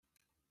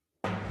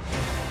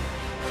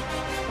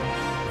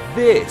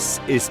This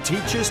is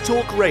Teachers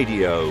Talk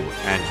Radio,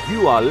 and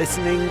you are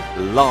listening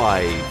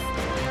live.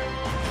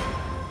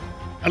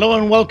 Hello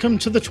and welcome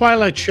to the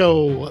Twilight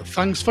Show.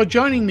 Thanks for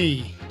joining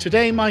me.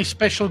 Today my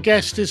special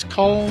guest is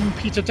Colm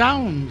Peter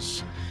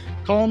Downes.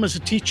 Colm is a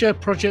teacher,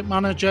 project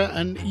manager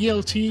and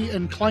ELT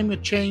and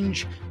climate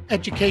change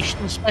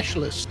educational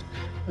specialist.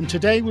 And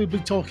today we'll be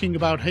talking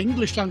about how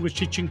English language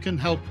teaching can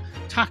help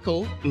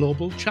tackle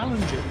global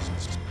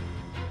challenges.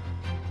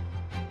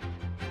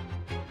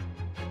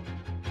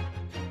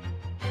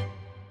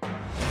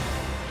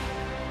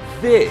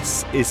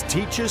 This is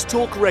Teachers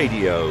Talk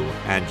Radio,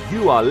 and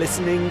you are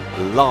listening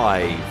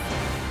live.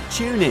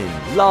 Tune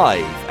in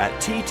live at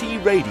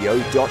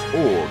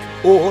ttradio.org,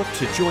 or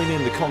to join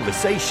in the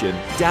conversation,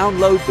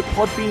 download the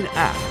Podbean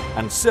app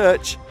and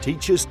search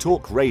Teachers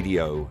Talk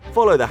Radio.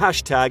 Follow the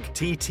hashtag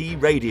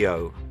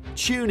TTRadio.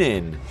 Tune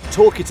in,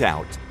 talk it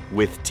out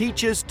with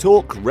Teachers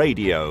Talk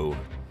Radio.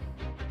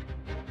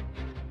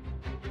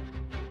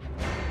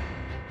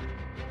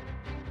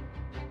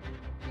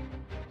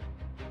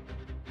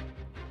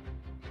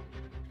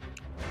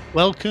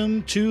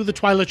 Welcome to the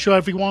Twilight Show,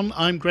 everyone.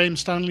 I'm Graham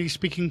Stanley,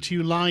 speaking to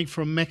you live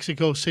from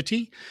Mexico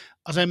City.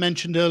 As I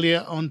mentioned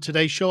earlier on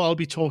today's show, I'll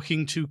be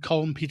talking to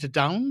Colm Peter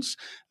Downes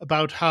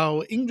about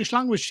how English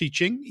language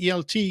teaching,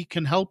 ELT,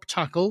 can help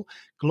tackle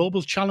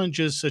global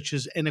challenges such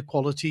as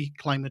inequality,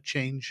 climate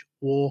change,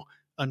 war,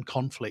 and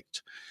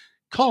conflict.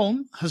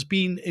 Colm has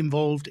been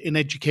involved in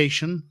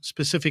education,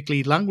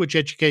 specifically language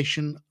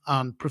education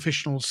and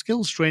professional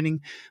skills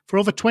training, for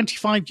over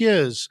 25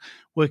 years,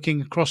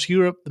 working across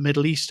Europe, the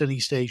Middle East and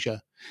East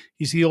Asia.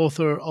 He's the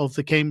author of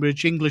the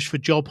Cambridge English for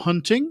Job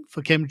Hunting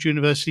for Cambridge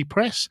University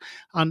Press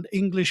and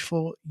English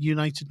for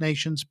United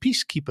Nations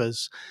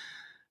Peacekeepers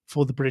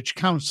for the British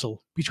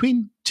Council.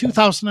 Between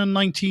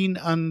 2019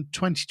 and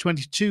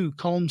 2022,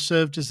 Colm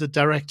served as the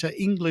Director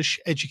English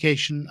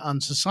Education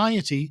and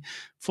Society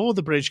for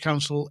the British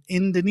Council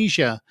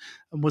Indonesia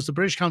and was the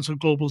British Council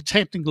Global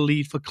Technical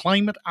Lead for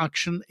Climate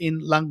Action in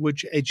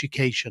Language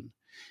Education.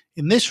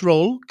 In this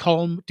role,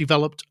 Colm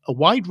developed a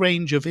wide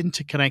range of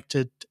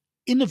interconnected,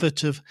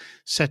 innovative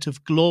set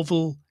of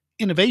global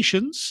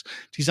innovations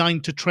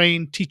designed to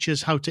train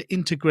teachers how to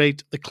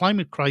integrate the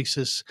climate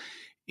crisis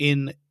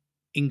in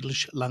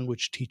English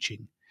language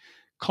teaching.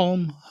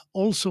 Colm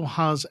also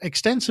has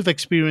extensive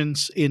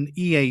experience in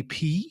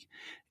EAP,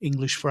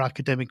 English for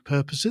academic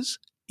purposes,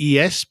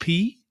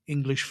 ESP,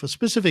 English for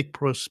specific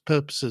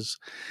purposes.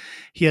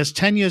 He has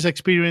 10 years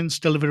experience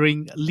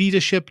delivering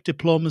leadership,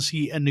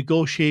 diplomacy and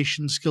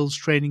negotiation skills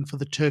training for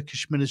the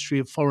Turkish Ministry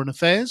of Foreign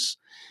Affairs.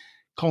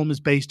 Colm is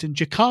based in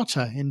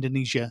Jakarta,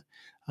 Indonesia,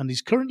 and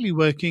is currently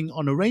working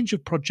on a range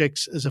of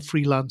projects as a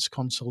freelance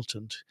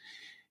consultant.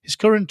 His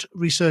current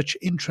research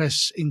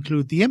interests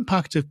include the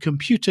impact of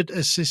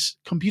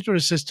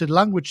computer-assisted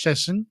language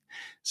testing,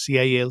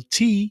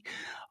 CALT,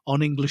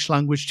 on English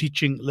language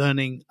teaching,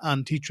 learning,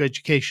 and teacher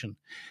education.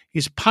 He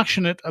is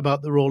passionate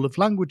about the role of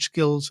language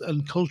skills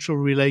and cultural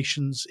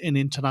relations in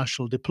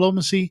international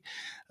diplomacy,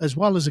 as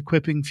well as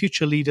equipping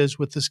future leaders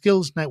with the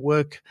skills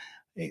network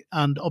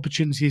and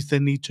opportunities they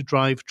need to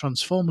drive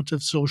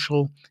transformative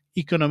social,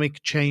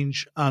 economic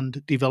change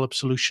and develop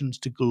solutions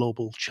to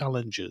global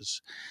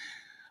challenges.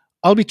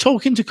 I'll be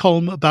talking to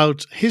Colm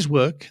about his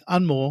work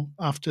and more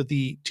after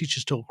the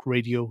Teachers Talk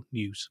Radio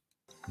news.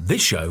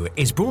 This show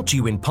is brought to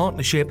you in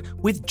partnership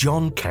with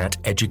John Catt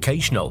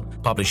Educational,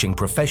 publishing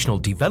professional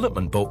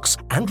development books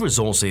and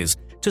resources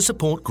to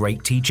support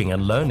great teaching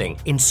and learning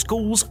in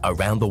schools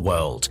around the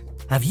world.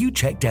 Have you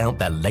checked out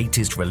their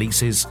latest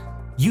releases?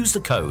 Use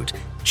the code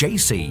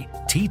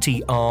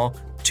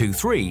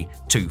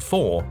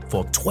JCTTR2324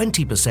 for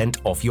 20%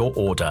 off your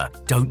order.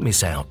 Don't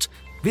miss out.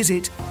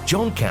 Visit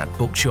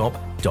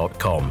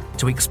johncattbookshop.com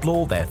to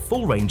explore their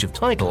full range of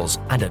titles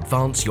and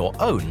advance your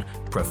own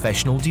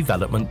professional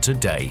development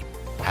today.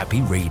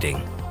 Happy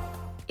reading.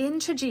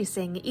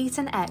 Introducing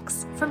Eton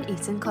X from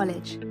Eton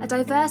College, a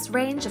diverse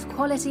range of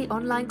quality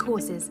online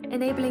courses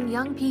enabling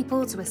young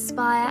people to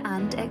aspire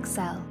and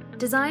excel.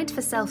 Designed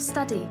for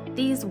self-study,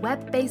 these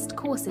web-based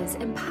courses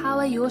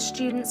empower your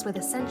students with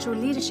essential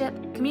leadership,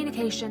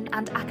 communication,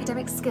 and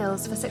academic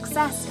skills for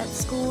success at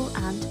school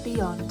and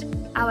beyond.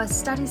 Our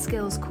Study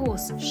Skills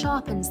course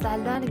sharpens their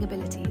learning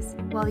abilities,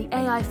 while the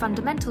AI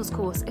Fundamentals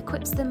course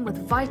equips them with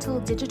vital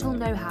digital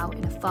know-how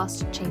in a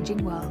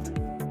fast-changing world.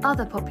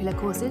 Other popular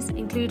courses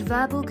include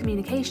verbal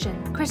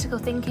communication, critical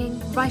thinking,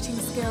 writing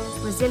skills,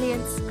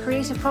 resilience,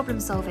 creative problem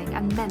solving,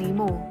 and many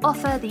more.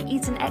 Offer the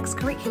Eton X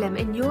curriculum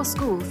in your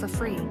school for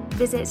free.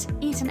 Visit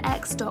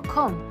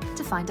etonx.com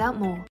to find out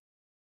more.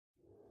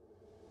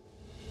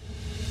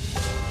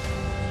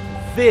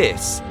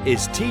 This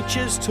is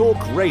Teachers Talk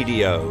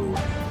Radio,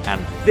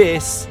 and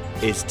this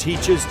is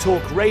Teachers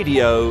Talk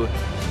Radio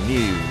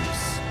News.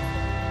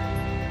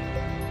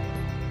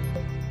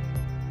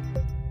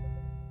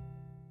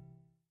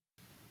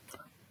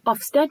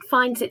 Ofsted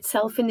finds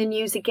itself in the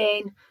news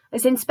again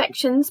as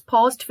inspections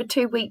paused for a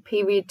 2-week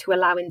period to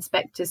allow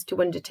inspectors to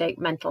undertake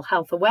mental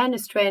health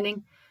awareness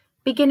training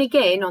begin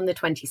again on the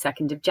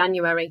 22nd of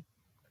January.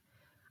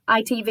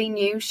 ITV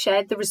News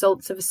shared the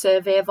results of a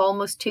survey of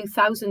almost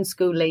 2,000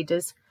 school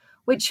leaders,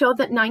 which show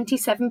that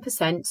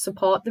 97%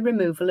 support the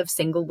removal of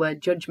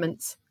single-word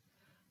judgments.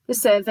 The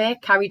survey,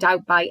 carried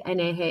out by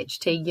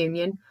NAHT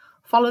Union,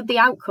 followed the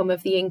outcome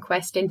of the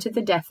inquest into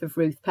the death of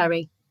Ruth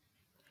Perry.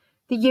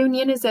 The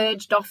union has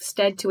urged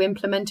Ofsted to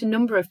implement a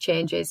number of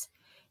changes,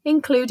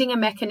 including a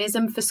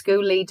mechanism for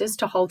school leaders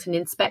to halt an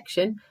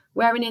inspection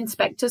where an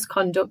inspector's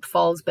conduct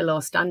falls below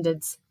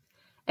standards,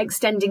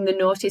 extending the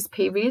notice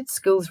period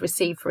schools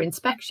receive for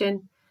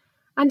inspection,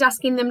 and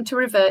asking them to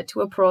revert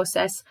to a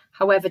process,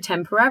 however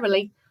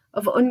temporarily,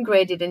 of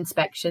ungraded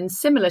inspections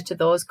similar to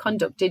those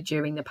conducted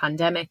during the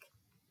pandemic.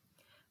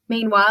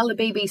 Meanwhile, the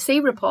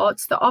BBC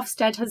reports that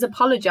Ofsted has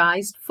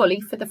apologised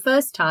fully for the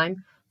first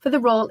time for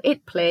the role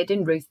it played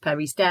in Ruth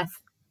Perry's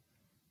death.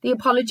 The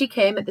apology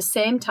came at the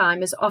same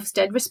time as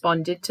Ofsted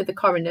responded to the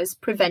coroner's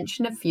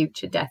Prevention of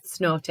Future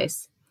Deaths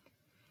notice.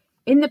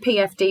 In the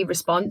PFD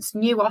response,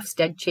 new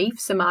Ofsted chief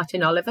Sir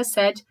Martin Oliver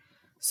said,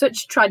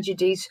 "Such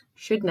tragedies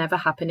should never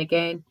happen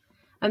again,"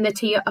 and that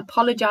he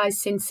apologised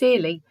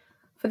sincerely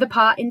for the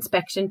part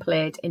inspection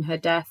played in her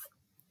death.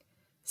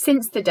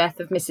 Since the death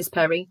of Mrs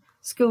Perry,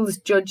 schools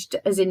judged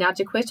as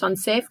inadequate on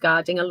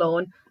safeguarding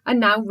alone are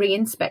now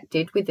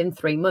re-inspected within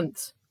 3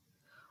 months.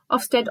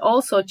 Ofsted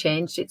also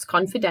changed its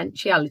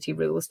confidentiality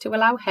rules to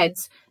allow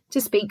heads to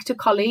speak to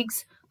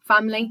colleagues,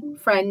 family,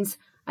 friends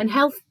and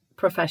health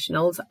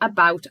professionals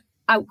about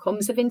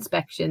outcomes of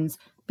inspections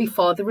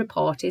before the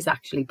report is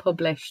actually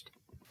published.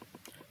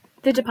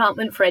 The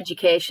Department for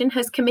Education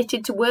has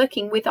committed to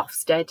working with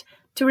Ofsted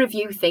to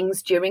review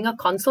things during a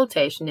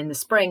consultation in the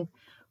spring,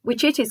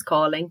 which it is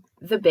calling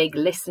the Big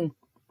Listen.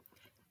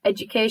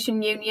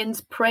 Education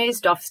unions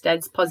praised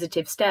Ofsted's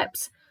positive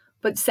steps,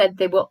 but said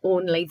they were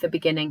only the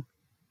beginning.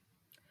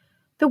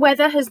 The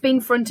weather has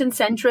been front and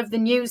centre of the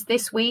news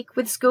this week,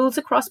 with schools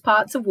across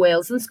parts of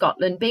Wales and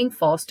Scotland being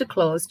forced to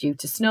close due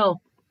to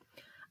snow.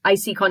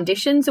 Icy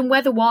conditions and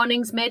weather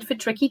warnings made for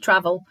tricky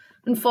travel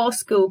and forced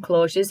school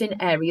closures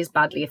in areas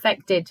badly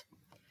affected.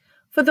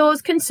 For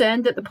those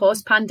concerned that the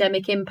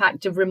post-pandemic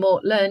impact of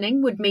remote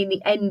learning would mean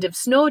the end of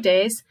snow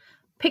days,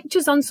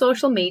 pictures on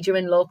social media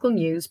and local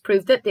news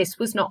proved that this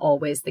was not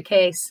always the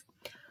case.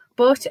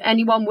 But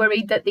anyone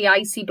worried that the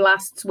icy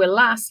blasts will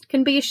last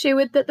can be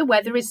assured that the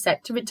weather is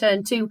set to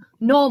return to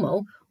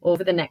normal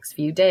over the next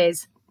few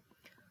days.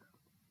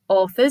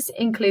 Authors,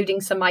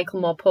 including Sir Michael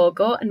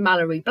Morpurgo and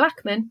Mallory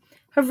Blackman,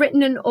 have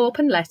written an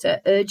open letter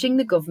urging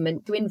the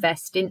government to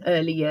invest in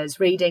early years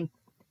reading.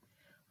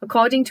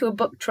 According to a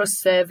Book Trust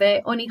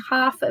survey, only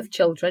half of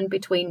children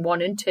between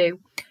 1 and 2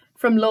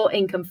 from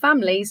low-income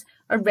families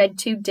are read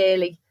to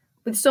daily,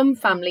 with some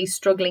families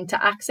struggling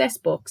to access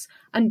books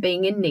and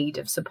being in need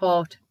of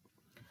support.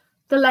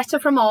 The letter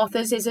from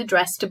authors is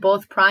addressed to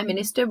both Prime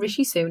Minister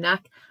Rishi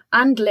Sunak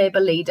and Labour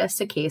leader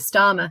Sir Keir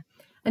Starmer,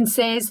 and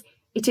says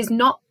it is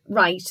not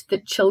right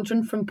that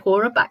children from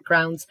poorer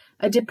backgrounds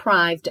are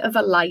deprived of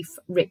a life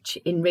rich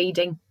in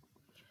reading.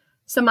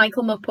 Sir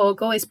Michael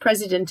Morpurgo is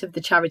president of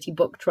the charity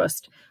Book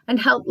Trust and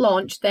helped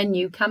launch their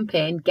new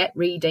campaign Get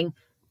Reading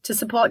to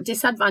support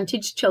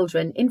disadvantaged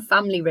children in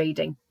family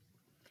reading.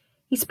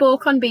 He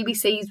spoke on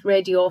BBC's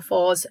Radio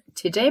 4's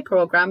Today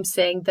programme,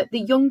 saying that the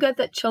younger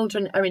that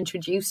children are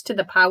introduced to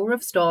the power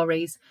of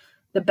stories,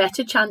 the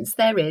better chance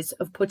there is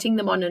of putting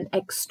them on an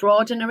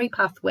extraordinary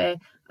pathway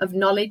of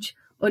knowledge,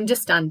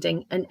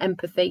 understanding and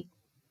empathy.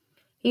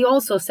 He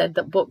also said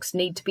that books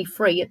need to be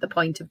free at the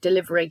point of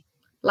delivery,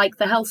 like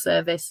the health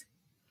service.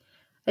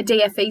 A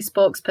DFE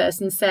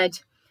spokesperson said,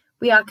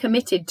 "We are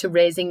committed to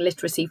raising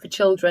literacy for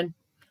children,"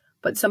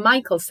 but Sir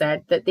Michael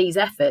said that these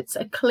efforts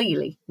are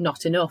clearly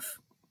not enough.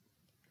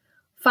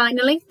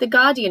 Finally, The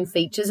Guardian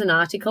features an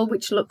article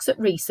which looks at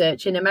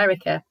research in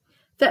America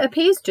that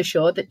appears to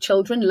show that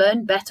children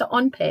learn better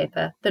on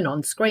paper than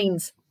on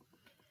screens.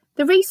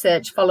 The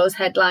research follows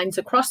headlines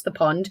across the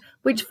pond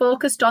which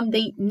focused on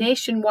the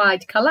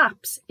nationwide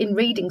collapse in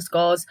reading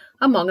scores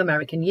among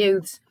American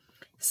youths,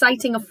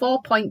 citing a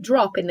 4-point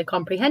drop in the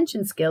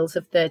comprehension skills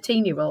of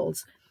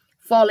 13-year-olds,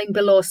 falling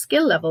below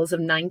skill levels of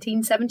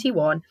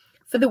 1971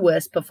 for the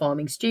worst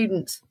performing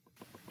students.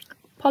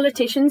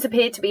 Politicians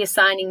appear to be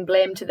assigning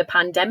blame to the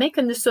pandemic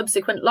and the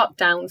subsequent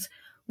lockdowns,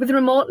 with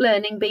remote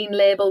learning being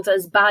labelled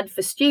as bad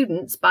for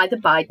students by the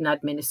Biden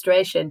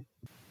administration.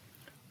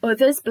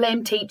 Others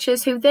blame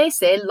teachers who they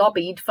say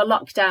lobbied for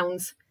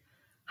lockdowns.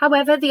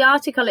 However, the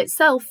article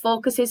itself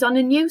focuses on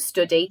a new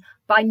study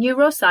by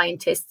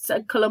neuroscientists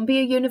at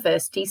Columbia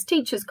University's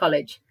Teachers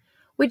College,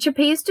 which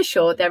appears to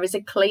show there is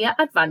a clear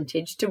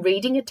advantage to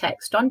reading a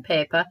text on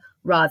paper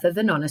rather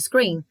than on a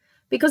screen,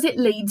 because it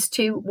leads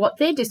to what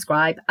they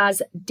describe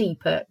as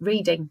deeper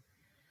reading.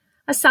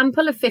 A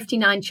sample of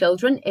 59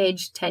 children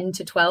aged 10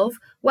 to 12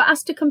 were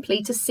asked to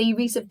complete a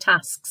series of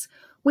tasks,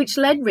 which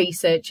led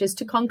researchers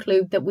to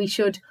conclude that we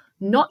should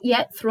not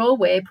yet throw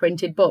away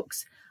printed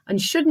books and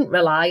shouldn't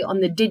rely on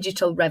the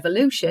digital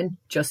revolution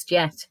just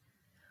yet.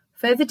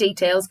 Further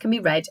details can be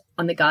read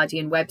on the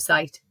Guardian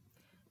website.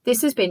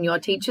 This has been your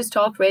Teachers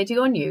Talk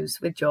Radio News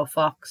with Joe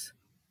Fox.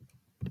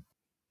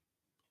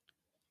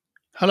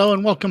 Hello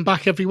and welcome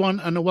back, everyone,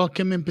 and a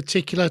welcome in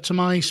particular to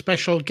my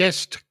special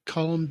guest,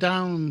 Colm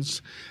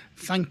Downes.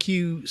 Thank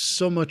you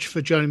so much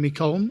for joining me,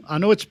 Colm. I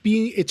know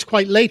it's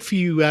quite late for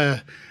you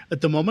at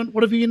the moment.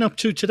 What have you been up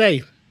to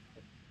today?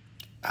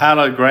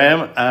 Hello,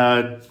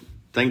 Graham.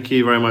 Thank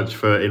you very much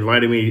for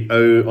inviting me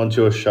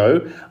onto your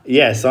show.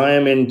 Yes, I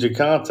am in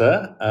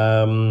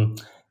Jakarta.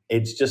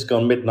 It's just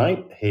gone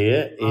midnight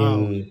here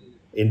in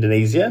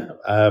Indonesia,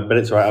 but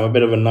it's all right. I'm a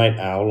bit of a night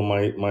owl.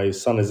 My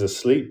son is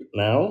asleep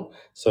now,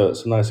 so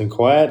it's nice and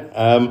quiet.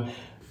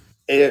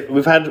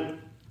 We've had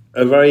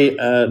a very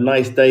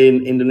nice day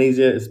in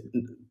Indonesia.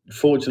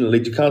 Fortunately,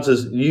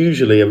 Jakarta's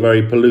usually a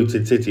very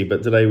polluted city,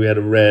 but today we had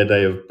a rare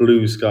day of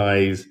blue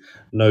skies,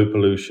 no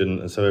pollution,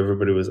 and so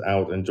everybody was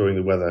out enjoying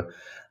the weather,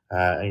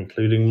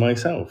 including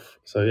myself.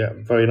 So yeah,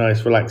 very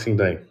nice, relaxing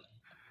day.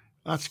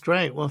 That's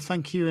great. Well,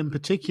 thank you in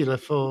particular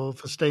for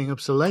staying up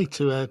so late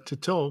to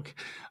talk.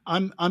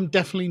 I'm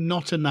definitely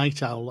not a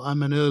night owl.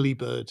 I'm an early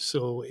bird,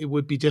 so it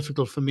would be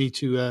difficult for me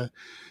to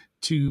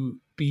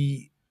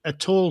be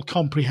at all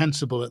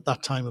comprehensible at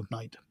that time of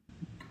night.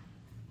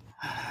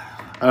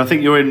 I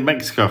think you're in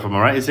Mexico, if I'm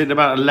all right. Is it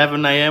about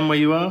 11 a.m. where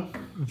you are?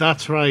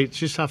 That's right,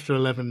 just after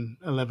 11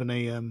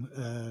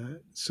 a.m.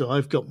 So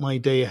I've got my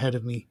day ahead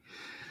of me.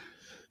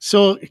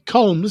 So,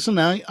 Colm, listen,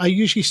 I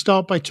usually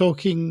start by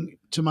talking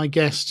to my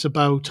guests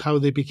about how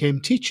they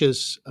became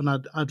teachers, and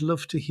I'd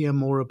love to hear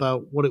more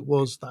about what it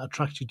was that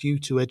attracted you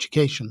to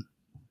education.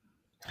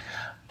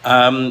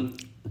 Thank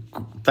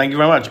you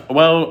very much.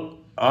 Well,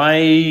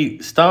 I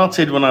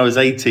started when I was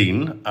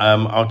 18.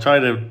 I'll try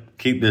to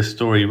keep this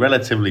story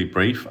relatively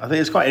brief. I think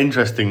it's quite an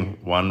interesting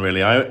one, really.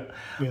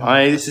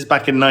 This is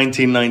back in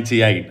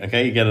 1998.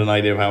 Okay, you get an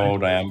idea of how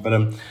old I am.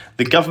 But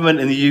the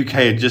government in the UK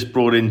had just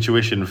brought in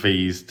tuition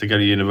fees to go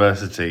to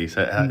university,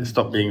 so it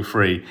stopped being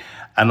free.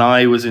 And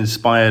I was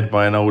inspired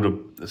by an older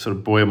sort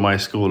of boy in my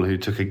school who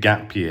took a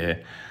gap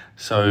year.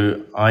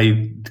 So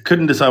I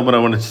couldn't decide what I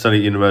wanted to study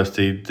at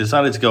university,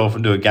 decided to go off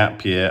and do a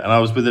gap year. And I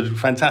was with a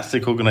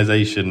fantastic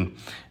organisation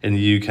in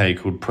the UK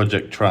called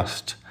Project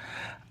Trust.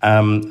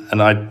 And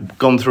I'd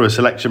gone through a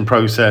selection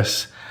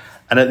process.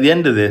 And at the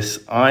end of this,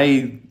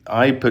 I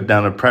put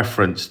down a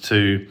preference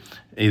to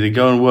either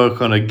go and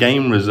work on a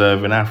game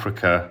reserve in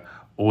Africa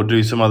or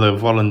do some other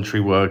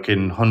voluntary work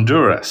in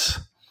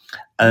Honduras.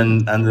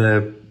 And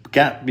the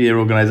gap year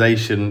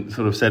organisation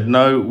sort of said,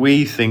 no,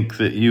 we think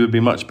that you would be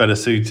much better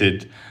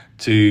suited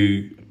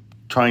to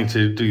trying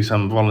to do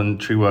some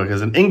voluntary work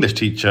as an English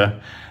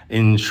teacher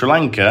in Sri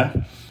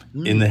Lanka,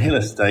 in the Hill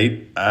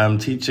Estate,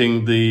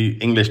 teaching the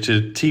English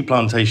to tea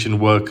plantation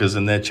workers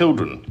and their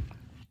children.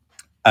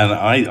 And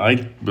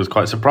I was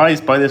quite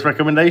surprised by this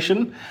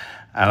recommendation,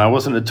 and I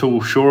wasn't at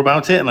all sure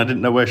about it, and I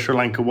didn't know where Sri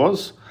Lanka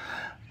was.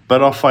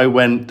 But off I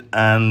went,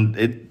 and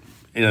it,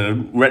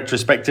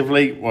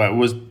 retrospectively, well, it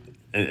was.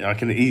 I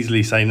can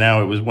easily say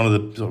now it was one of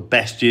the sort of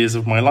best years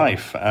of my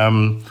life.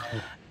 And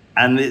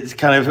it's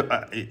kind of,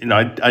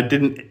 I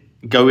didn't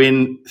go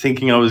in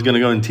thinking I was going to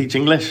go and teach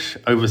English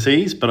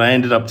overseas, but I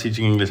ended up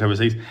teaching English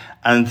overseas.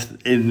 And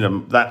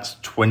that's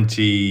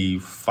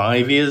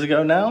 25 years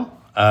ago now,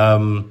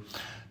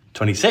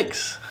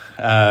 26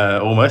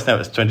 almost. Now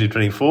it's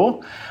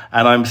 2024.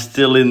 And I'm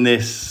still in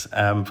this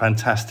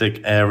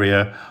fantastic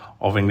area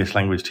of English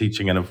language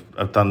teaching, and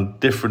I've done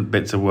different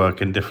bits of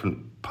work in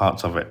different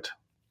parts of it.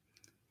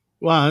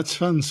 Wow, that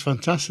sounds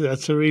fantastic.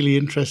 That's a really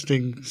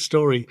interesting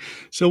story.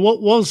 So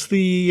what was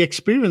the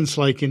experience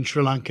like in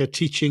Sri Lanka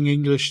teaching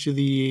English to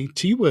the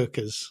tea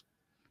workers?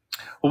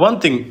 Well,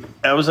 one thing,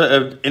 it was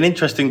an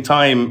interesting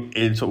time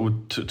in sort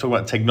of to talk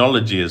about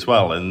technology as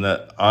well, in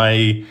that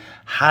I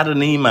had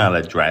an email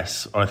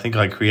address, or I think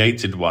I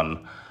created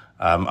one.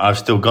 I've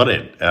still got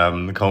it,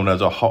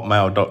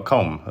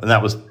 colmdownes@hotmail.com, and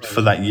that was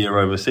for that year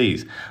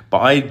overseas. But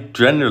I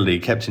generally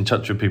kept in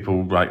touch with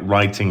people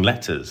writing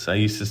letters. It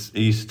used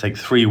to take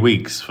 3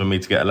 weeks for me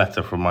to get a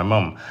letter from my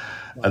mum,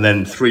 and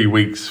then 3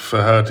 weeks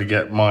for her to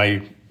get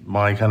my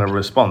kind of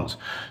response.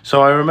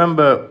 So I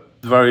remember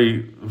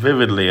very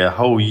vividly a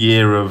whole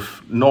year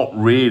of not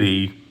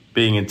really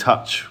being in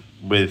touch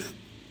with,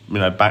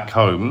 back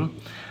home,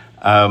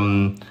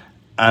 and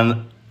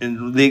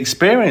the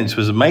experience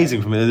was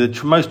amazing for me.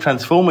 The most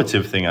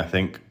transformative thing, I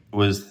think,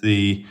 was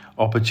the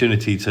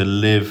opportunity to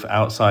live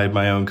outside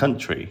my own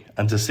country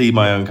and to see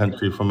my own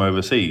country from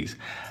overseas,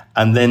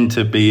 and then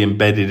to be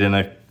embedded in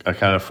a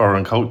kind of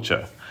foreign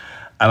culture.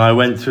 And I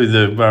went through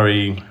the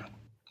very,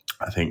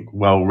 I think,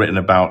 well written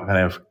about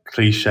kind of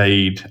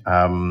cliched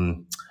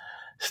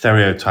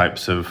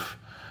stereotypes of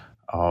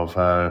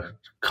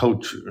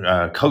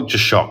culture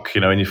shock,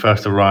 when you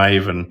first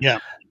arrive, and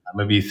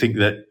maybe you think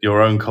that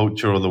your own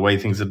culture or the way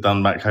things are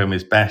done back home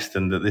is best,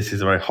 and that this is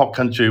a very hot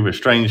country with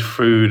strange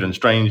food and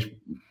strange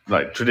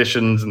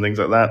traditions and things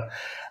like that,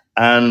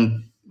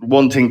 and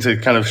wanting to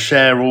kind of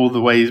share all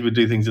the ways we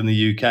do things in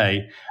the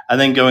UK,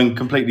 and then going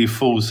completely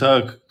full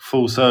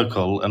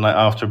circle. And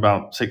after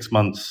about 6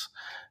 months,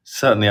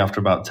 certainly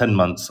after about 10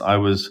 months, I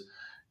was,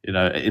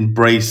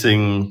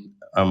 embracing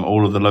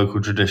all of the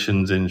local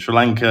traditions in Sri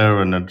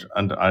Lanka, and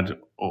I'd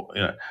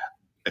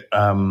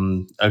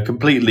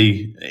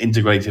completely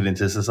integrated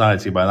into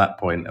society by that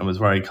point and was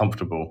very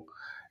comfortable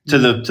to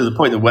the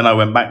point that when I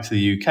went back to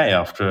the UK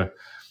after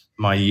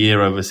my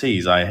year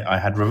overseas, I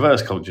had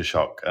reverse culture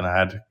shock, and I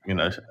had,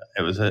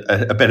 it was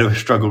a bit of a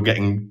struggle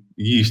getting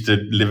used to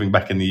living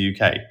back in the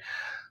UK.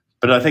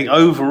 But I think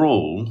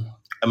overall,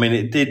 I mean,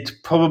 it did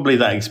probably,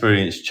 that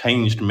experience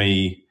changed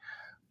me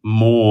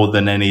more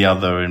than any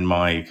other in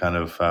my kind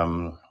of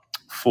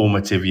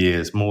formative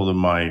years, more than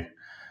my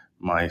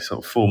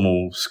sort of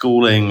formal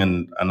schooling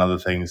and other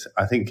things.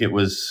 I think it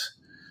was,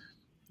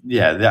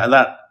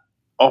 that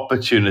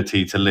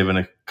opportunity to live in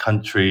a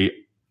country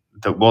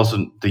that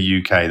wasn't the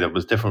UK, that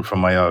was different from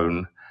my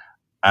own,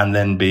 and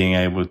then being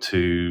able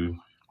to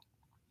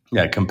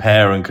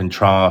compare and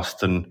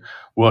contrast and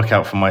work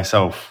out for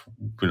myself,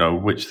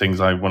 which things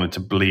I wanted to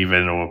believe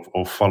in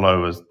or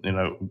follow as,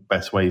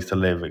 best ways to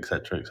live,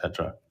 etc.,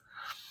 etc.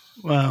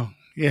 Wow.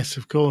 Yes,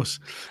 of course.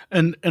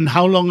 And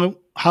how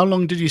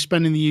long did you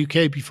spend in the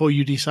UK before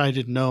you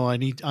decided, no, I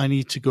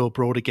need to go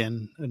abroad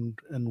again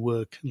and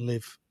work and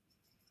live?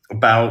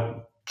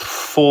 About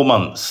 4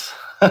 months.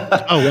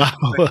 Oh, wow.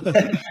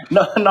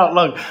 No, not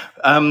long.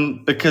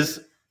 Because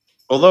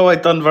although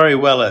I'd done very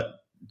well at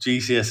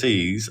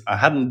GCSEs, I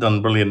hadn't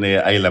done brilliantly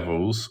at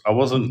A-levels. I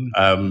wasn't,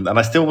 and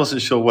I still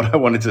wasn't sure what I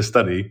wanted to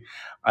study.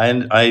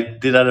 I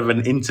did have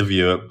an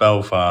interview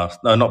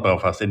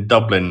at in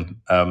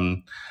Dublin,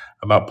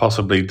 about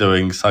possibly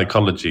doing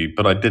psychology,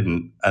 but I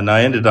didn't. And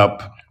I ended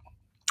up,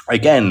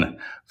 again,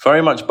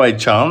 very much by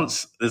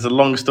chance. There's a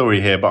long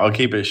story here, but I'll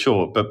keep it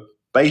short. But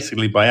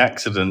basically by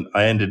accident,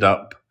 I ended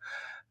up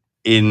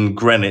in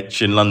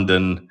Greenwich in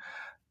London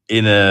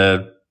in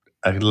a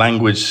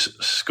language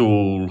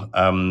school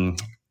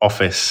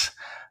office,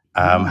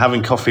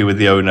 having coffee with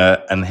the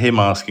owner, and him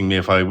asking me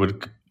if I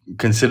would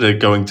consider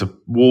going to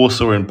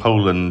Warsaw in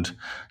Poland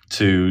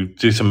to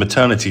do some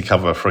maternity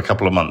cover for a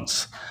couple of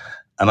months.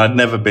 And I'd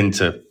never been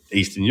to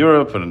Eastern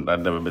Europe, and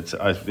I'd never been to,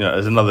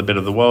 there's another bit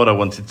of the world I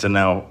wanted to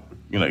now,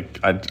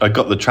 I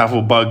got the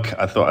travel bug.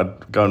 I thought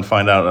I'd go and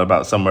find out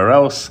about somewhere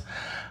else.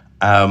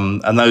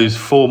 And those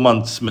 4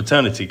 months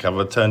maternity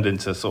cover turned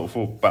into sort of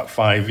about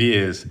 5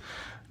 years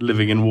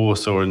living in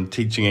Warsaw and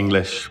teaching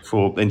English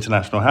for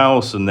International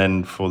House and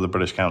then for the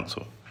British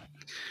Council.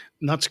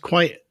 And that's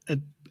quite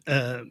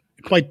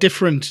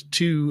different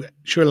to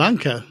Sri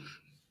Lanka.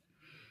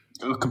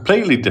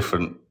 Completely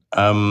different.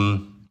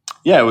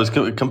 It was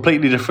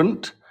completely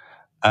different.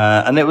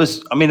 And it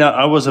was,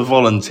 I was a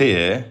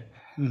volunteer.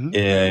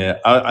 Mm-hmm.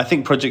 I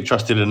think Project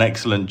Trust did an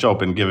excellent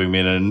job in giving me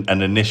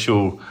an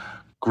initial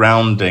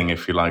grounding,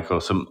 if you like,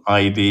 or some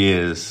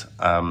ideas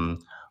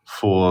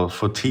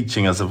for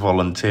teaching as a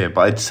volunteer.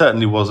 But I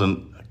certainly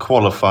wasn't a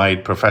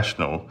qualified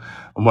professional.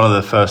 And one of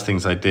the first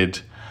things I did,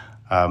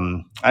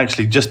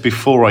 actually just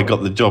before I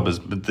got the job as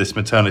this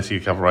maternity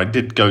cover, I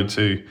did go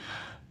to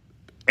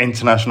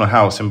International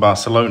House in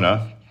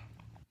Barcelona.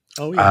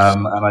 Oh, yes.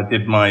 And I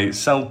did my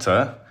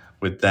CELTA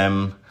with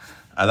them.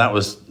 And that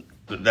was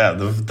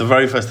the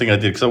very first thing I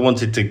did, because I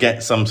wanted to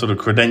get some sort of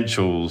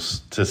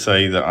credentials to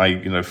say that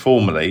I,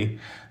 formally,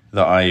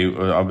 that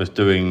I was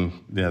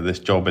doing this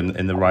job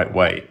in the right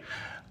way.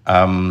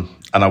 And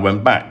I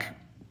went back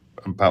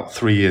about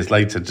 3 years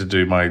later to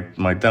do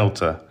my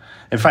Delta.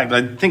 In fact,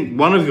 I think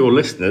one of your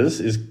listeners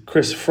is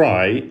Chris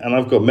Fry, and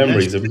I've got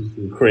memories of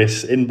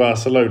Chris in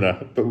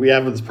Barcelona, but we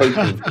haven't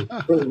spoken for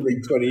probably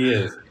 20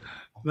 years.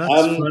 That's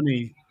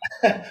funny.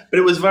 But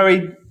it was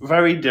very,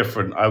 very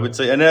different, I would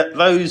say. And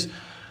those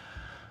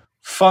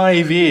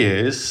 5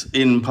 years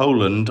in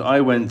Poland,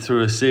 I went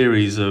through a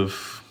series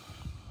of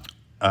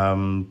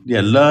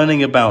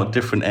learning about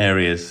different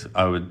areas.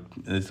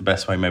 It's the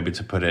best way maybe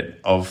to put it,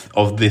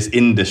 of this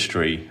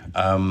industry.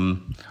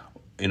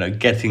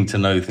 Getting to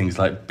know things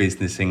like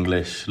business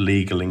English,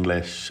 legal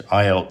English,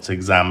 IELTS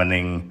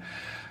examining,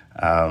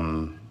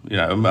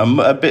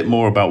 a bit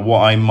more about what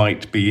I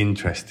might be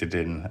interested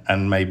in,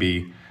 and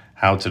maybe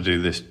how to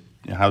do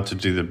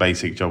the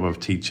basic job of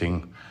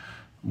teaching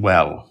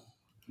well.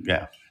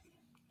 Yeah.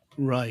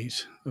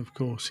 Right. Of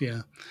course.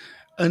 Yeah.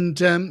 And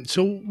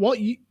so what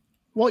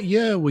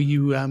year were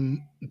you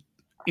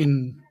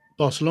in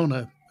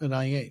Barcelona at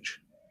IH?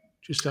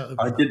 Just out of...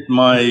 I did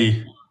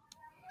my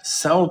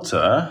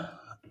CELTA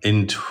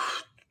in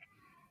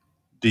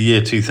the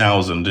year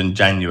 2000 in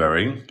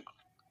January.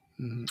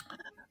 Mm-hmm.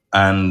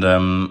 And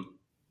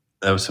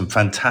there was some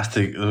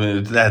fantastic,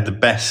 they had the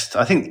best,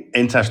 I think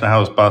International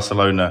House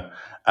Barcelona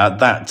at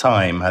that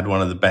time had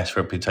one of the best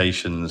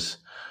reputations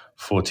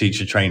for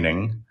teacher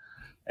training.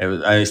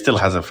 It still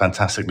has a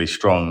fantastically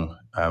strong,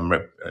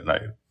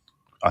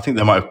 I think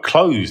they might have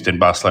closed in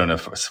Barcelona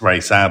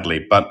very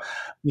sadly, but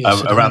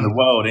yes, around the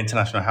world,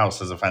 International House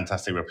has a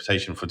fantastic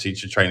reputation for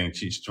teacher training,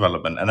 teacher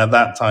development. And at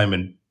that time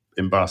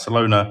in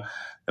Barcelona,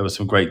 there were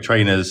some great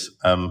trainers.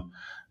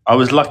 I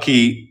was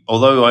lucky,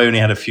 although I only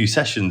had a few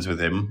sessions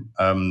with him.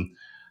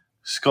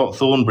 Scott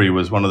Thornbury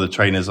was one of the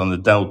trainers on the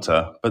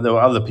Delta, but there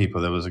were other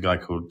people. There was a guy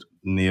called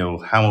Neil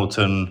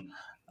Hamilton,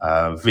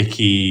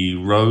 Vicky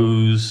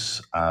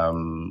Rose,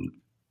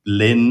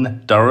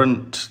 Lynn,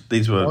 Durrant.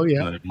 These were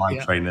yeah, my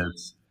yeah.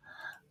 trainers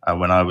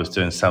when I was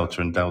doing Celta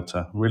and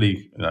Delta.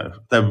 Really,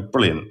 they were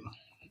brilliant.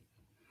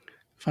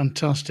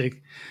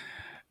 Fantastic.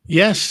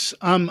 Yes,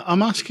 I'm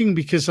asking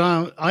because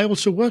I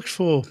also worked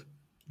for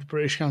the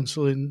British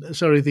Council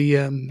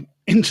the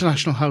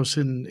International House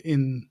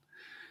in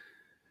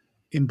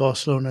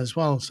Barcelona as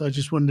well. So I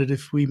just wondered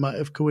if we might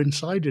have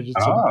coincided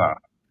at some point.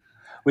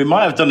 We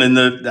might have done in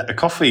a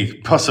coffee,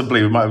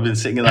 possibly. We might have been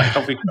sitting in that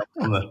coffee shop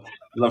on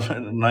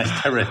the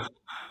nice terrace.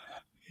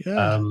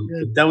 Yeah,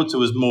 The Delta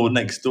was more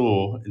next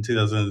door in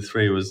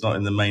 2003. It was not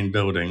in the main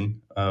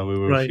building. We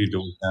were a right. few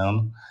doors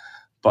down.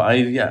 But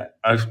I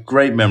have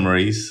great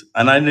memories,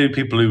 and I knew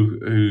people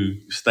who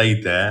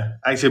stayed there.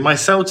 Actually, my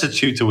Celta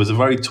tutor was a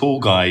very tall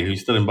guy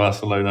who's still in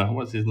Barcelona.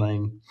 What's his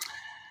name?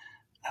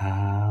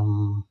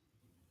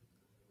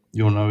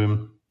 You'll know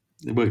him.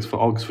 He works for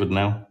Oxford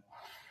now,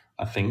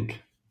 I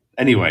think.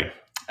 Anyway,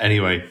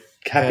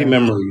 happy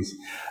memories.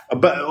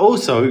 But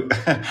also,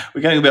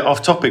 we're getting a bit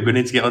off topic. We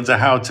need to get onto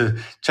how to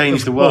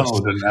change the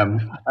world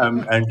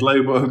and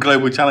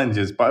global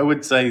challenges. But I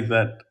would say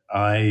that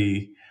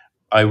I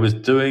was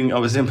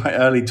in my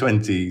early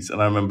 20s,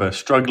 and I remember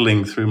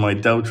struggling through my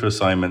Delta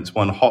assignments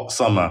one hot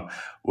summer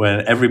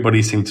when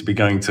everybody seemed to be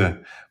going to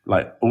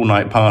like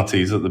all-night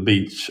parties at the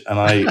beach, and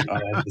I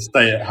had to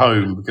stay at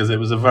home because it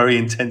was a very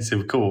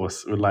intensive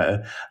course with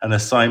like an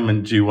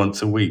assignment due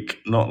once a week,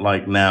 not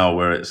like now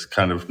where it's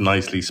kind of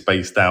nicely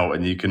spaced out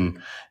and you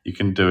can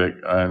do it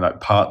like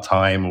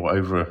part-time or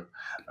over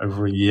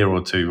a year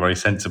or two very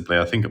sensibly.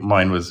 I think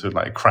mine was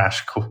like a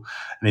crash course,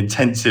 an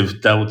intensive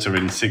Delta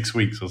in 6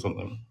 weeks or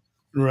something.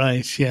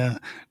 Right, yeah.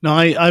 No,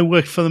 I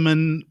worked for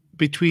them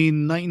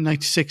between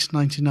 1996 and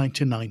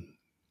 1999.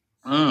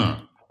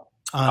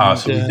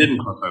 So we didn't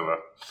cross over,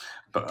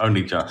 but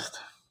only just.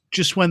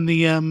 Just when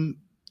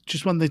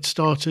they'd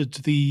started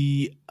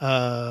the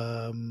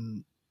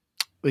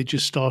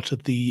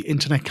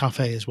internet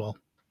cafe as well.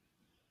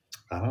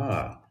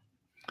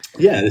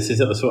 Yeah, this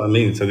is what I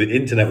mean. So the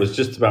internet was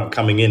just about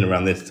coming in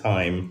around this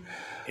time.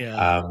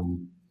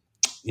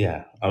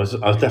 Yeah. I was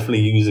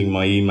definitely using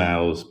my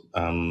emails.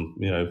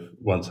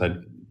 Once I'd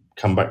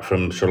come back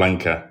from Sri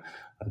Lanka,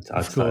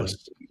 I started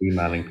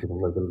emailing people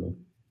regularly.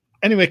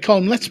 Anyway,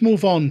 Colm, let's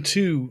move on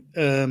to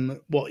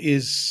what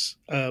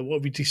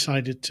we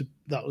decided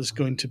that was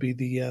going to be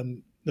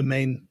the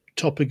main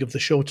topic of the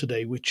show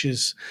today, which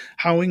is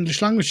how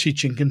English language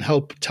teaching can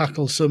help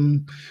tackle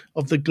some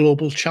of the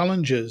global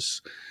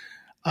challenges.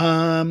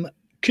 Can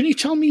you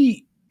tell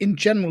me, in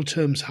general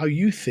terms, how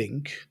you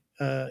think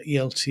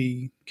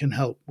ELT can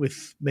help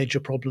with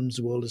major problems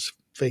the world is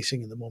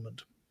facing at the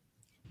moment?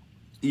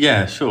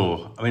 Yeah,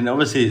 sure. I mean,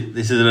 obviously,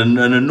 this is an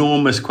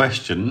enormous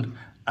question,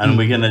 and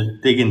we're going to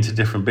dig into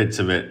different bits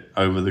of it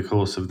over the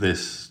course of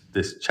this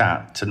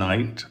chat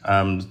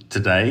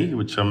today,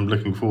 which I'm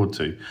looking forward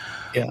to.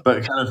 Yeah.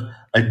 But kind of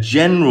a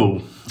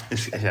general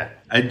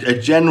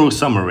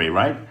summary,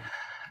 right?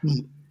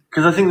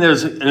 Because I think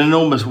there's an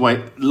enormous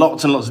way,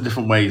 lots and lots of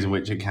different ways in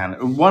which it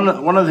can. One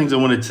of the things I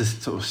wanted to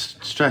sort of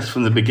stress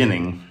from the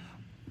beginning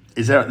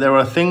is there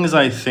are things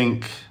I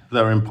think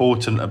that are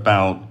important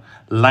about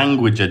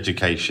language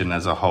education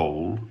as a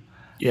whole,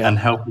 and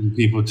helping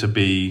people to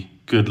be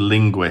good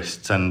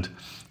linguists, and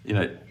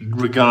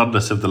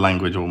regardless of the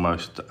language,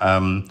 almost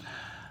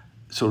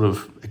sort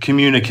of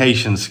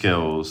communication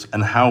skills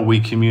and how we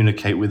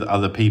communicate with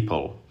other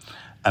people,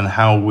 and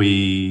how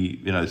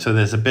we so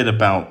there's a bit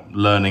about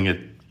learning a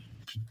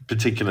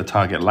particular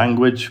target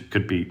language.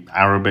 Could be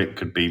Arabic,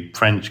 could be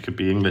French, could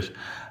be English,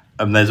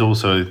 and there's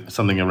also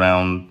something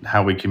around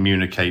how we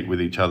communicate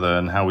with each other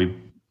and how we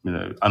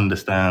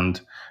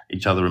understand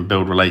each other and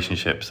build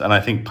relationships. And I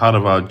think part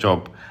of our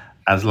job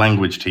as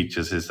language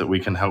teachers is that we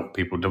can help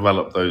people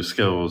develop those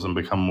skills and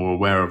become more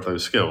aware of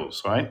those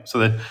skills, right? So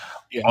that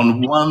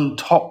on one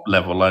top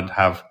level, I'd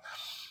have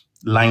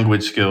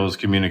language skills,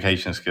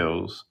 communication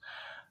skills.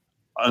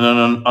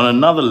 And on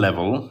another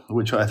level,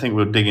 which I think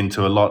we'll dig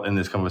into a lot in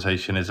this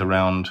conversation, is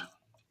around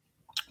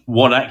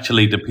what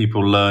actually do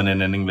people learn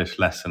in an English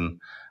lesson?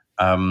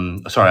 A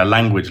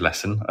language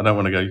lesson. I don't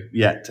want to go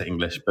yet to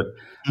English, but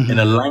in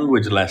a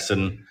language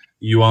lesson,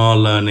 you are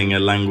learning a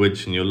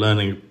language and you're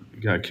learning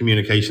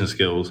communication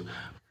skills.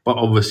 But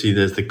obviously,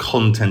 there's the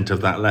content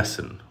of that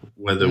lesson,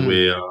 whether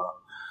we are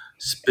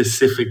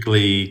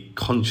specifically,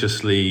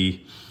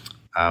 consciously,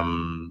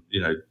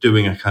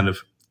 doing a kind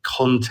of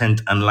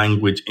content and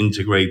language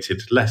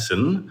integrated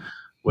lesson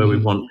where we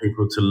want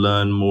people to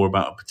learn more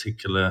about a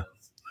particular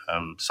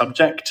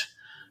subject,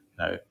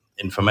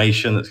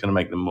 information that's going to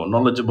make them more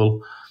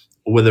knowledgeable,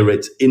 or whether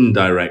it's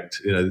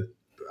indirect.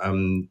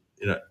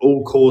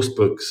 All course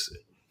books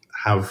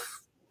have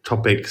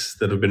topics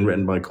that have been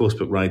written by course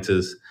book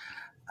writers.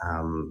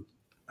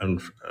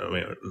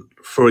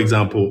 For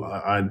example,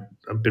 I've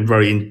been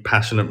very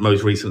passionate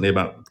most recently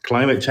about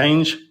climate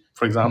change,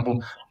 for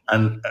example,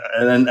 and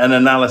an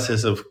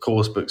analysis of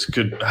course books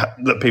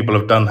that people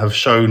have done have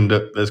shown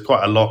that there's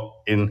quite a lot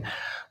in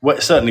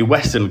certainly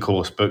Western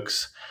course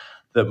books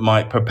that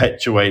might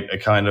perpetuate a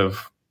kind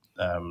of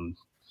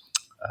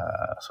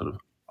sort of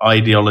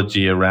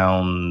ideology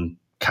around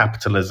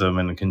capitalism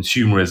and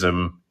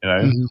consumerism,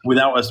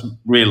 without us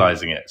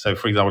realizing it. So,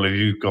 for example, if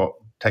you've got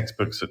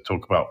textbooks that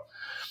talk about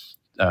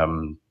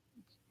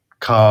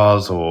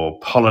cars or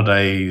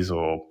holidays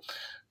or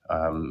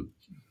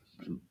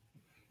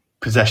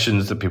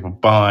possessions that people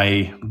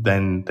buy,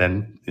 then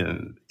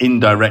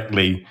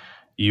indirectly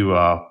you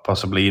are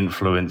possibly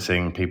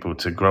influencing people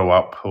to grow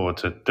up or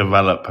to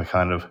develop a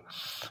kind of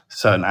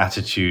certain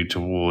attitude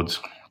towards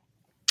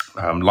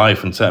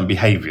life and certain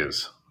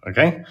behaviors.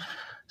 Okay,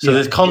 so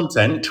there's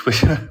content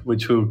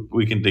which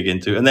we can dig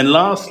into, and then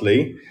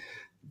lastly,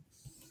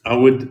 I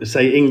would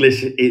say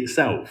English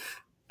itself.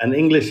 And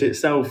English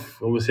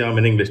itself, obviously, I'm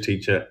an English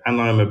teacher,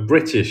 and I'm a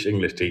British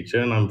English teacher,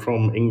 and I'm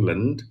from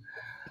England.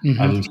 So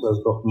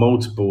I've got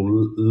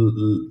multiple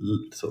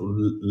sort of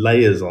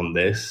layers on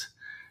this.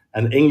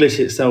 And English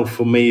itself,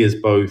 for me, is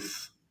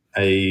both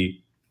a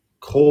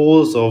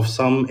cause of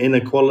some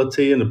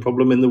inequality and a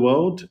problem in the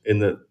world, in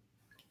that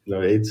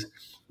it's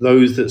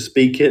those that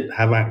speak it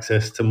have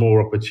access to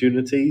more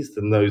opportunities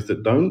than those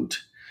that don't,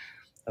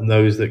 and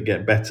those that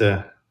get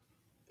better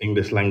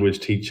English language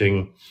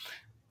teaching,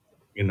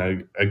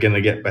 are going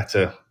to get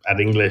better at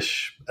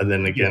English, and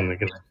then again, they're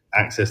going to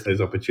access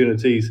those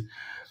opportunities.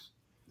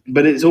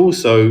 But it's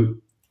also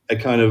a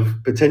kind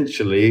of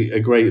potentially a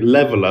great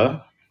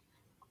leveler,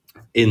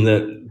 in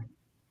that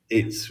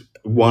it's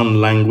one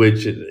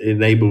language. It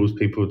enables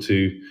people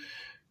to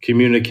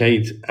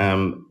communicate.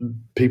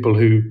 People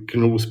who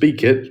can all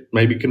speak it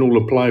maybe can all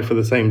apply for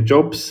the same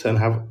jobs and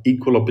have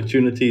equal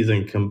opportunities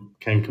and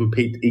can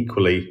compete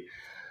equally.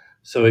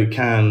 So it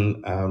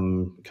can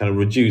kind of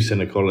reduce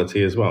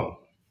inequality as well.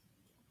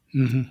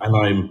 And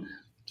I'm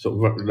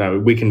sort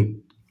of, we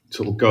can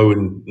sort of go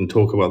and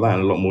talk about that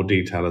in a lot more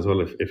detail as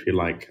well, if you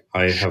like.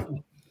 I have,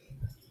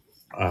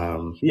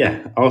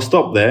 I'll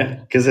stop there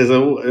because there's a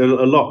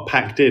lot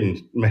packed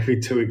in, maybe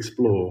to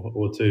explore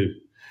or to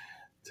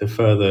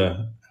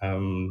further,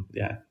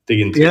 dig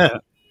into. Yeah,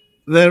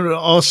 there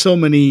are so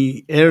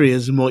many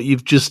areas in what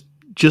you've just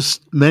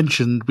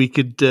mentioned. We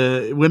could,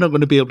 we're not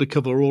going to be able to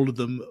cover all of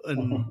them,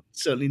 and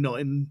certainly not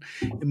in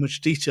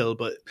much detail,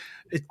 but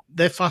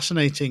they're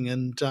fascinating.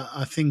 And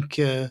I think,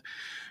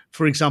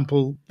 for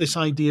example, this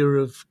idea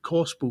of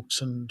course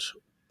books and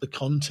the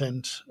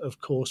content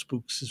of course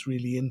books is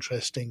really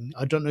interesting.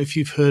 I don't know if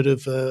you've heard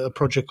of a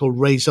project called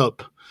Raise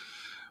Up,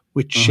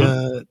 which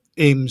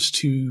aims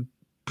to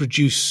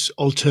produce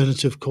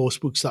alternative course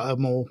books that are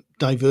more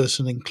diverse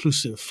and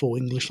inclusive for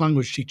English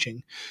language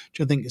teaching, which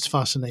I think is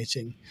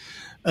fascinating.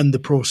 And the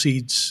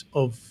proceeds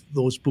of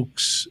those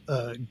books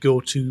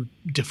go to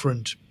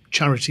different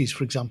charities,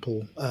 for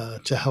example,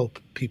 to help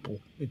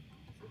people.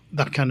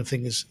 That kind of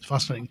thing is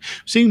fascinating.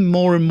 Seeing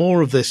more and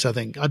more of this, I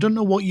think. I don't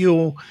know what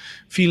your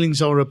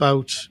feelings are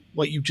about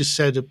what you just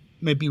said.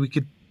 Maybe we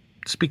could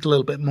speak a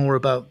little bit more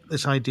about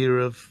this idea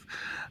of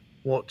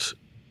what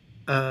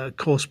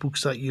course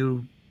books that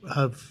you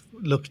have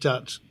looked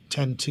at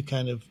tend to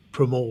kind of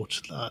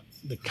promote, that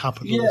the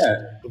capitalist,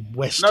 the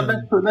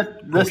Western.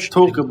 Let's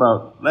talk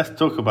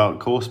about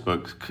course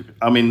books.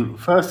 I mean,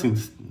 first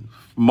things,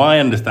 my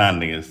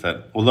understanding is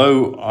that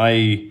although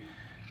I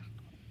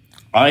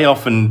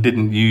often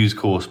didn't use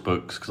course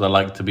books because I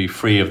like to be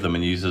free of them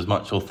and use as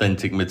much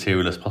authentic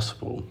material as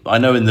possible. I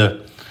know in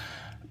the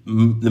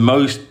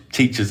most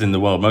teachers in the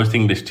world, most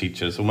English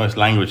teachers or most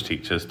language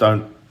teachers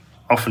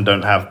often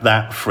don't have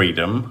that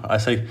freedom. I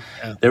say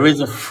there is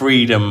a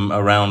freedom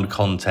around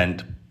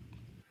content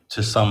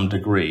to some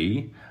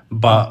degree,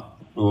 but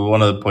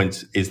one of the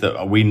points is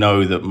that we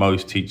know that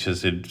most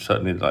teachers, in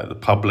certainly like the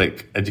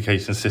public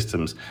education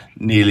systems,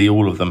 nearly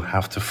all of them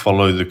have to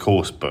follow the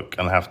course book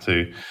and have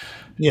to,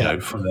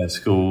 for their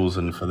schools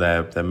and for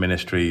their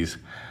ministries,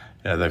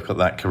 they've got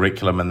that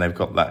curriculum and they've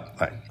got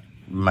that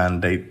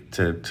mandate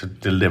to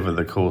deliver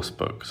the course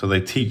book. So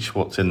they teach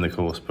what's in the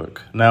course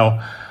book.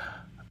 Now,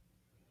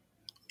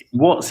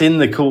 what's in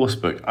the course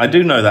book? I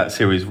do know that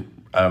series,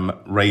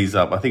 Raise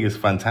Up. I think it's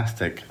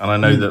fantastic, and I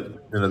know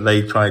that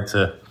they tried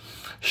to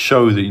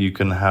show that you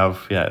can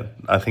have.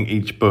 I think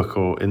each book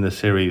or in the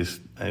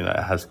series,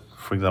 it has,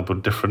 for example,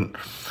 different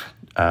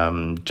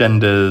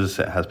genders.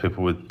 It has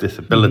people with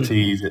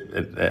disabilities.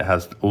 It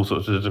has all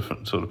sorts of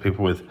different sort of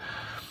people with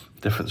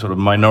different sort of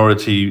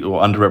minority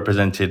or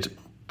underrepresented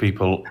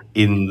people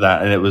in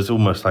that, and it was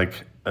almost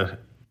like a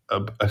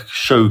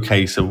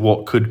showcase of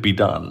what could be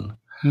done.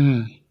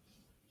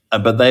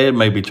 But they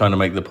may be trying to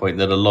make the point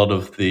that a lot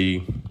of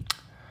the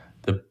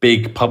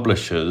big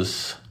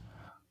publishers,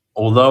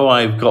 although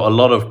I've got a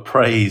lot of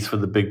praise for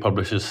the big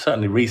publishers,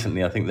 certainly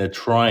recently, I think they're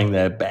trying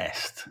their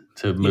best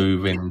to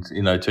move in,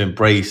 to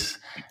embrace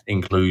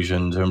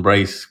inclusion, to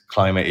embrace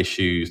climate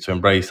issues, to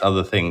embrace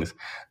other things.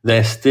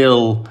 They're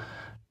still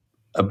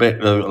a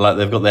bit like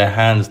they've got their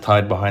hands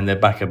tied behind their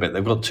back a bit.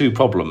 They've got two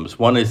problems.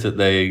 One is that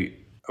they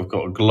have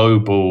got a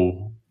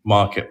global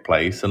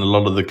marketplace, and a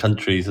lot of the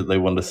countries that they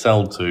want to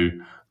sell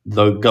to,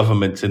 the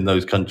governments in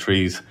those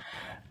countries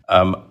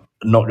not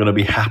going to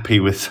be happy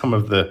with some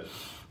of the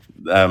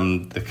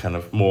kind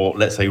of more,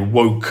 let's say,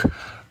 woke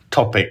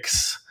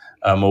topics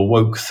or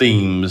woke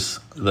themes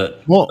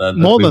that, More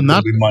than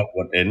that, we might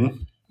want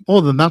in.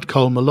 More than that,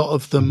 Colm, a lot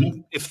of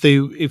them, if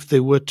they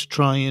were to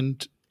try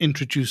and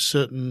introduce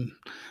certain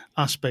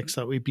aspects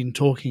that we've been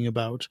talking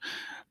about,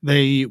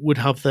 they would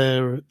have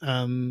their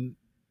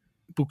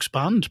books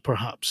banned,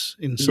 perhaps,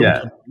 in some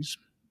countries.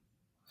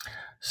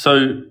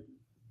 So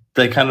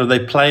they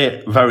play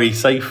it very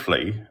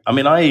safely. I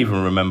mean, I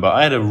even remember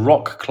I had a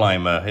rock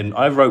climber, and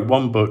I wrote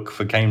one book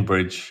for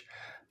Cambridge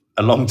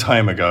a long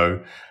time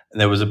ago. And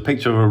there was a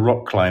picture of a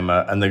rock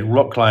climber, and the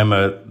rock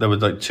climber, there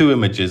was like two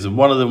images, and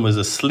one of them was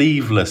a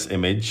sleeveless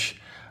image,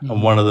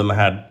 and one of them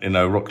had,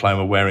 rock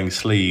climber wearing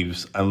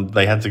sleeves, and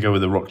they had to go with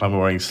the rock climber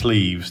wearing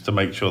sleeves to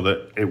make sure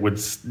that it would,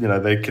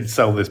 they could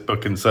sell this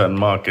book in certain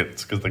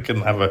markets, because they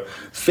couldn't have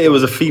it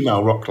was a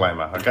female rock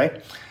climber,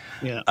 okay?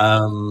 Yeah. I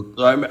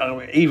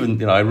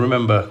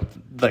remember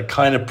that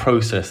kind of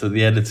process that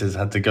the editors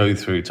had to go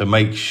through to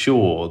make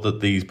sure that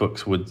these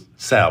books would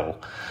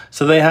sell.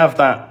 So they have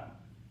that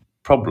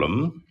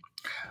problem.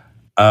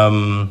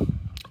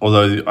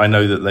 Although I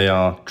know that they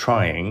are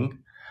trying.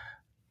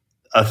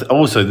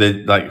 Also,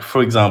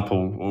 for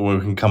example, we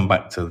can come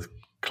back to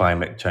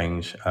climate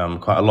change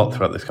quite a lot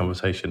throughout this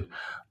conversation.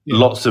 Yeah.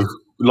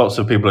 Lots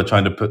of people are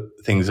trying to put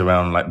things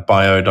around like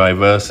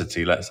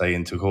biodiversity, let's say,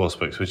 into course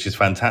books, which is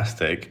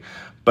fantastic.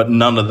 But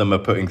none of them are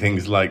putting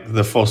things like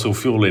the fossil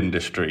fuel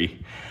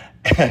industry,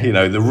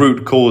 the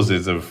root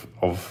causes of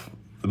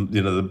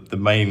the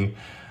main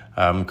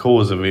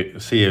cause of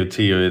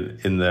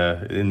CO2 in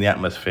the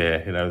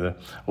atmosphere,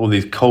 all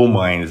these coal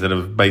mines that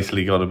have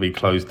basically got to be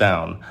closed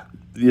down.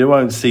 You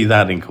won't see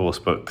that in course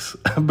books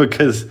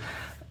because,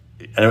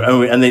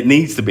 and it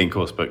needs to be in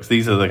course books.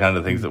 These are the kind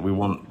of things that we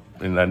want,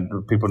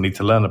 people need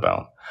to learn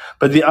about.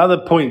 But the other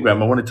point,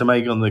 Graham, I wanted to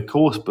make on the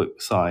course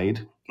book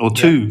side, I want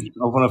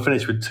to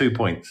finish with 2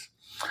 points.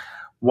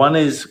 One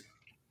is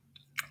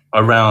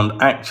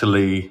around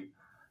actually,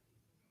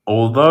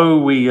 although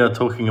we are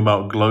talking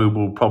about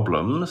global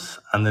problems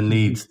and the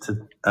needs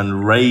to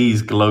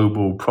raise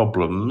global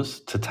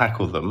problems to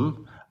tackle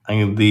them,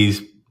 and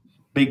these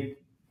big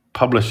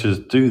publishers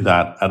do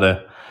that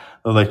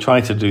they try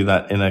to do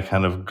that in a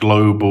kind of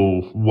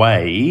global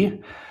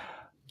way,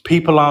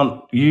 people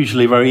aren't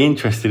usually very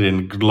interested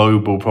in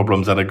global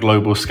problems at a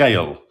global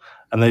scale.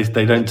 And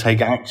they don't take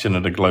action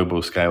at a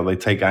global scale. They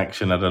take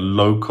action at a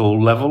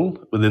local level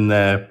within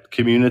their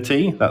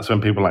community. That's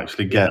when people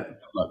actually get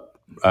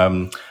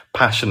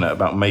passionate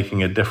about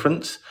making a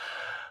difference.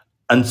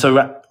 And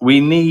so we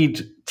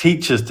need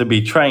teachers to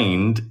be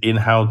trained in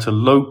how to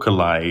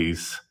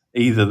localize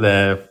either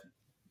their,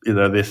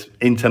 this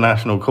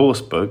international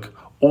course book,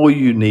 or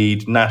you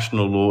need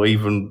national or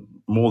even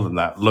more than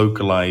that,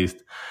 localized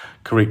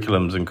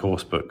curriculums and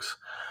course books.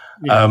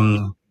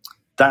 Yeah.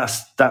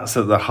 That's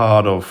at the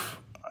heart of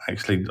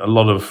actually a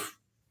lot of,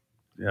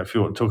 if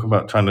you want to talk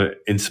about trying to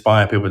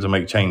inspire people to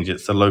make change,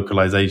 it's the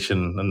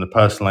localization and the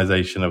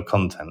personalization of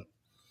content.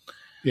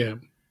 Yeah.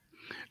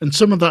 And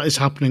some of that is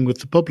happening with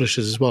the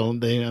publishers as well.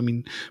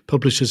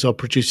 Publishers are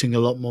producing a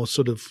lot more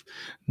sort of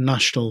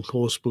national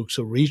course books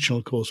or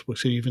regional course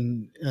books, or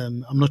even,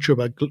 I'm not sure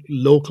about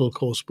local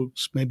course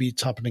books. Maybe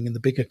it's happening in the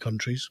bigger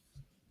countries.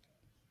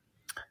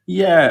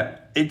 Yeah,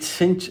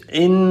 it's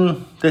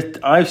in that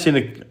I've seen,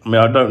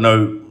 I don't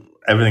know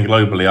everything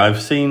globally.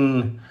 I've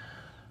seen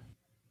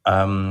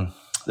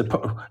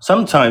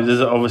sometimes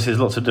there's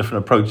lots of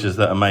different approaches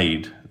that are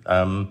made.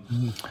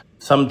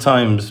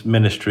 Sometimes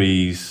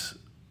ministries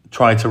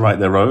try to write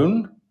their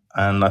own,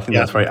 and I think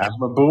that's very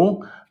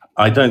admirable.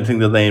 I don't think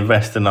that they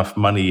invest enough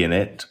money in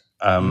it,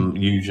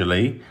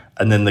 usually,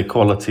 and then the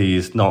quality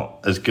is not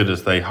as good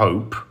as they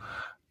hope.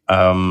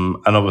 And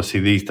obviously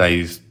these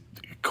days,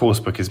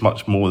 course book is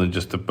much more than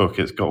just a book.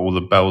 It's got all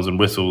the bells and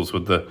whistles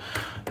with the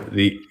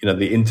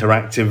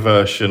interactive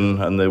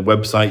version and the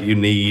website you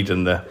need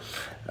and the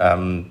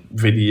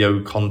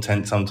video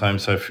content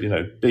sometimes. So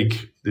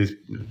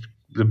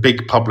the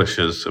big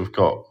publishers have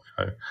got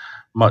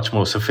much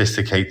more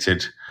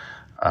sophisticated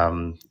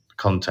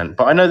content.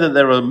 But I know that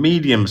there are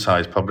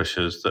medium-sized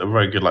publishers that are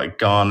very good, like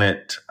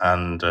Garnet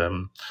and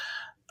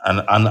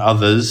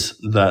others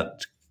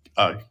that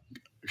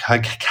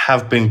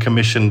have been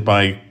commissioned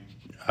by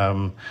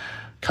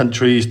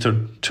countries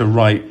to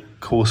write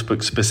course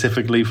books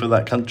specifically for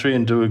that country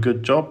and do a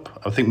good job.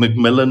 I think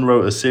Macmillan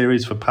wrote a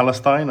series for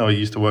Palestine. I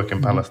used to work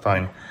in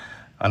Palestine.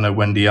 I know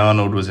Wendy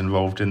Arnold was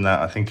involved in that.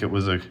 I think it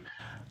was a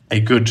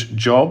good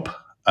job.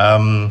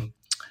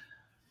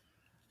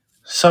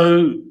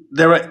 So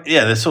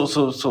there's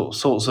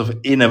sorts of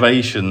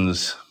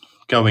innovations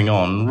going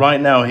on right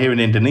now here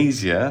in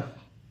Indonesia.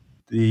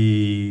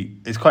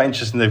 It's quite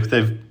interesting.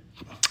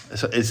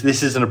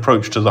 This is an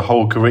approach to the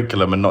whole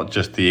curriculum and not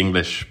just the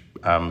English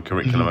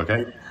curriculum,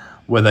 okay?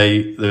 Where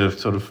the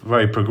sort of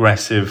very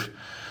progressive,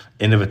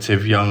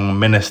 innovative young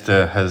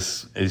minister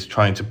is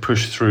trying to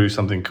push through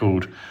something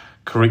called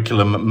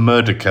Curriculum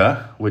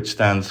Merdeka, which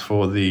stands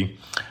for the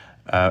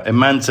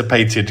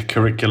Emancipated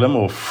Curriculum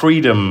or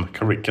Freedom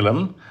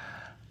Curriculum.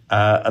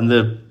 And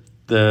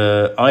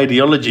the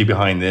ideology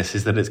behind this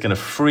is that it's going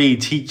to free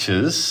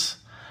teachers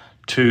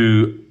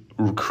to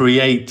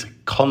create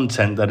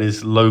content that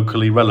is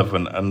locally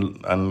relevant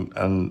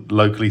and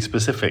locally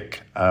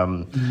specific,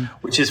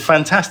 which is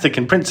fantastic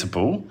in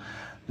principle.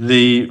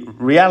 The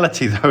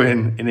reality, though,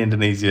 in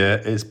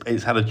Indonesia is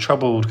it's had a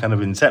troubled kind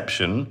of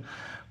inception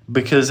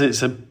because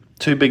it's a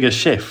too big a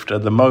shift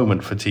at the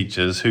moment for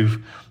teachers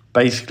who've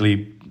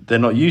basically, they're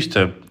not used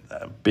to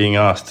being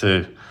asked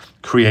to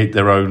create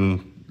their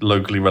own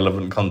locally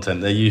relevant content.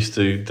 They're used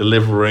to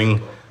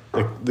delivering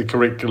the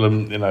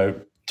curriculum,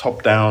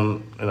 top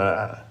down,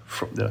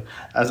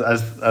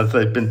 as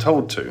they've been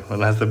told to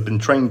and as they've been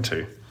trained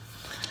to.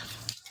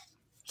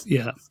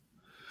 Yeah.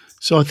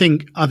 So I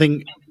think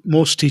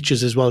most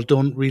teachers as well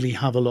don't really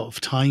have a lot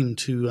of time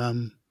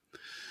to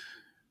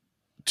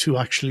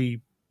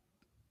actually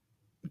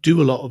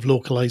do a lot of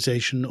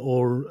localization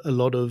or a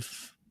lot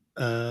of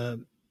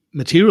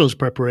materials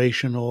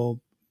preparation or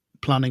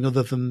planning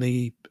other than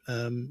the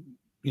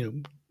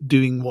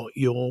doing what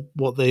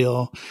they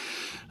are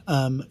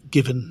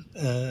given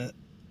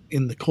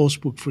in the course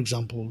book, for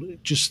example.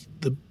 Just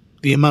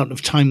the amount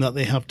of time that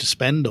they have to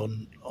spend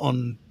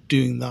on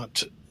doing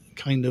that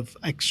kind of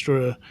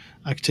extra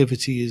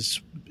activity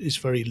is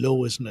very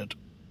low, isn't it?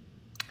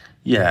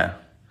 Yeah,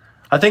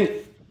 I think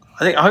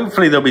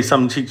hopefully there'll be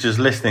some teachers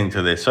listening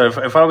to this. So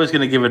if I was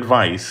going to give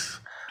advice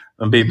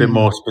and be a bit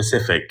more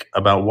specific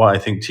about what I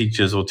think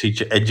teachers or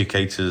teacher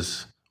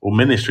educators or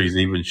ministries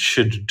even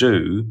should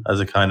do as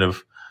a kind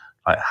of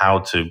like how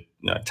to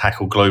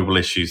tackle global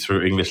issues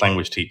through English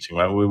language teaching,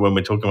 right? When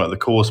we're talking about the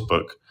course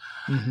book,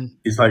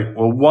 it's like,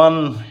 well,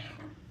 one,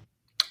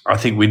 I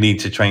think we need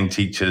to train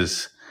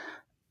teachers,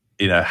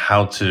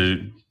 how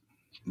to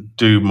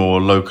do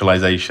more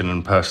localization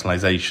and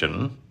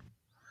personalization.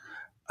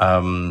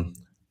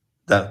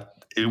 That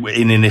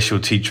in initial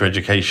teacher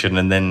education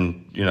and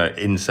then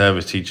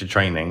in-service teacher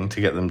training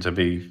to get them to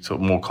be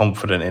sort of more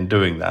confident in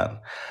doing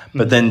that.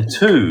 But then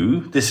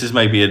two, this is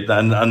maybe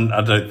and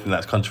I don't think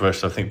that's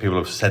controversial. I think people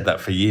have said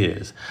that for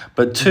years.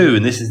 But two,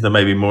 and this is the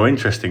maybe more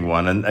interesting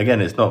one, and again,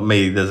 it's not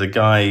me. There's a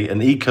guy,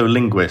 an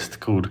eco-linguist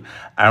called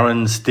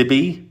Aaron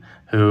Stibbe,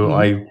 who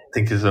I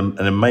think is an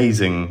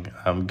amazing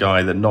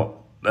guy that not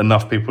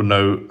enough people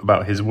know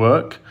about his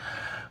work.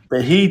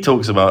 But he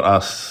talks about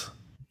us,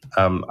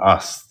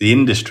 the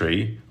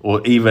industry,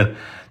 or even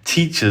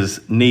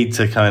teachers need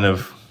to kind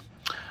of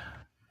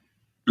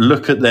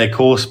look at their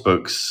course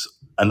books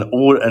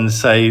and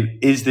say,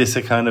 is this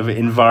a kind of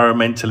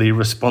environmentally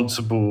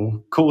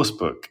responsible course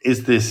book?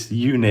 Is this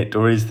unit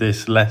or is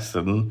this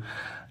lesson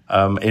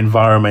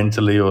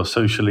environmentally or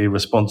socially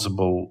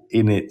responsible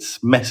in its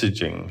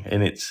messaging?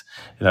 In its,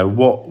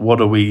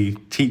 what are we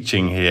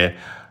teaching here?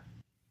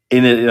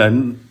 In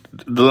it,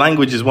 the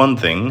language is one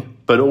thing,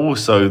 but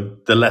also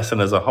the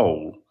lesson as a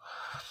whole.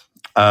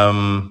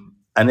 And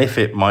if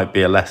it might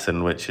be a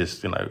lesson which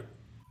is,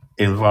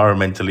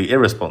 environmentally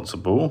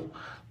irresponsible,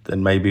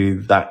 then maybe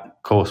that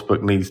course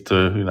book needs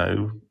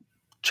to,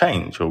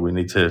 change, or we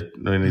need to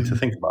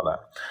think about that.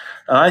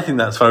 And I think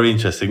that's very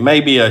interesting.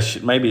 Maybe it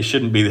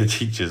shouldn't be the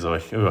teachers. I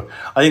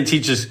think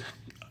teachers,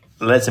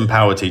 let's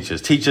empower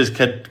teachers. Teachers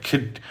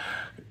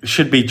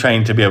should be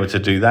trained to be able to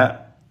do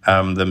that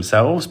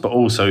themselves, but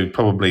also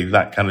probably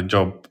that kind of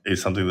job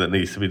is something that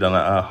needs to be done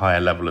at a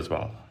higher level as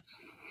well.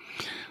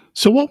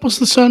 So what was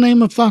the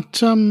surname of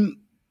that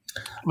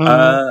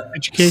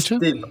educator?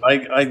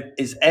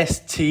 It's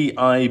Stibbe.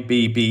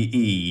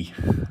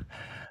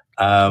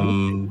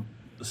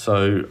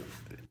 So,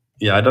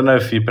 yeah, I don't know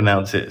if you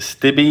pronounce it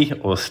Stibbe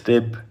or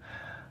Stib.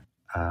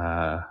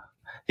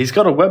 He's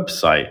got a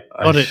website.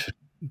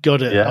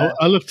 Got it. Yeah.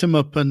 I looked him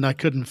up and I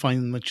couldn't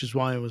find him, which is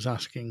why I was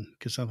asking,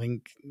 because I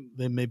think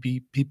there may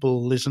be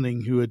people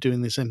listening who are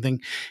doing the same thing.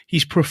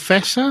 He's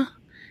professor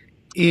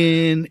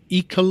in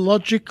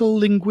ecological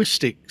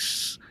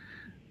linguistics.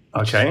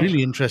 Which is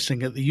really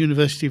interesting, at the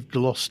University of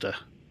Gloucester.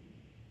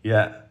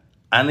 Yeah.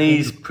 And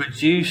he's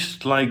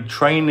produced like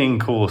training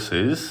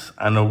courses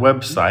and a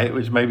website,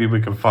 which maybe we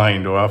can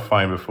find, or I'll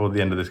find before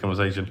the end of this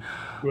conversation,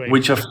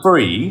 which are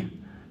free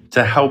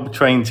to help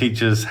train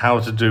teachers how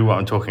to do what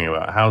I'm talking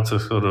about, how to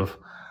sort of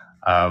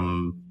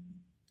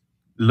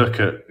look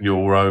at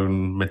your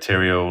own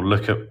material,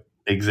 look at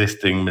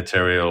existing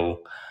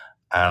material,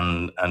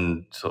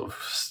 and sort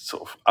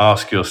of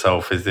ask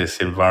yourself, is this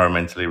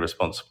environmentally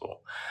responsible?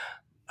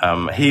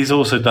 He's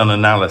also done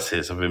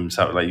analysis of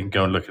himself. Like, you can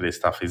go and look at his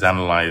stuff. He's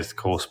analysed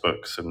course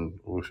books and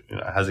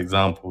has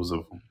examples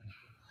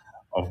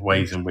of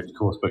ways in which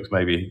course books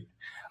maybe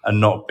are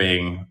not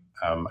being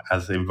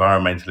as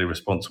environmentally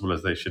responsible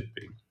as they should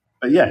be.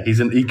 But yeah,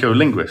 he's an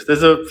eco-linguist.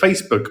 There's a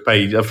Facebook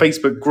page, a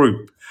Facebook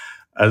group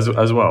as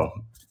well.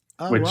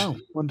 Oh, wow.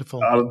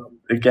 Wonderful.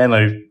 Again,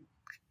 I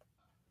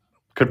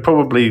could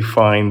probably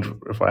find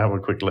if I have a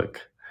quick look.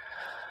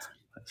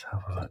 Let's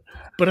have a look.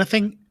 But I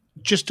think,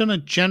 just on a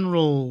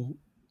general,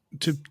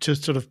 to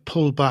sort of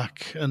pull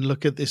back and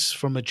look at this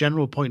from a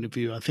general point of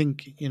view, I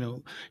think,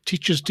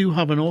 teachers do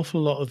have an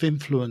awful lot of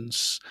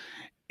influence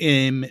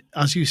in,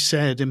 as you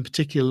said, in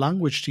particular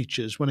language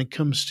teachers, when it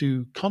comes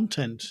to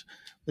content.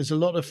 There's a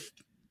lot of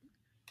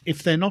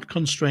if they're not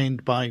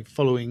constrained by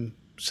following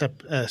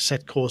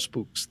set course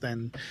books,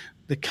 then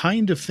the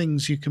kind of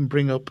things you can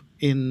bring up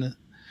in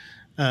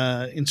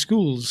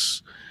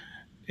schools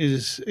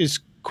is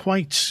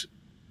quite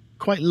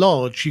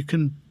large. You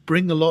can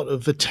bring a lot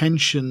of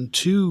attention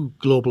to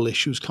global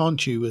issues,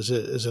 can't you, as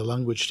a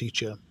language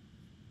teacher?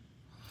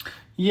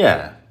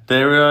 Yeah,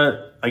 there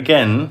are,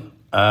 again,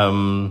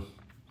 I've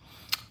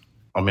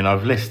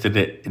listed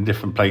it in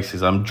different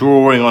places. I'm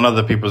drawing on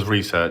other people's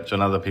research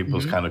and other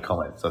people's kind of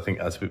comments, I think,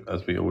 as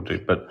we all do.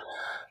 But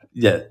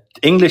yeah,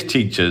 English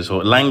teachers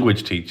or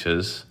language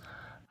teachers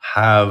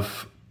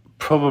have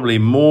probably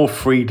more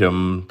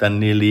freedom than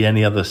nearly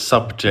any other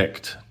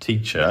subject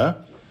teacher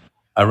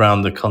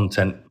around the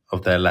content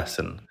of their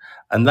lesson.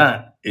 And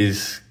that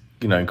is,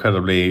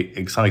 incredibly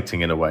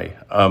exciting in a way.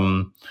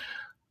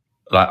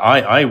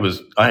 I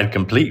had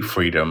complete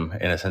freedom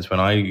in a sense when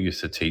I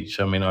used to teach.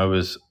 I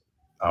was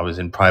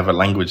in private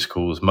language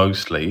schools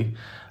mostly,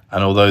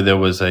 and although there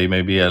was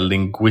maybe a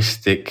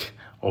linguistic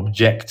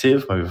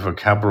objective, maybe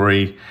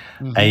vocabulary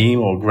aim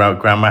or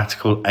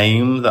grammatical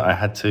aim that I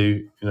had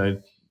to,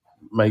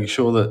 make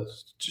sure that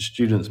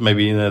students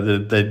maybe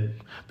they'd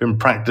been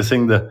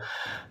practicing the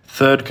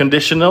third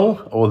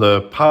conditional or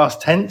the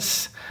past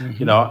tense.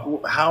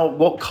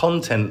 What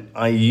content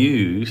I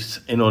used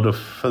in order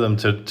for them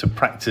to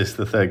practice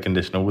the third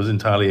conditional was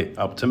entirely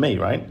up to me,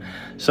 right?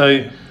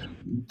 So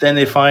then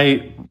if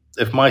my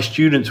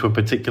students were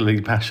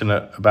particularly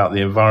passionate about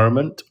the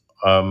environment,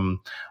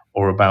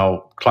 or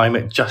about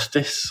climate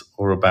justice,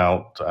 or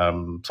about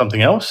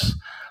something else,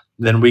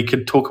 then we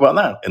could talk about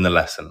that in the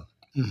lesson.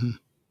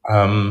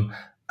 And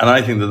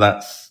I think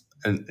that's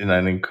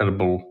an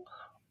incredible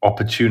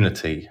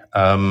opportunity.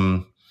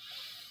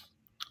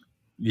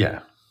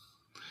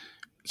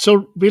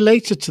 So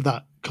related to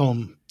that,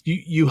 Colm,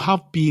 you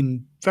have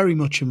been very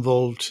much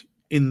involved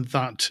in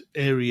that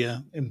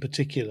area in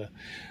particular,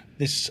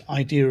 this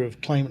idea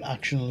of climate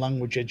action and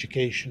language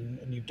education,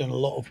 and you've done a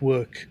lot of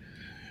work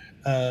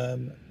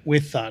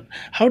with that.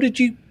 How did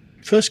you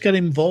first get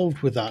involved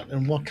with that,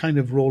 and what kind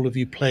of role have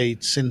you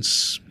played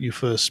since you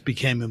first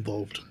became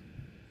involved?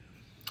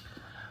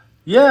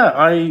 Yeah,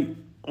 I'll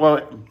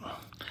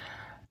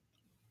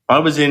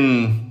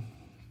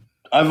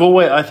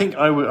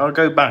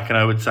go back and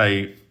I would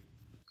say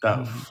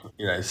that,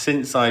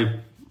 since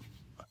I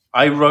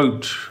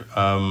wrote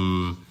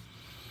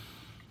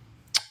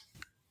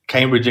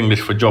Cambridge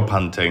English for Job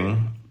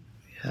Hunting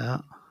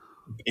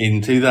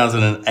in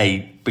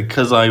 2008,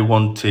 because I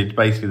wanted,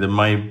 basically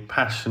my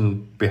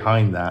passion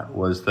behind that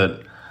was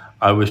that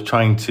I was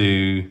trying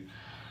to,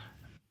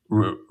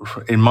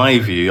 in my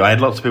view, I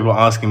had lots of people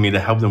asking me to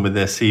help them with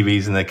their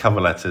CVs and their cover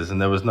letters, and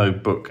there was no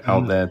book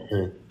out there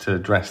to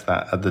address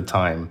that at the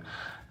time.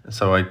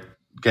 So I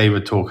gave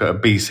a talk at a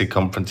BC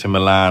conference in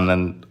Milan,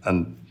 and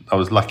I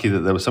was lucky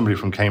that there was somebody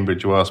from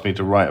Cambridge who asked me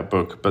to write a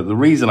book. But the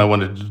reason I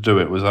wanted to do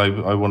it was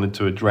I wanted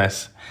to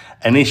address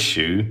an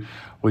issue,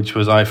 which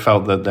was I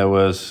felt that there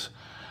was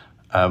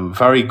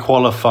very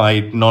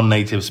qualified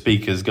non-native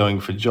speakers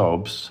going for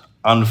jobs,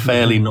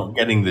 unfairly not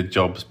getting the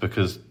jobs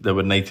because there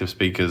were native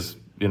speakers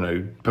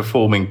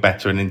performing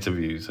better in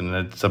interviews and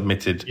had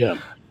submitted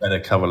better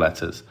cover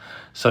letters.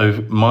 So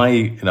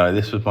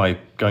this was my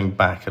going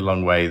back a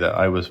long way, that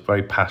I was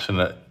very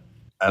passionate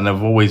and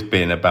I've always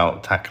been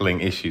about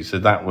tackling issues. So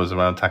that was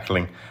around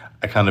tackling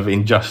a kind of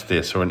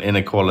injustice or an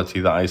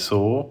inequality that I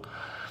saw.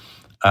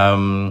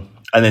 And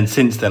then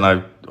since then,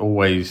 I've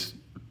always,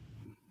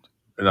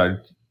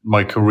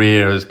 my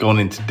career has gone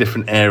into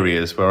different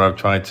areas where I've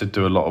tried to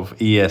do a lot of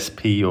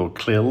ESP or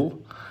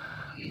CLIL.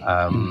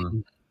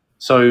 And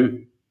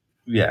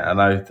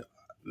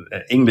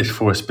English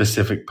for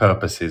specific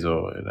purposes,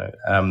 or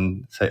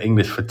so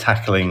English for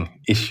tackling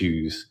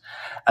issues.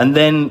 And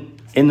then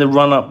in the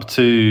run up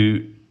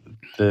to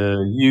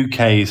the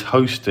UK's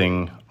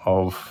hosting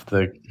of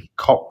the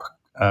COP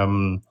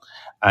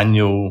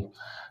annual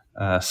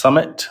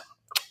summit,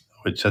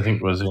 which I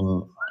think was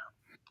in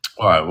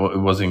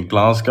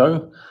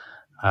Glasgow.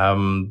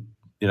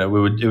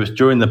 It was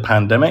during the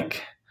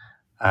pandemic,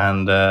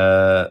 and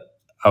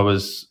I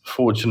was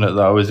fortunate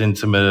that I was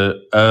into my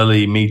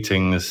early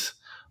meetings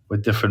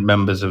with different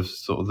members of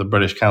sort of the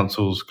British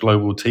Council's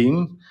global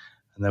team.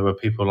 And there were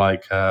people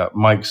like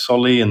Mike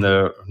Solly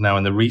now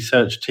in the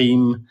research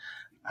team,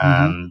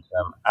 and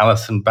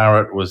Alison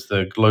Barrett was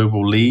the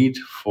global lead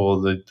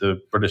for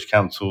the British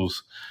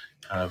Council's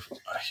kind of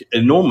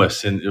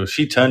enormous, and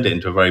she turned it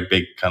into a very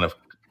big kind of,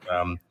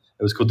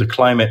 it was called the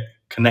Climate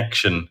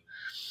Connection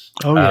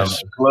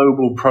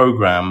global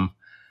program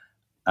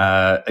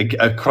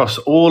across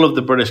all of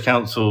the British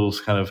Council's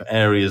kind of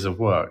areas of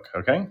work.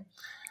 Okay.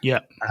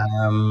 Yeah.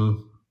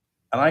 And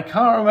I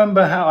can't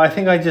remember how. I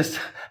think I just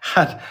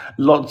had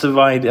lots of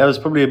ideas. I was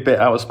probably a bit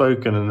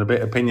outspoken and a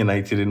bit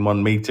opinionated in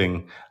one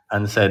meeting,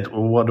 and said,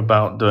 well, what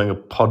about doing a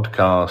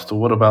podcast, or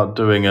what about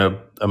doing a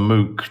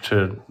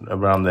MOOC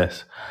around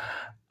this?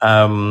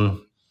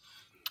 And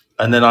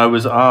then I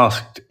was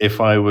asked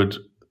if I would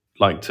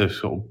like to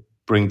sort of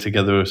bring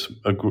together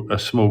a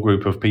small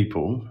group of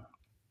people.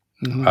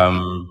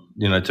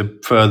 to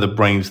further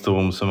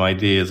brainstorm some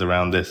ideas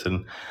around this.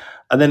 And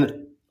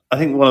then I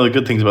think one of the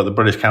good things about the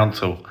British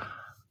Council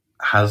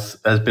has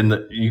been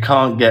that you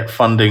can't get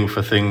funding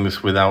for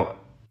things without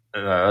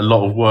a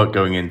lot of work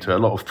going into it, a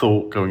lot of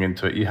thought going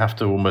into it. You have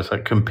to almost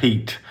like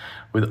compete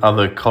with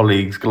other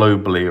colleagues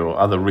globally or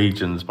other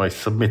regions by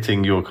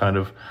submitting your kind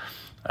of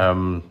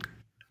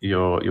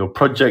your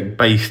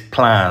project-based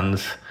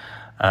plans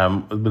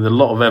with a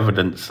lot of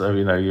evidence. So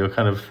your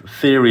kind of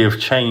theory of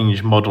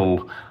change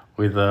model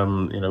with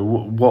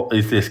what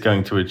is this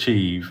going to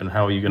achieve and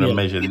how are you going to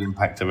measure the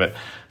impact of it.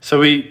 So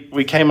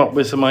we came up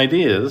with some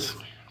ideas,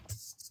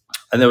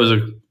 and it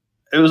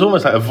was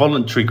almost like a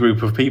voluntary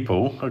group of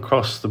people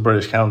across the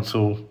British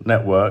Council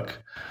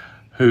network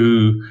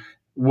who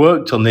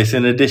worked on this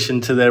in addition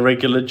to their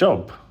regular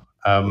job.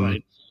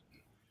 Right.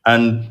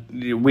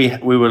 And we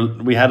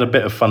had a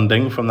bit of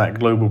funding from that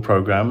global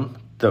program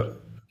that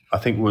I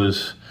think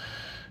was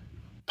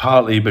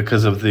partly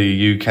because of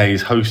the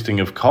UK's hosting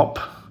of COP,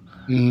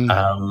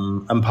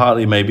 and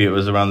partly maybe it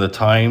was around the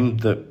time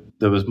that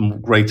there was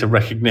greater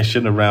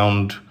recognition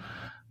around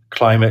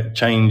climate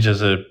change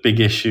as a big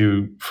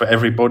issue for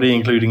everybody,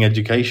 including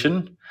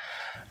education.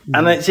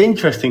 And it's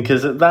interesting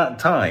because at that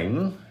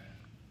time,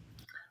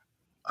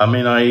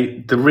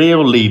 the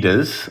real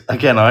leaders,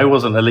 again, I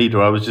wasn't a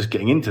leader, I was just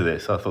getting into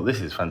this. I thought,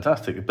 this is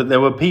fantastic. But there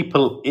were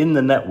people in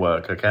the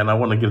network, okay, and I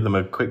want to give them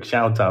a quick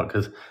shout out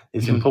because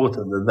it's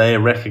important that they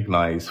are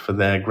recognized for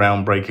their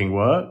groundbreaking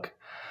work.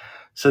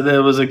 So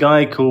there was a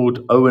guy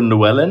called Owen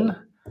Llewellyn,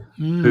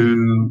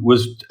 who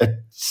was a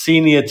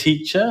senior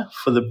teacher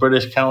for the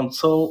British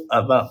Council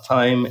at that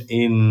time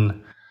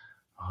in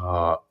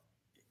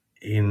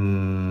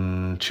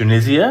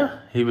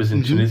Tunisia. He was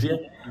in Tunisia.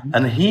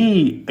 And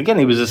he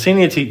was a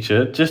senior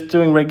teacher, just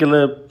doing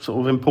regular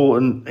sort of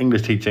important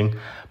English teaching.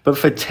 But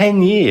for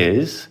 10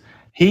 years,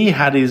 he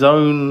had his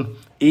own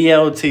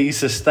ELT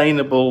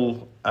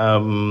sustainable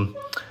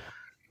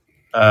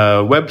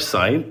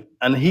website.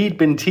 And he'd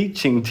been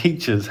teaching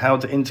teachers how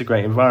to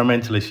integrate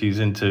environmental issues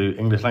into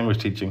English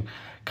language teaching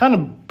kind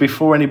of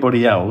before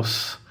anybody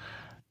else.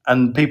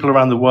 And people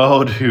around the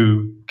world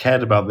who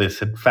cared about this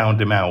had found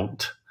him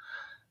out.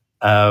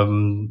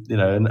 And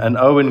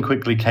Owen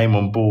quickly came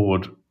on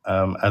board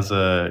as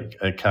a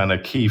kind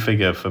of key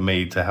figure for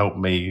me to help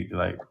me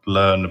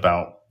learn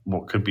about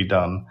what could be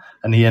done.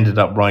 And he ended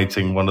up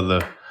writing one of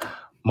the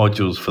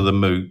modules for the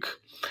MOOC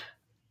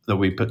that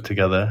we put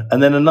together.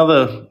 And then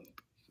another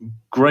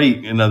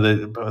great, I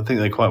think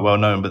they're quite well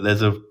known, but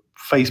there's a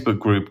Facebook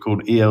group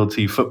called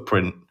ELT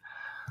Footprint,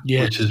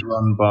 which is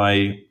run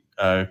by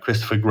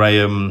Christopher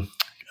Graham,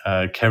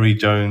 Kerry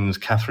Jones,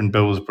 Catherine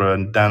Billsborough,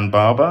 and Dan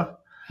Barber.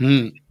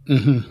 I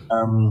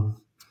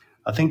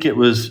think it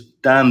was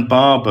Dan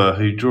Barber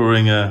who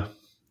during there's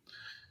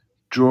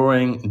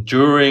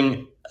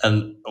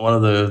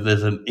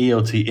an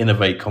ELT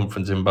Innovate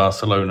conference in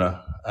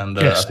Barcelona, and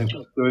I think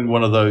during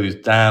one of those,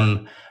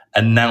 Dan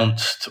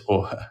announced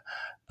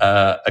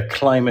a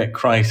climate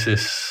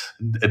crisis,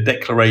 a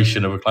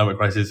declaration of a climate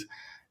crisis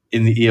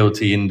in the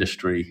ELT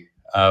industry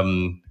a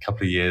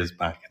couple of years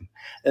back.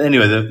 And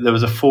anyway, there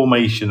was a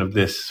formation of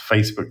this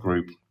Facebook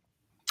group.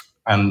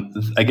 And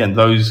again,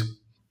 those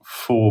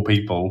 4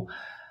 people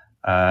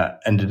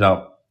ended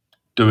up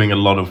doing a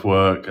lot of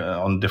work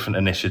on different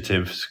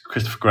initiatives.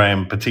 Christopher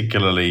Graham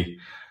particularly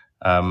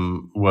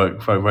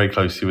worked very, very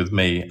closely with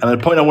me. And the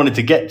point I wanted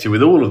to get to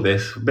with all of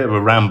this, a bit of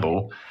a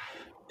ramble,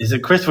 is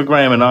that Christopher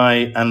Graham and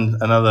I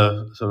and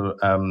another sort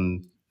of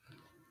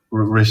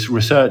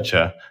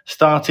researcher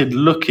started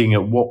looking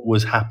at what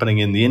was happening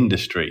in the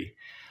industry.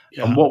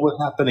 And what was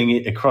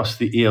happening across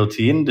the ELT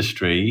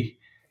industry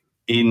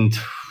in,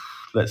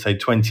 let's say,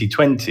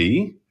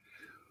 2020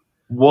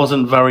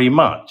 wasn't very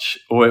much,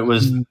 or it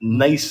was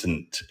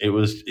nascent. It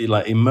was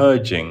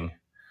emerging.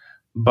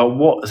 But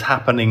what's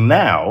happening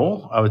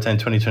now, I would say in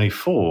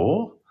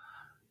 2024,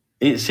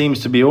 it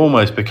seems to be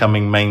almost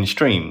becoming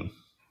mainstream.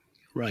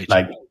 Right.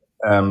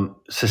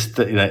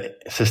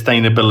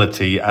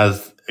 Sustainability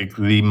as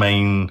the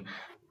main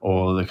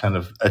or the kind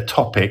of a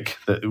topic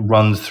that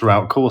runs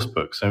throughout course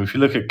books. So if you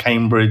look at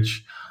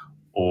Cambridge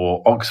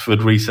or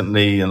Oxford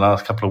recently in the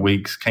last couple of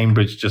weeks,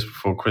 Cambridge just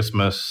before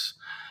Christmas,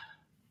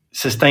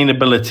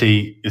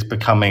 sustainability is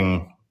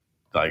becoming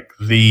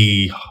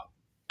the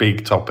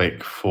big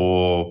topic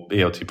for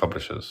ELT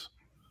publishers.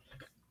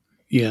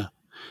 Yeah.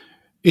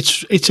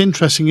 It's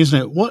interesting, isn't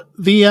it? What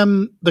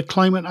the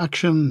climate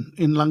action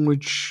in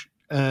language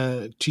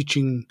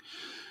teaching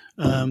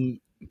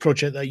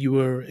project that you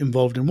were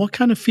involved in, what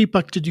kind of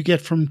feedback did you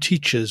get from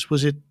teachers?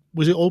 Was it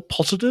all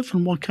positive,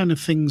 and what kind of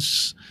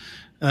things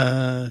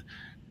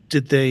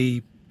did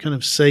they kind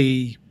of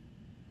say,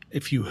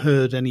 if you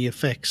heard any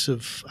effects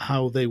of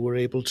how they were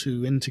able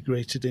to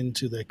integrate it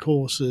into their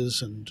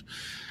courses and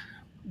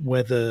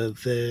whether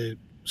their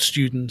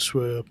students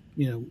were,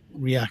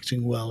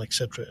 reacting well,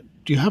 etc.?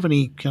 Do you have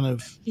any kind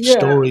of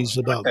stories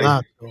about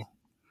that? Or?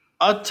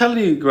 I'll tell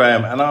you,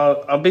 Graham, and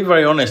I'll be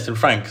very honest and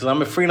frank, because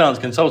I'm a freelance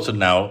consultant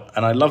now,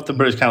 and I love the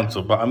British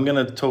Council, but I'm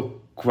going to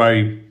talk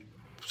very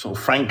sort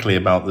of frankly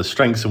about the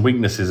strengths and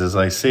weaknesses as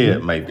I see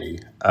it, maybe,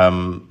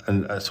 and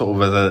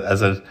sort of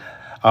as a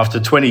after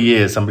 20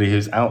 years, somebody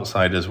who's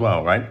outside as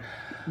well, right?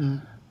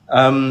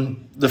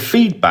 The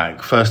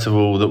feedback, first of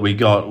all, that we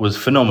got was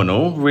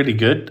phenomenal, really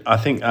good. I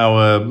think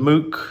our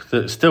MOOC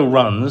that still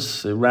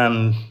runs, it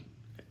ran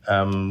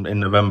in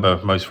November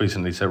most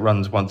recently, so it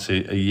runs once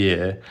a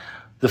year.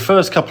 The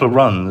first couple of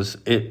runs,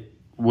 it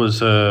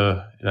was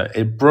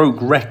it broke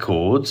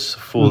records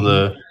for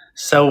the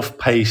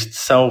self-paced,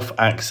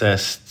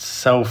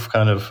 self-accessed,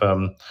 kind of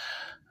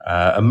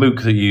a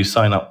MOOC that you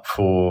sign up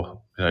for,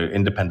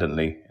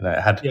 independently.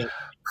 It had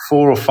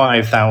 4,000 or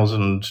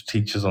 5,000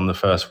 teachers on the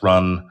first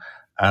run,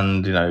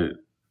 and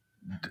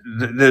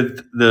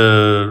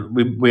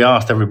we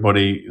asked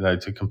everybody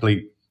to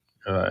complete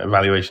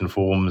evaluation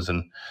forms,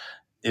 and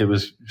it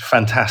was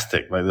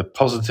fantastic. Like the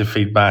positive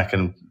feedback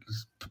and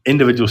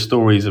individual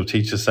stories of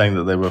teachers saying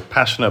that they were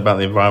passionate about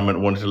the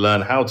environment, wanted to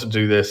learn how to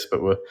do this,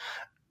 but were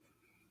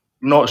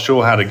not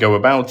sure how to go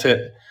about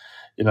it.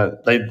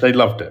 They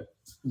loved it.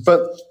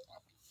 But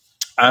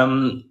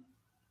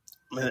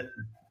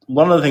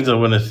one of the things I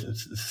want to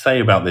say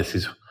about this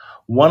is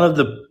one of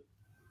the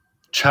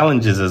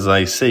challenges, as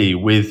I see,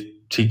 with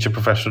teacher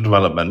professional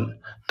development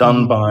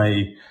done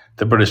by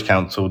the British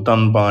Council,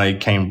 done by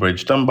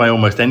Cambridge, done by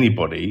almost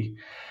anybody,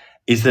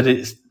 is that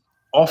it's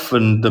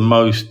often the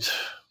most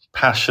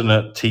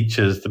passionate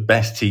teachers, the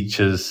best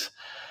teachers,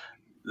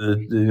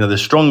 the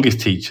strongest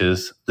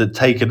teachers that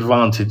take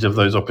advantage of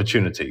those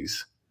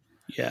opportunities.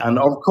 Yeah. And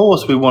of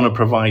course we want to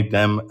provide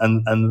them,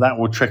 and that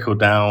will trickle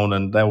down,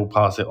 and they will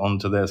pass it on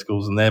to their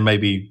schools, and they're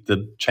maybe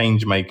the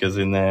change makers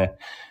in their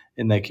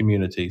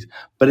communities.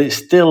 But it's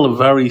still a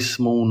very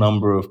small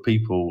number of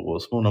people, or a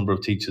small number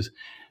of teachers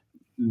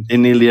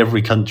in nearly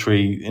every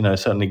country,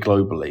 certainly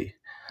globally.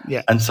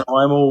 Yeah. And so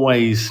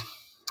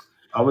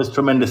I was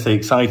tremendously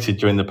excited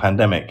during the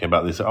pandemic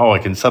about this. I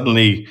can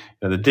suddenly,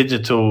 the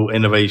digital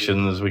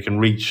innovations, we can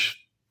reach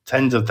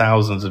tens of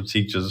thousands of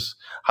teachers,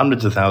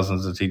 hundreds of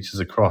thousands of teachers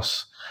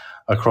across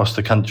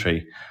the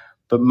country.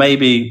 But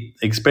maybe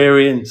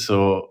experience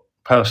or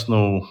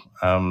personal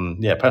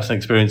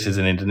experiences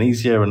in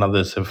Indonesia and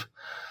others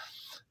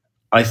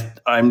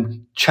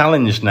I'm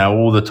challenged now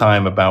all the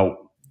time about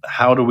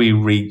how do we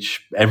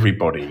reach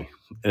everybody,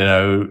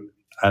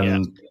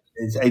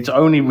 It's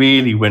only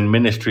really when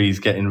ministries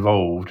get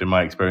involved, in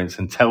my experience,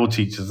 and tell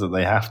teachers that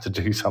they have to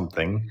do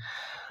something,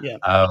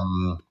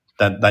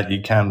 that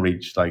you can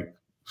reach like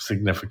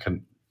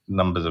significant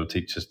numbers of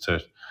teachers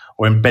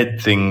or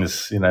embed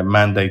things,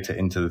 mandate it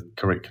into the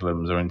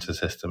curriculums or into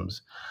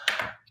systems.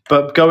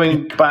 But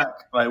going back,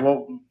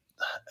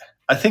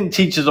 I think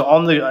teachers are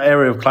on the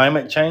area of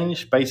climate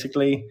change,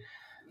 basically,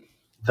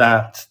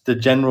 that the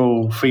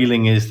general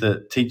feeling is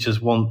that teachers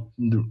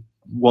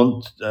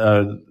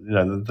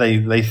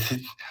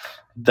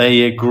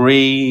they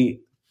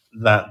agree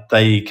that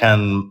they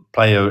can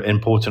play an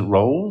important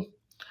role,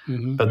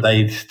 but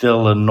they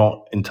still are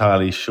not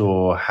entirely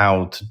sure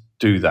how to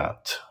do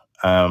that,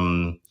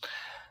 and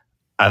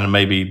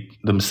maybe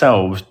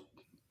themselves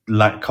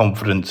lack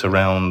confidence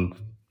around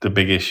the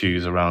big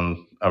issues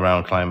around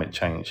climate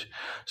change.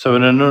 So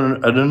an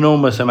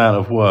enormous amount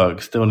of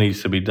work still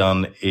needs to be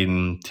done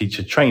in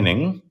teacher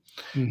training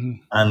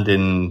and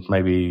in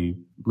maybe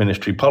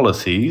ministry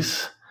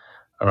policies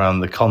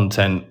around the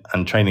content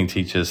and training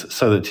teachers,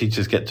 so that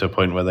teachers get to a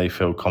point where they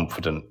feel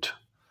confident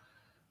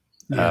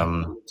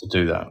to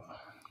do that.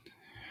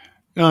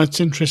 It's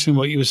interesting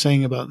what you were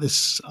saying about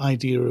this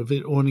idea of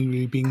it only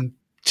really being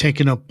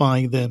taken up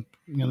by the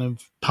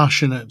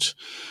passionate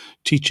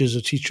teachers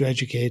or teacher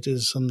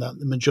educators, and that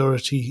the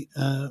majority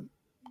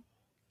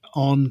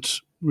aren't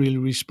really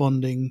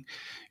responding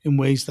in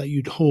ways that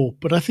you'd hope.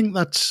 But I think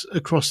that's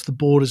across the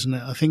board, isn't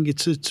it? I think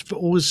it's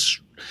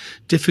always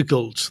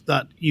difficult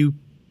that you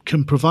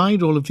can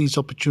provide all of these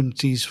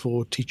opportunities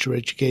for teacher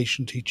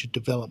education, teacher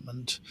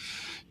development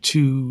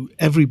to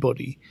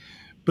everybody,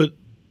 but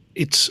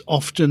it's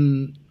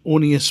often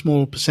only a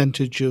small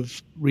percentage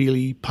of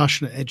really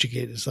passionate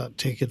educators that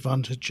take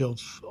advantage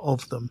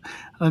of them.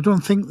 And I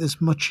don't think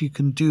there's much you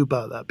can do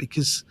about that,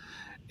 because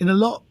in a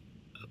lot,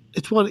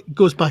 it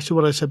goes back to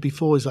what I said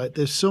before, is like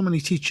there's so many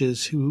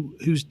teachers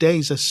whose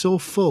days are so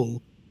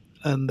full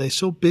and they're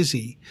so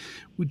busy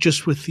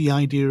with the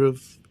idea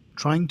of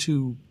trying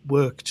to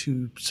work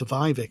to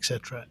survive,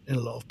 etc. In a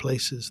lot of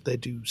places, they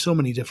do so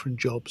many different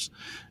jobs,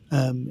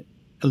 a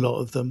lot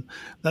of them,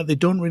 that they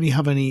don't really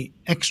have any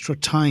extra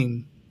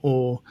time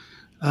or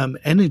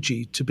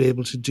energy to be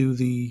able to do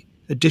the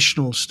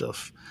additional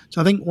stuff. So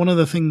I think one of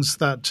the things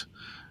that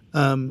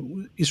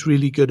is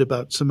really good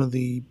about some of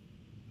the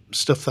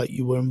stuff that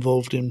you were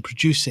involved in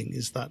producing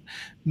is that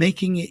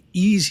making it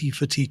easy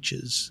for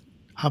teachers,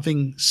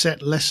 having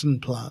set lesson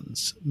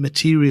plans,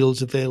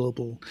 materials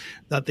available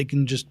that they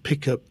can just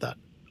pick up that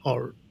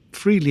are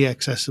freely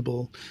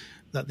accessible,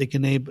 that they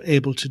can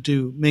able to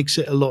do, makes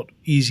it a lot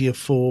easier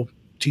for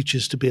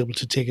teachers to be able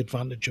to take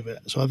advantage of it.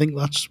 So I think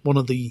that's one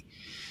of the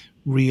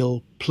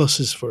real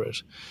pluses for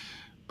it.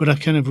 But I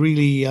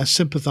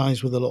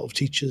sympathize with a lot of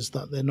teachers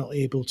that they're not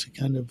able to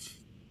kind of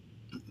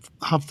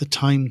have the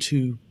time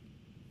to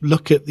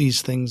look at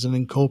these things and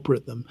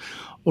incorporate them.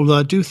 Although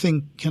I do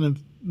think kind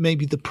of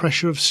maybe the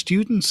pressure of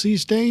students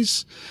these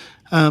days,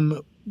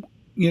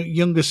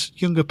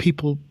 younger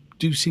people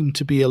do seem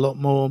to be a lot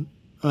more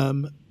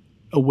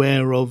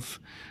aware of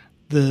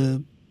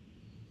the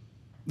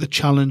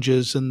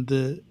challenges and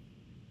the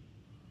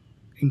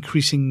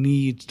increasing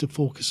need to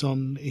focus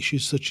on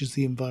issues such as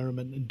the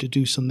environment and to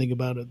do something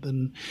about it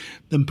than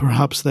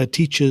perhaps their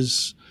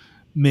teachers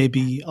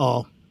maybe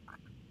are.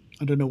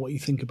 I don't know what you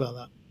think about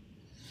that.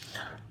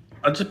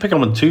 I'll just pick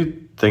up on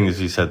two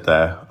things you said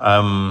there.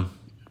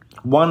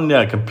 One,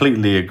 I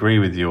completely agree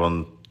with you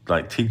on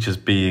like teachers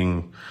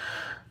being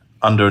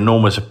under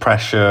enormous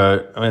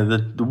pressure. I mean,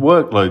 the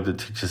workload that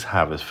teachers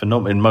have is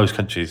phenomenal in most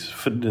countries.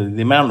 For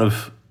the amount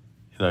of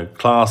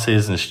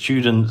classes and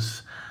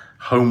students,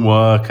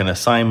 homework and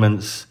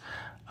assignments.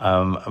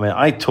 I mean,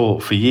 I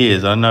taught for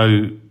years. I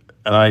know,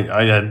 and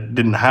I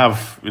didn't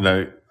have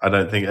I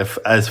don't think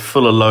as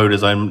full a load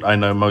as I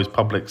know most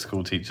public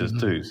school teachers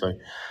do. So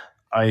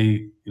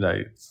I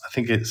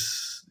think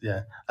it's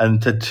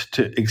and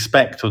to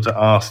expect or to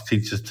ask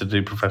teachers to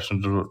do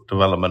professional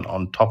development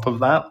on top of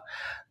that,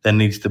 there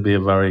needs to be a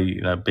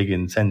very big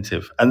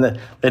incentive, and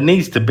there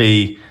needs to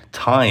be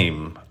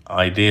time.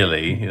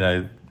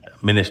 Ideally,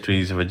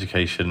 ministries of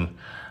education.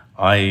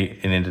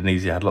 In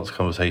Indonesia had lots of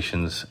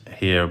conversations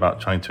here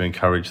about trying to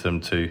encourage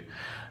them to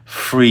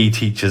free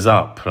teachers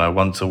up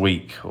once a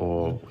week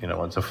or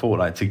once a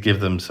fortnight to give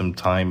them some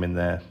time in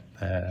their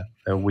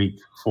week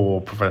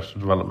for professional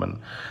development,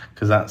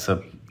 because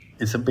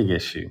it's a big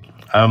issue.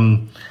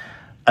 And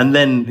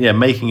then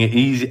making it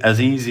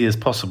easy as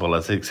possible,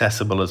 as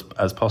accessible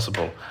as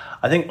possible.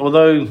 I think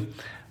although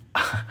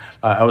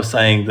I was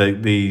saying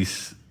that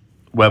these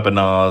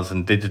webinars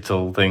and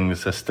digital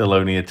things are still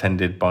only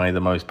attended by the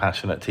most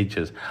passionate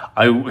teachers,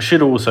 I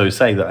should also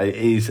say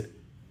that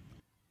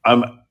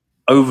I'm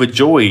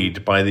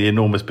overjoyed by the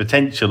enormous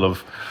potential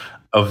of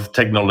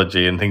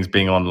technology and things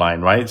being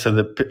online, right? So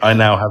that I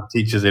now have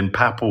teachers in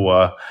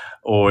Papua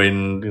or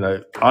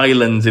in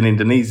islands in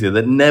Indonesia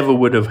that never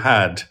would have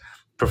had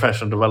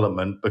professional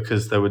development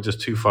because they were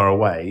just too far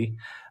away,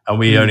 and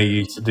we only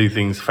used to do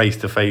things face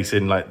to face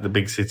in like the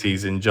big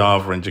cities in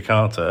Java and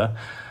Jakarta,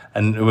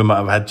 and we might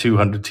have had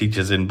 200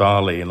 teachers in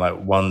Bali in like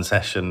one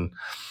session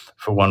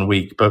for 1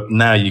 week. But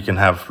now you can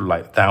have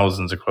like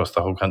thousands across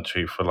the whole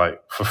country for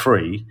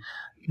free.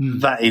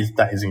 That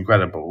is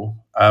incredible.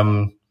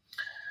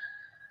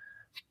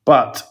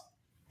 But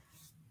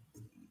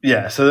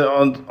yeah, so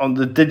on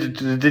the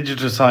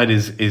digital side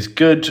is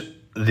good.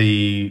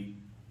 The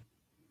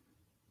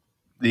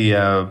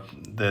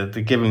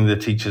giving the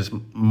teachers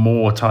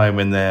more time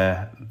in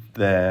their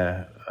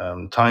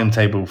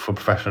timetable for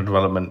professional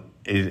development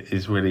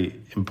is really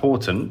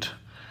important.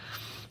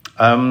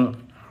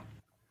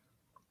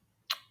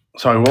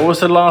 Sorry, what was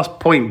the last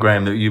point,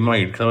 Graham, that you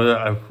made? Because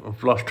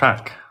I've lost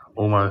track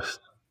almost.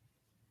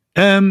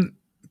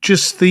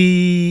 Just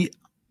the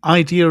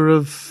idea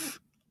of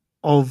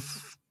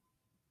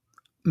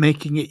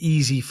making it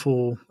easy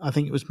for, I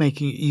think it was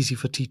making it easy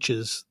for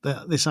teachers.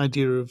 This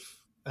idea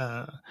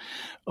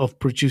of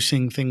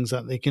producing things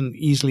that they can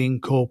easily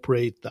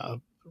incorporate that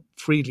are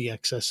freely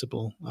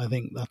accessible. I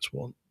think that's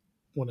what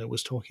I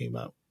was talking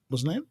about,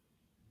 wasn't it?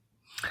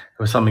 There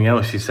was something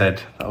else you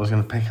said that I was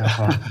going to pick up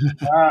on.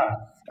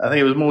 I think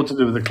it was more to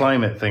do with the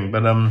climate thing,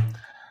 but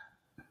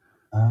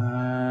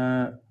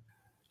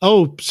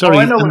oh, sorry.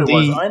 I know what it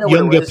was. I know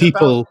younger what it was.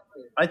 people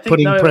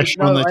putting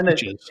pressure on their I know.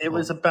 teachers. It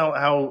was about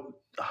how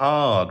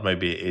hard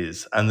maybe it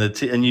is, and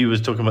and you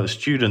was talking about the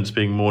students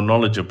being more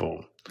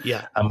knowledgeable,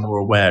 and more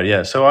aware.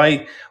 Yeah. So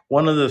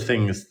one of the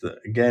things that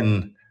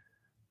again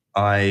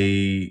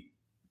I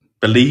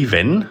believe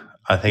in,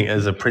 I think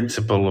as a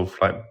principle of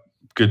like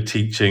good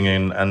teaching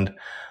and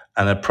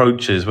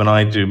approaches, when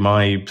I do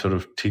my sort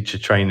of teacher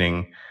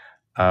training,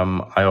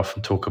 I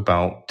often talk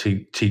about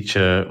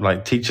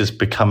teachers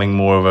becoming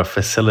more of a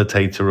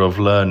facilitator of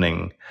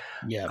learning,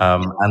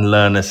 and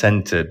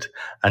learner-centered,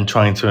 and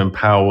trying to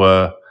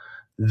empower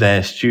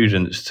their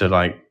students to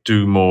like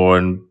do more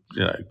and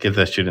give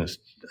their students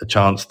a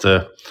chance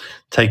to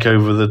take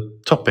over the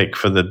topic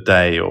for the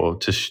day, or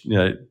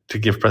to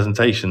give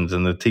presentations,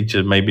 and the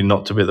teacher maybe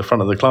not to be at the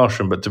front of the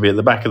classroom but to be at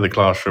the back of the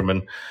classroom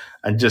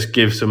and just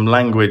give some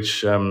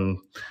language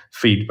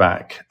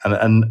feedback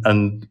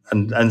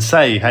and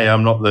say, hey,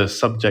 I'm not the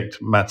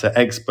subject matter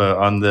expert,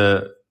 I'm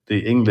the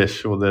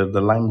English or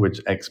the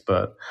language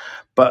expert.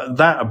 But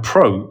that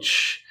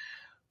approach,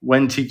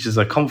 when teachers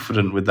are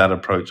confident with that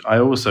approach, I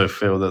also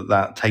feel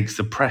that takes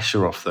the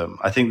pressure off them.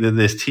 I think that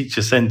this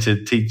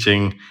teacher-centered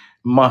teaching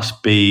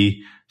must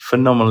be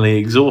phenomenally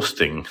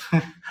exhausting.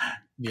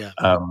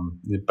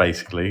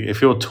 Basically,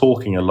 if you're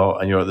talking a lot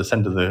and you're at the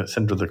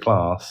center of the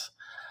class,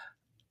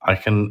 I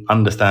can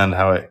understand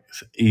how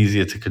it's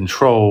easier to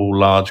control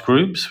large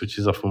groups, which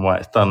is often why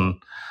it's done,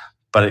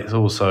 but it's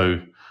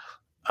also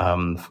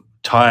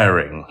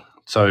tiring.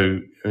 So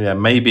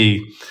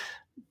maybe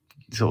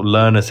sort of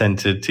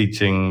learner-centered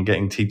teaching,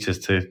 getting teachers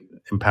to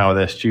empower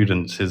their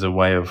students, is a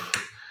way of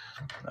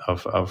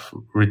of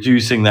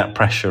reducing that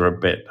pressure a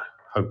bit,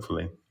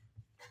 hopefully.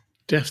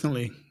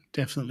 Definitely.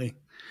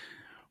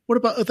 What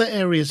about other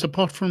areas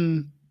apart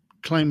from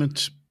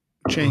climate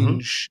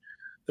change?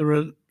 There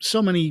are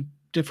so many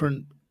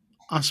different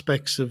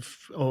aspects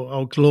of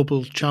or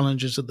global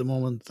challenges at the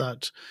moment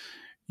that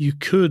you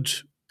could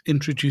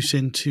introduce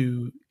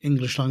into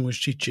English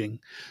language teaching.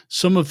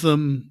 Some of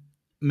them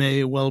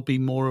may well be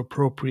more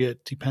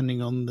appropriate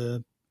depending on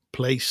the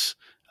place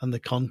and the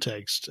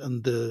context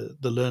and the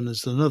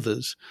learners than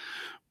others.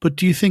 But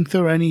do you think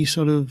there are any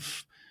sort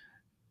of,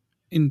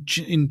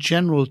 in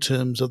general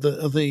terms, are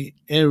the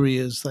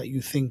areas that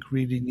you think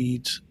really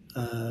need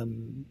a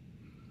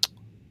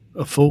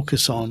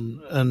focus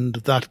on and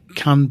that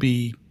can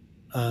be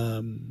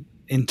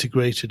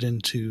integrated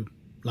into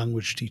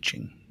language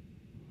teaching?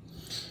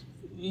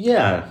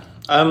 Yeah,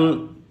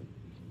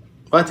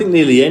 I think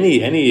nearly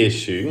any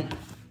issue,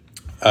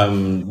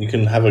 you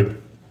can have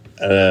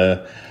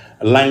a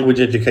language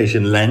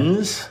education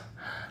lens.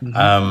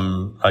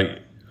 Like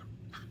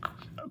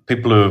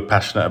people who are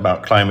passionate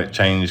about climate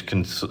change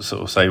can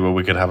sort of say, well,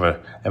 we could have an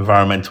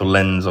environmental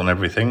lens on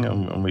everything,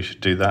 and we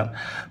should do that.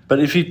 But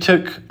if you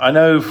took,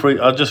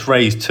 I'll just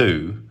raise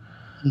two.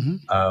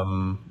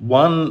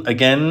 One,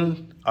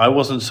 again, I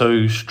wasn't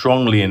so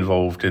strongly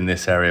involved in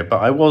this area,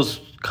 but I was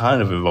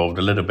kind of involved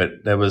a little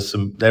bit. There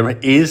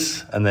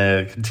is, and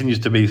there continues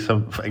to be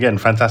some, again,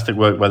 fantastic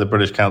work by the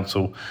British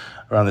Council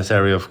around this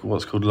area of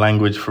what's called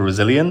language for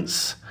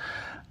resilience.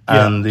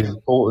 And the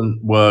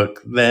important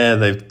work there,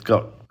 they've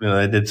got,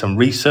 they did some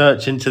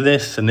research into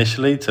this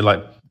initially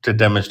to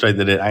demonstrate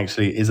that it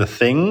actually is a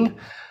thing.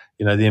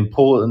 The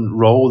important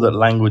role that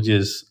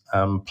languages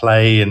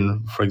play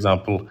in, for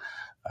example,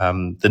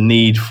 the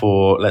need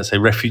for, let's say,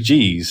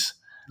 refugees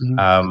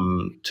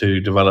to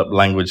develop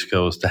language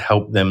skills to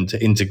help them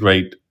to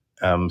integrate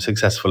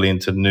successfully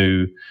into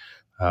new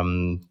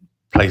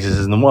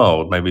places in the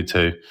world, maybe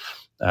to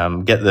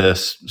get the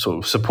sort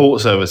of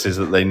support services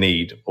that they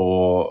need,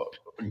 or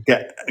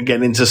get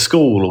into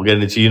school or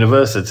get into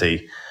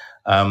university,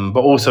 but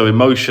also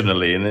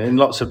emotionally and in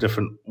lots of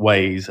different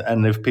ways.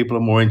 And if people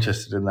are more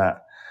interested in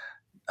that,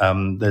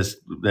 there's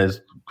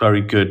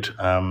very good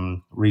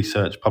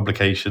research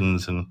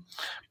publications and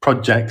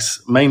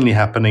projects mainly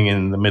happening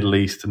in the Middle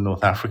East and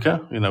North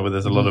Africa, where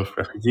there's a lot of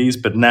refugees.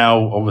 But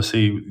now,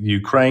 obviously,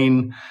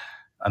 Ukraine,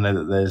 I know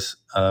that there's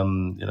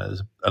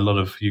a lot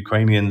of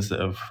Ukrainians that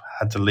have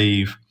had to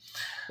leave.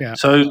 Yeah.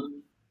 So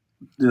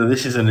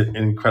this is an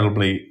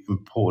incredibly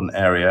important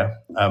area.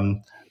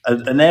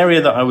 An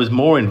area that I was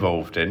more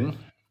involved in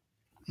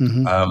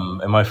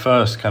my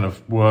first kind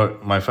of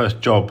work, my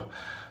first job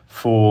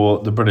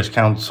for the British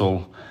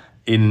Council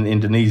in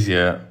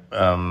Indonesia,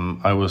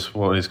 I was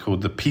what is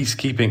called the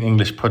Peacekeeping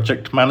English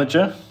Project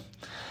Manager.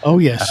 Oh,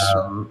 yes.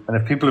 And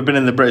if people have been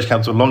in the British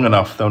Council long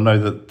enough, they'll know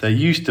that there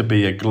used to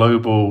be a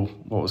global,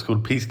 what was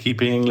called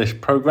Peacekeeping English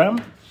program.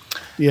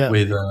 Yeah.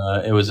 With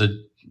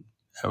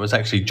it was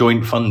actually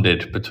joint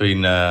funded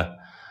between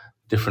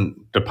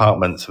different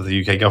departments of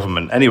the UK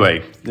government.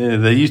 Anyway,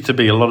 there used to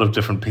be a lot of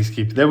different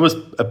peacekeeping. There was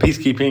a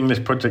Peacekeeping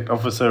English project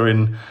officer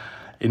in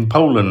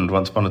Poland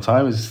once upon a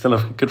time. He's still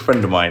a good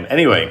friend of mine.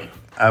 Anyway,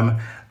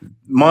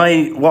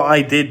 what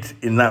I did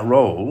in that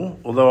role,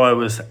 although I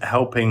was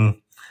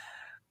helping,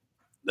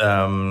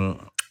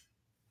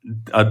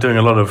 doing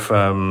a lot of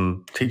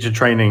teacher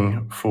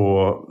training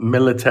for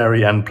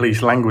military and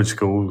police language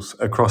schools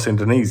across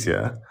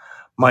Indonesia,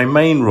 my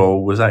main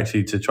role was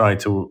actually to try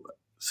to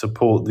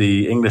support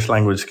the English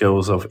language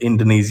skills of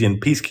Indonesian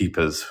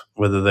peacekeepers,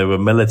 whether they were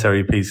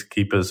military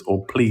peacekeepers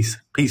or police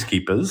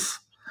peacekeepers.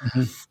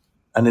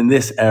 And in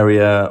this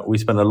area, we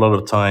spent a lot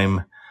of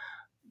time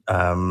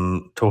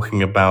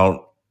talking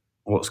about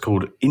what's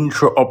called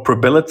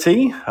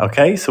interoperability.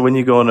 Okay, so when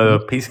you go on a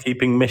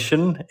peacekeeping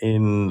mission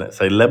in, let's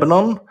say,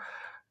 Lebanon,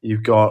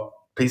 you've got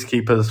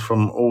peacekeepers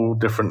from all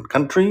different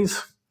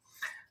countries.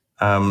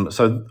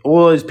 So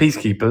all those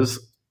peacekeepers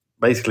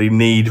basically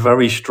need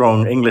very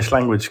strong English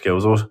language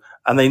skills,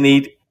 and they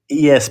need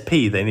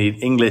ESP, they need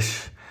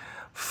English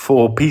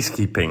for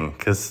peacekeeping,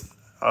 because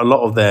a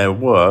lot of their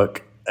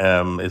work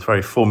is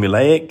very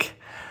formulaic.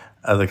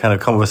 The kind of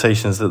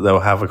conversations that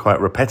they'll have are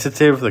quite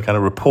repetitive. The kind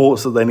of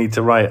reports that they need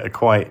to write are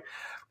quite,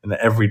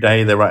 every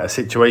day they write a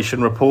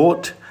situation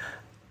report,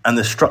 and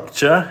the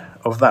structure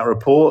of that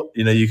report,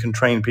 you can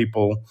train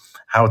people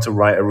how to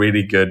write a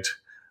really good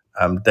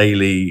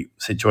daily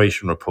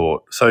situation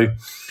report. So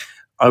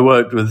I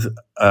worked with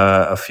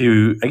a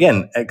few,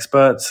 again,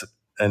 experts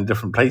in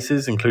different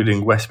places,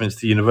 including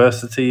Westminster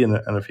University and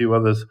a few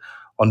others,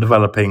 on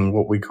developing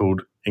what we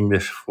called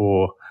English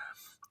for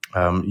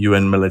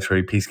UN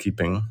military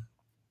peacekeeping.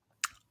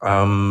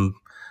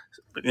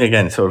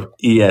 Again, sort of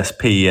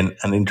ESP and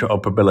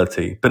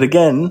interoperability. But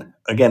again,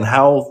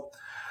 how,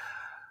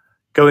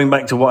 going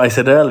back to what I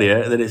said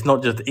earlier, that it's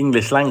not just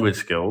English language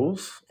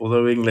skills,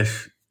 although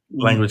English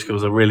language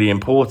skills are really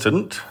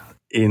important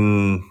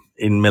in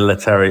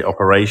military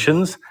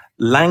operations,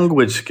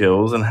 language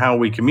skills and how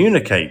we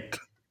communicate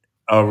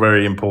are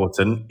very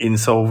important in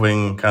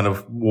solving kind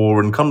of war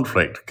and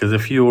conflict. Because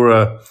if you're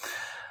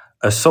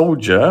a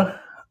soldier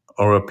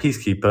or a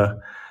peacekeeper,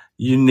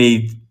 you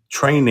need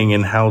training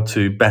in how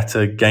to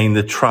better gain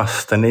the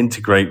trust and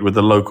integrate with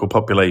the local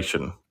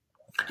population.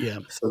 Yeah.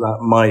 So that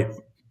might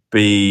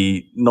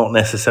be not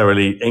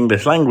necessarily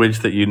English language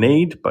that you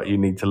need, but you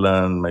need to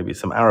learn maybe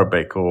some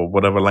Arabic or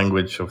whatever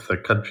language of the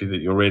country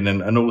that you're in,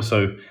 and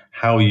also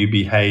how you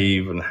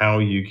behave and how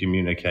you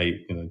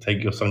communicate.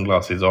 Take your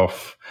sunglasses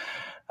off,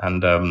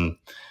 and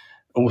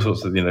all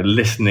sorts of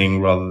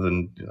listening rather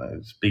than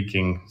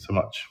speaking so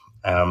much.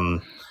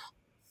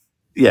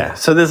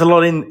 So there's a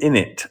lot in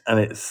it, and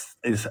it's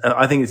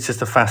I think it's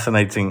just a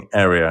fascinating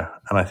area,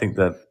 and I think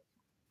that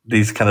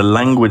these kind of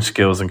language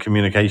skills and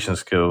communication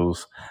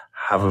skills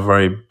have a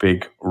very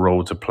big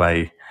role to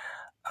play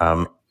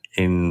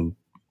in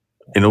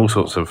all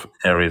sorts of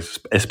areas,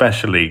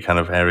 especially kind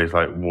of areas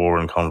like war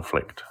and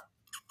conflict.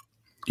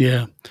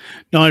 Yeah.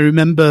 Now, I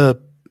remember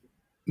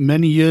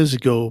many years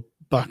ago,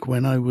 back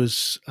when I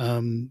was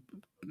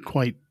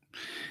quite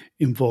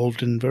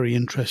involved and very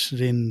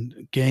interested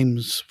in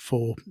games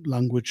for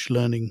language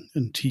learning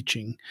and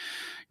teaching,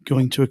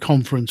 going to a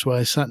conference where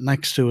I sat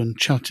next to and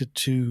chatted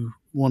to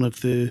one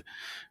of the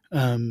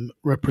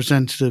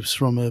representatives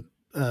from a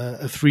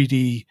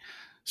 3D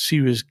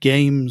series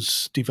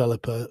games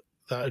developer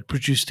that had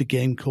produced a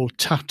game called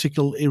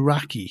Tactical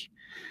Iraqi,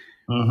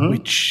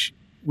 which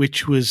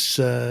was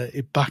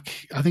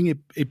back. I think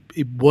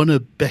it won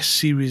a Best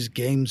Series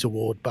Games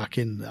award back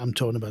in, I'm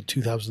talking about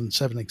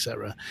 2007,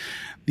 etc.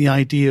 The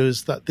idea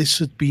is that this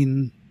had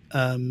been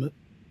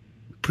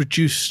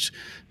produced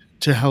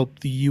to help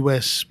the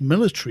US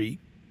military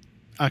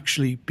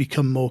actually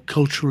become more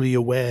culturally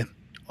aware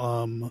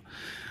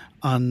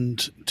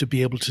and to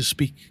be able to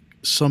speak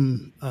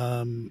some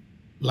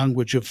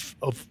language of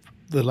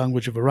the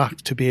language of Iraq,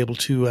 to be able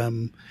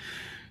to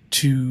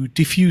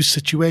diffuse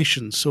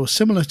situations. So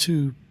similar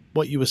to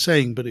what you were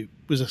saying, but it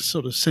was a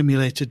sort of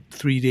simulated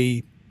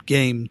 3D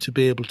game to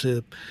be able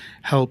to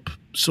help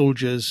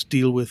soldiers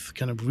deal with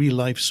kind of real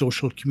life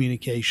social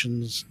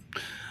communications,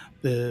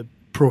 the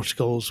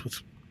protocols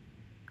with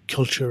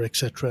culture,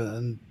 etc.,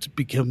 and to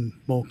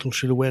become more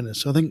cultural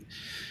awareness. So I think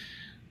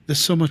there's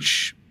so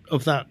much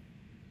of that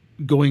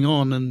going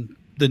on, and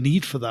the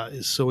need for that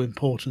is so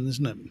important,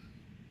 isn't it?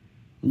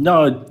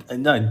 No,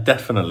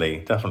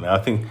 definitely.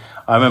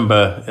 I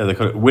remember they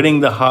call it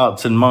winning the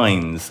hearts and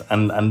minds,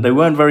 and they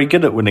weren't very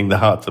good at winning the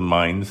hearts and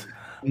minds,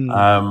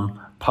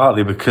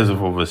 partly because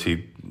of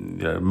obviously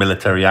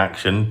military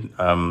action.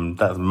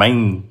 That's the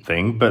main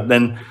thing, but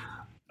then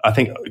I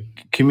think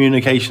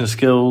communication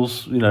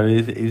skills,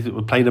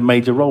 it played a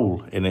major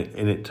role in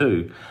it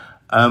too.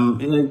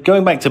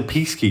 Going back to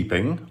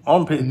peacekeeping,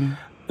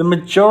 the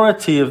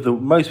majority of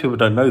most people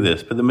don't know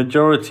this, but the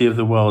majority of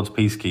the world's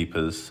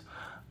peacekeepers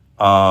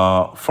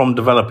are from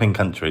developing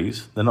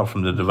countries. They're not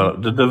from the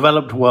developed. The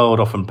developed world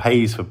often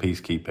pays for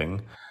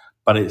peacekeeping,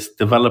 but it's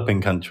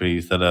developing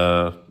countries that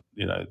are,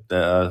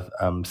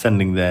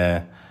 sending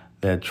their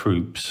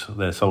troops,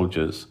 their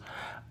soldiers,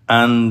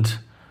 and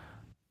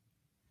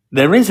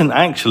there isn't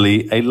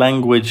actually a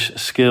language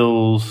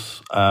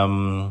skills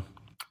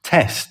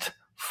test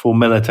for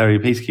military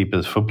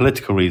peacekeepers for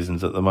political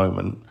reasons at the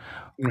moment.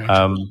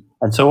 Right.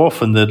 And so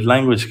often the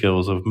language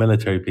skills of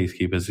military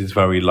peacekeepers is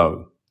very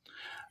low.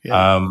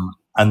 Yeah.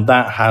 And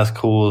that has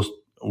caused,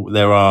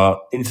 there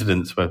are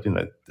incidents where,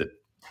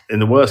 in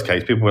the worst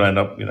case, people will end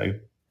up,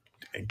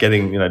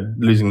 getting,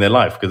 losing their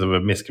life because of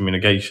a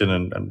miscommunication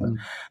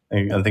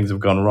and things have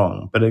gone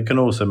wrong. But it can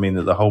also mean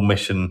that the whole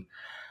mission,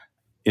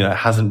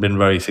 hasn't been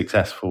very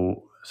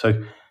successful.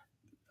 So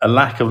a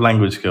lack of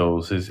language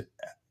skills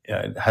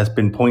has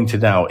been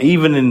pointed out,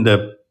 even in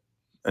the,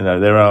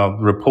 there are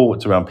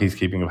reports around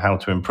peacekeeping of how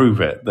to improve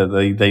it,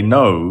 that they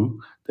know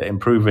that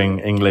improving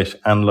English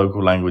and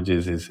local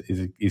languages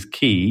is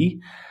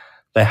key.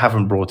 They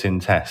haven't brought in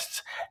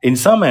tests. In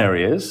some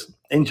areas,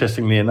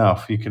 interestingly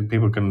enough,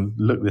 people can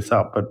look this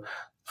up, but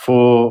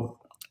for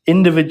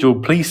individual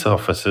police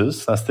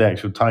officers, that's the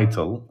actual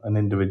title, an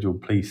individual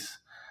police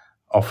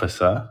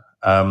officer,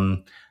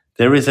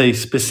 there is a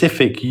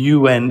specific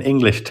UN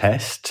English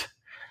test,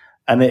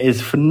 and it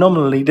is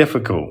phenomenally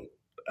difficult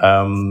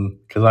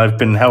because I've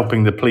been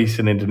helping the police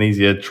in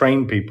Indonesia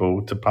train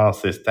people to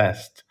pass this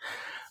test.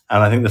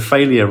 And I think the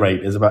failure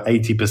rate is about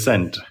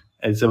 80%.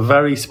 It's a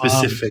very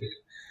specific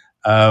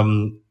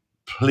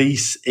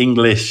police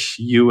English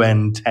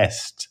UN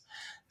test.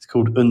 It's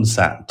called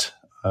UNSAT,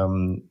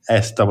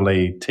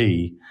 SAAT,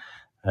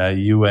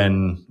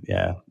 UN,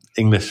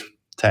 English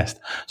test.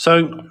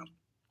 So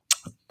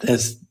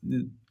there's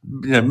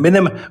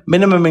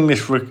minimum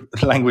English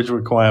language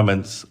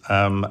requirements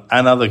and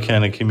other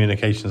kind of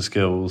communication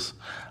skills,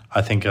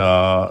 I think,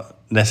 are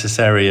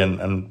necessary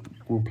and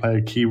will play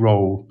a key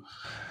role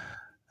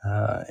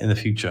in the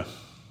future.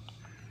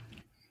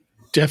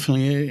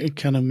 Definitely, it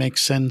kind of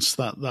makes sense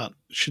that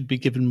should be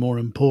given more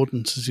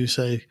importance, as you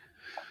say.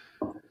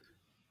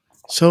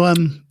 So,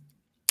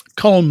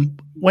 Colm,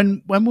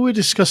 when we were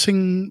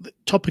discussing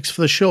topics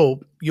for the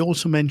show, you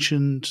also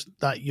mentioned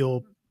that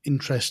you're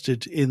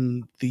interested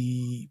in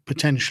the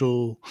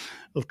potential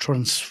of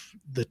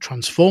the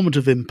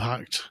transformative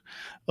impact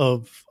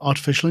of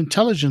artificial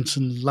intelligence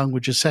and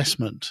language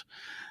assessment.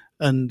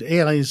 And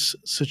AI is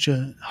such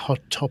a hot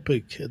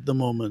topic at the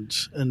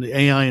moment. And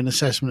AI and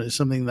assessment is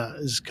something that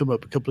has come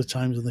up a couple of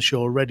times on the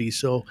show already.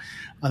 So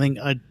I think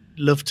I'd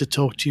love to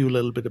talk to you a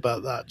little bit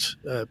about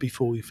that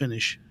before we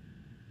finish.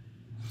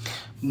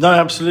 No,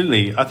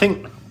 absolutely. I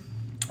think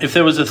if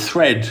there was a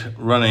thread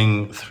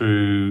running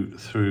through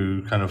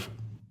kind of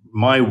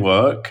my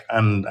work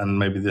and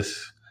maybe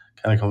this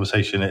kind of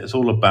conversation, it's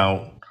all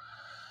about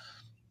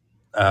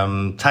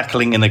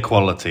tackling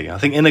inequality. I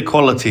think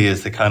inequality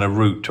is the kind of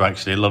root to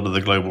actually a lot of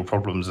the global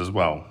problems as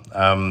well.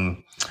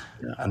 And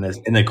there's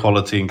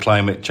inequality in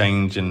climate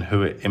change and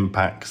who it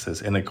impacts.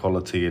 There's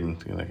inequality in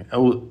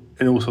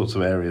all sorts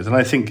of areas. And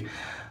I think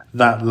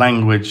that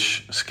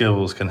language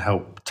skills can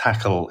help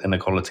tackle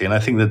inequality. And I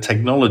think that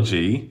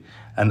technology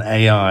and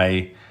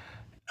AI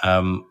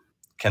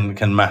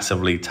can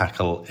massively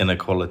tackle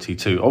inequality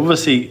too.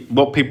 Obviously,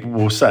 what people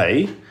will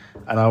say,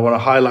 and I want to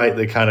highlight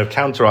the kind of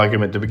counter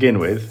argument to begin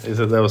with, is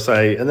that they'll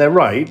say, and they're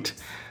right,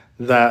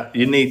 that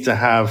you need to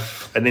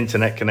have an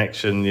internet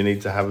connection, you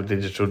need to have a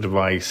digital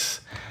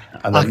device,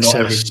 and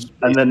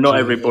that not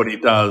everybody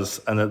does,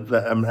 and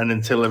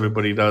until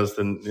everybody does,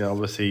 then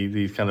obviously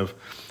these kind of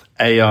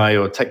AI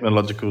or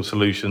technological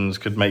solutions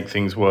could make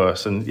things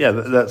worse. And yeah,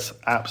 that's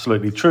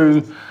absolutely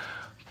true.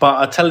 But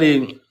I tell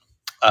you,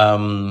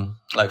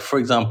 like for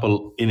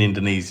example, in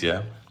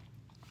Indonesia,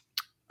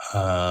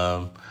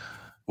 I'll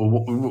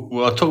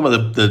talk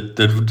about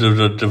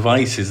the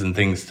devices and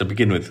things to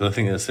begin with. I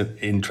think that's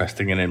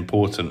interesting and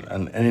important.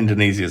 And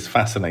Indonesia is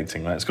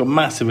fascinating, right? It's got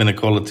massive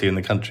inequality in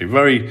the country.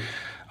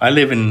 I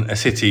live in a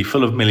city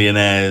full of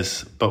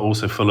millionaires, but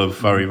also full of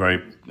very,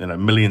 very,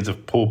 millions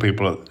of poor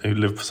people who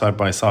live side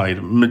by side.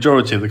 The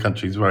majority of the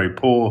country is very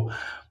poor,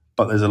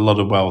 but there's a lot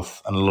of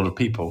wealth and a lot of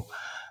people.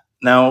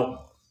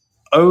 Now,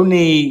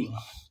 only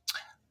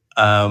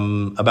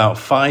about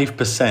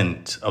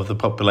 5% of the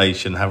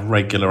population have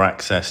regular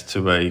access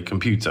to a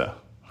computer,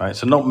 right?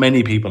 So not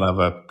many people have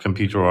a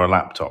computer or a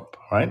laptop,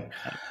 right?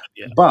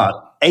 Yeah. But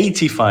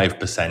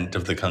 85%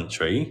 of the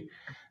country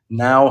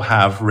now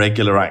have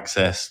regular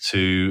access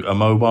to a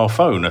mobile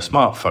phone, a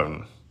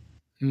smartphone,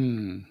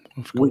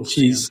 which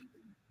is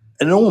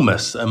an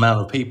enormous amount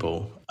of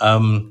people.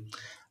 And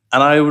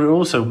I would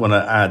also want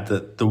to add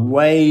that the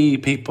way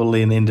people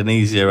in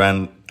Indonesia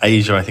and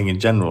Asia, I think in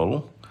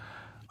general,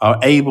 are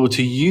able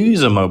to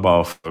use a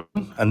mobile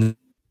phone and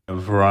a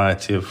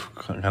variety of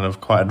kind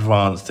of quite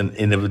advanced and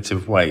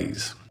innovative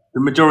ways.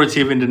 The majority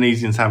of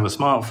Indonesians have a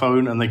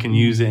smartphone and they can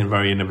use it in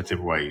very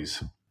innovative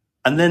ways.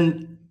 And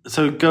then,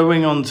 so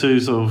going on to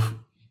sort of,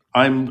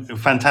 I'm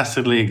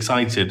fantastically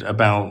excited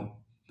about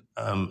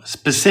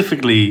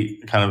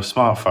specifically kind of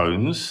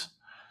smartphones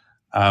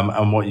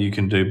and what you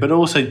can do, but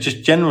also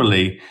just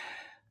generally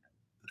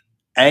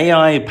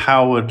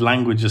AI-powered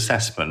language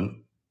assessment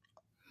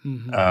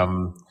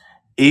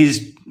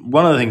is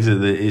one of the things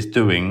that it is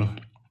doing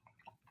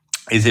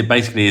is it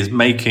basically is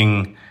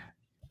making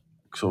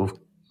sort of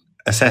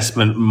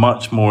assessment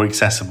much more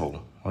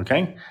accessible,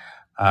 okay,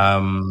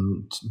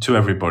 to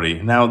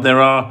everybody. Now,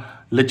 there are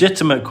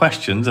legitimate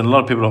questions, and a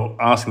lot of people are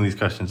asking these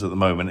questions at the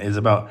moment, is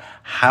about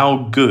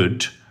how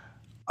good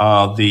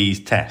are these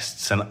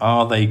tests and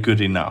are they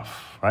good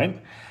enough, right?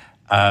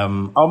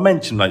 I'll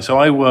mention, so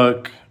I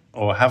work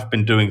or have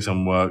been doing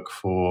some work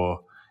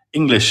for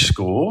English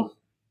Score,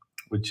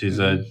 which is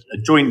a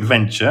joint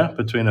venture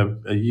between a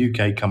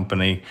UK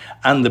company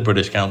and the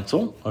British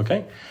Council,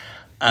 okay?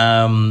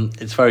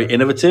 It's very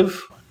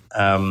innovative.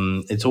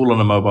 It's all on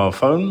a mobile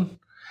phone.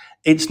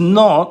 It's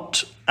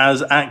not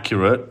as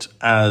accurate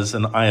as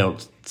an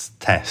IELTS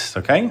test,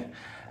 okay?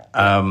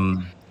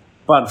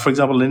 But for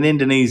example, in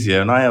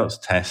Indonesia, an IELTS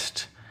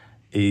test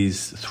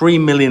is 3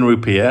 million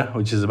rupiah,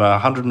 which is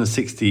about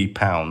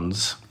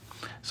 £160.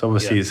 So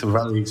obviously it's a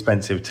very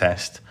expensive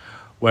test.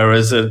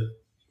 Whereas an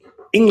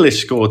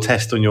English Score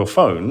test on your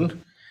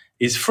phone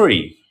is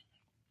free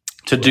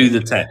to do the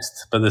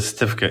test, but the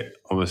certificate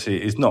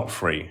obviously is not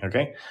free,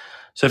 okay?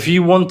 So if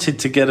you wanted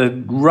to get a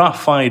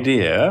rough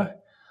idea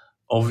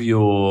of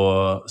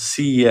your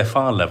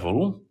CEFR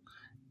level,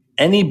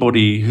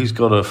 anybody who's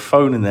got a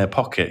phone in their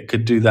pocket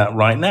could do that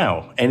right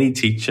now. Any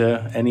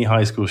teacher, any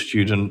high school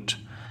student.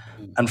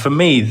 And for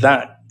me,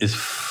 that is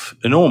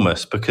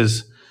enormous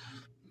because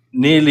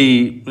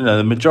nearly,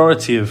 the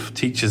majority of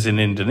teachers in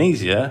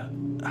Indonesia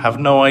have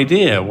no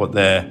idea what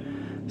their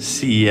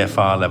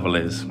CEFR level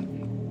is.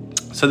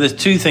 So there's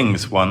two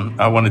things. One,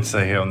 I wanted to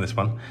say here on this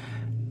one,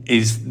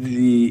 is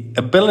the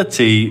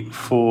ability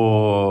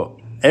for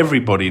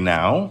everybody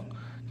now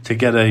to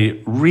get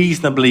a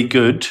reasonably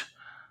good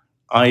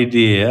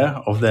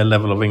idea of their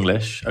level of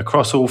English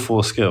across all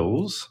four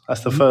skills.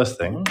 That's the first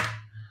thing.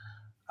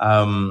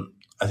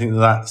 I think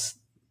that's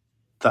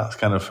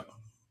kind of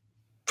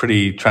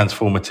pretty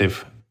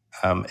transformative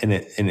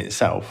in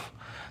itself.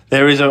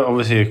 there is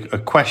obviously a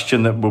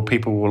question that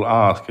people will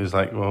ask is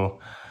like,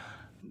 well,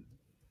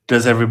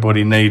 does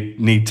everybody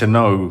need to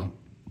know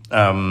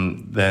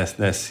their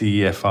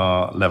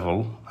CEFR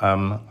level?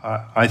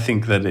 I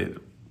think that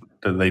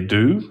they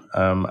do,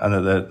 and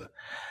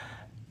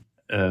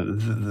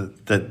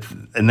that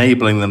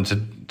enabling them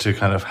to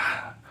kind of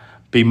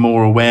be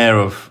more aware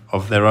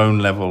of their own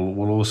level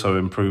will also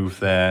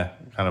improve their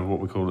kind of what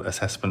we call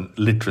assessment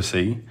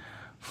literacy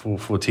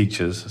for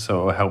teachers.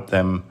 So it will help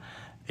them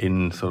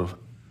in sort of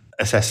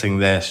assessing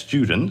their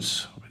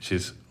students, which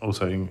is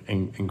also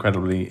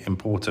incredibly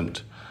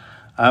important.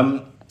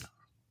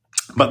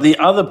 But the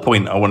other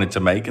point I wanted to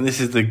make, and this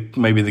is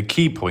maybe the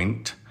key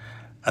point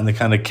and the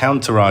kind of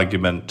counter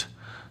argument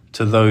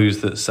to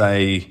those that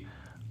say,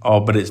 oh,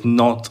 but it's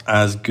not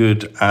as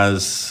good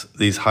as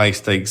these high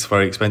stakes,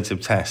 very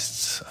expensive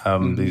tests,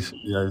 these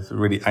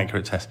really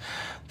accurate tests.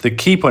 The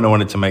key point I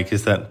wanted to make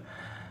is that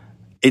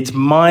it's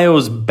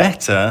miles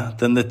better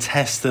than the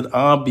tests that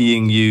are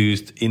being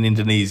used in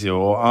Indonesia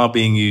or are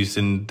being used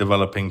in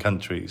developing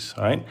countries,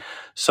 right?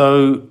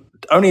 So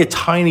only a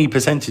tiny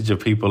percentage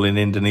of people in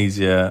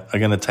Indonesia are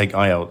going to take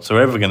IELTS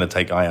or ever going to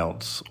take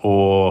IELTS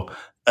or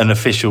an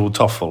official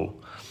TOEFL,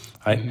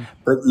 right? Mm-hmm.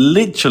 But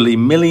literally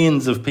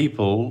millions of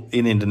people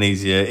in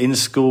Indonesia in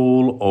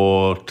school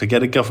or to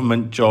get a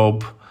government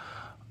job,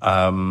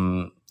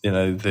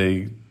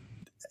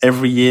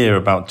 every year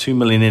about 2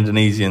 million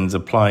Indonesians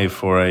apply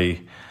for a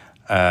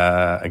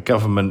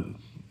government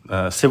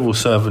civil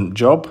servant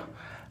job,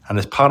 and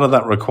as part of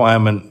that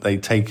requirement, they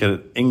take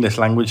an English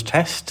language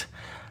test,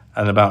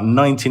 and about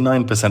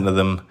 99% of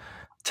them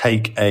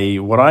take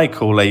what I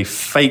call a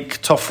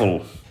fake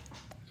TOEFL.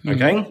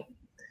 Okay,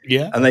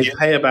 yeah, and they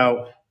pay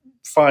about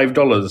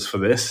 $5 for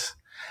this,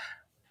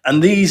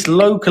 and these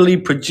locally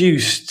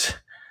produced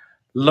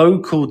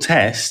local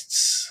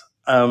tests.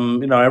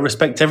 I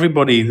respect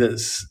everybody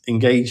that's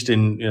engaged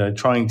in,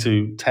 trying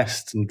to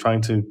test and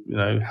trying to,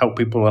 help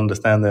people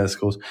understand their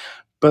scores.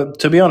 But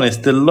to be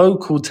honest, the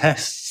local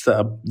tests that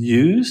are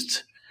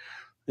used,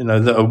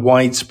 that are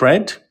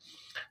widespread,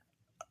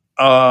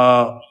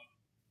 are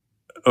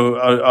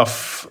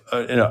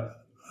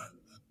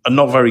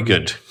not very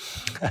good,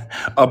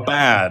 are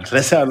bad.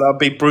 I'll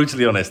be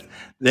brutally honest.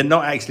 They're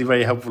not actually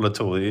very helpful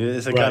at all.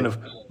 It's a kind of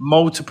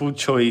multiple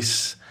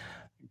choice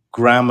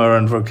grammar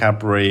and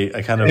vocabulary,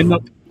 a kind of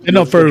they're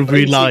not very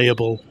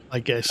reliable, I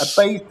guess. A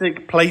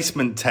basic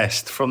placement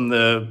test from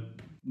the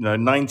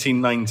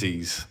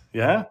 1990s,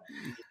 yeah,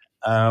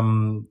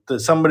 that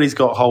somebody's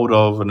got hold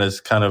of and has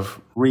kind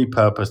of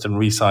repurposed and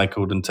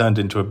recycled and turned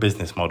into a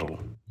business model.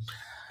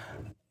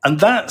 And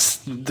that's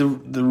the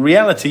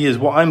reality. Is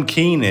what I'm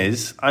keen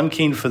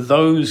for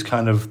these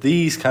kind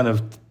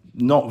of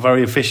not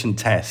very efficient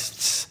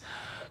tests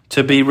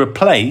to be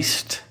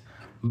replaced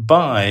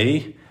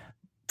by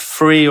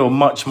free or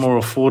much more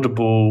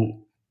affordable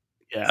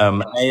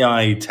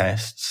AI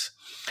tests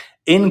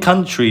in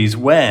countries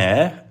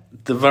where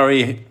the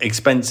very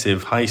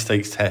expensive high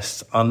stakes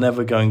tests are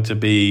never going to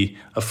be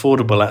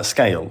affordable at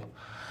scale.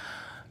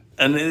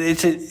 And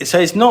it's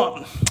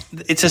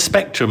a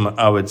spectrum,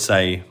 I would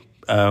say,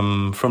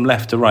 from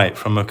left to right,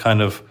 from a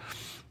kind of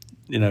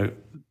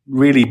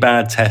really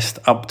bad test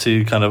up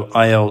to kind of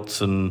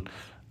IELTS and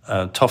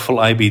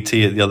TOEFL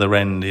IBT at the other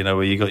end,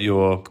 where you got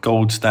your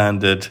gold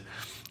standard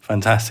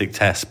fantastic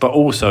tests, but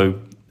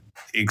also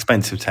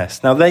expensive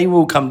tests. Now, they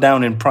will come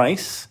down in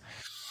price,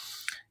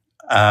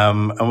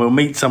 and we'll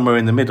meet somewhere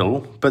in the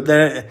middle. But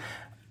there,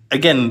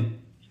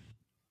 again,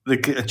 the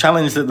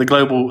challenge that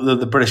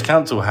the British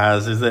Council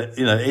has is that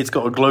it's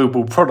got a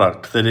global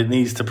product that it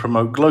needs to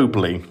promote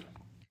globally,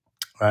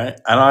 right?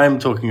 And I'm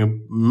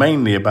talking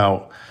mainly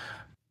about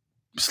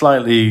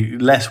slightly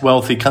less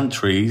wealthy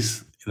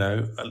countries,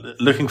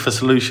 looking for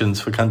solutions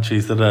for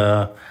countries that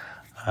are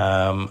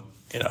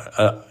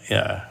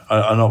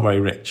not very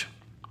rich.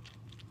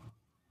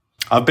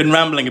 I've been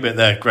rambling a bit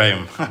there,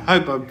 Graham. I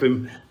hope I've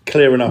been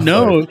clear enough.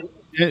 No,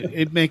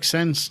 it makes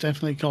sense,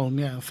 definitely, Colm.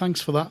 Yeah,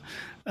 thanks for that.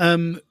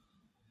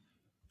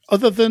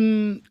 Other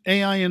than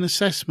AI and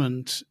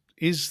assessment,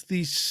 is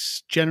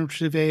this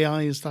generative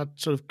AI, has that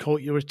sort of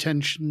caught your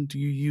attention? Do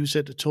you use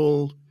it at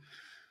all?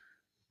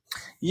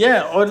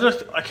 Yeah, on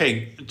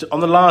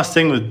the last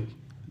thing with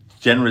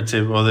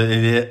generative or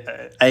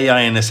the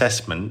AI and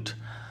assessment,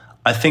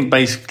 I think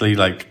basically,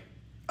 I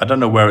don't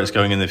know where it's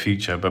going in the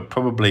future, but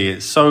probably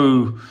it's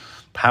so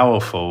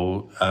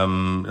powerful.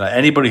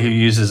 Anybody who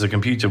uses a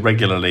computer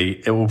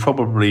regularly, it will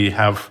probably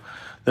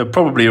there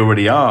probably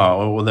already are,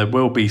 or there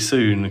will be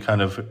soon,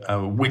 kind of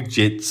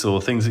widgets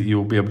or things that you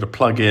will be able to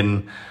plug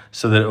in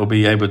so that it will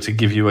be able to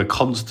give you a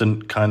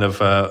constant kind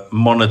of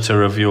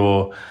monitor of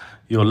your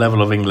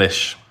level of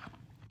English,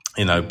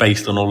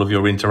 based on all of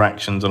your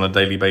interactions on a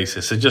daily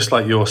basis. So just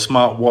like your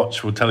smart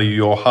watch will tell you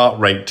your heart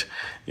rate,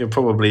 you'll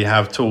probably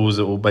have tools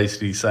that will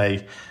basically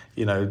say,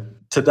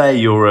 today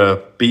you're a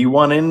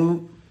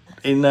B1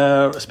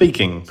 in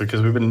speaking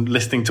because we've been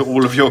listening to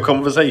all of your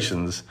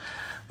conversations,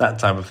 that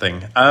type of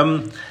thing.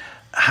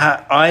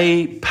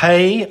 I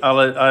pay.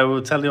 I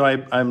will tell you,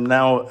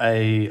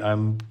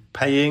 I'm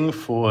paying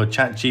for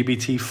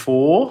ChatGPT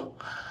 4,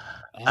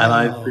 and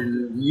I've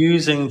been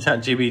using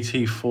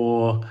ChatGPT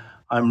 4.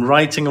 I'm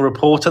writing a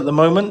report at the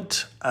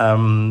moment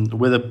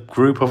with a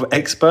group of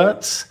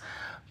experts,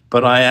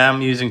 but I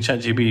am using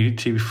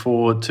ChatGPT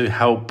 4 to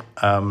help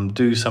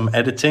do some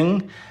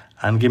editing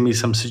and give me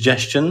some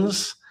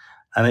suggestions.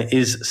 And it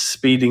is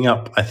speeding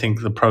up, I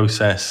think, the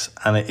process,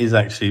 and it is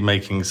actually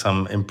making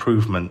some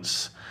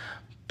improvements.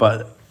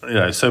 But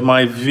so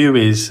my view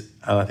is,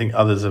 and I think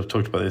others have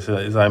talked about this,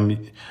 is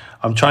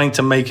I'm trying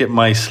to make it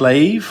my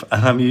slave,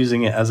 and I'm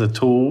using it as a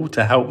tool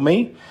to help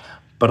me.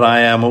 But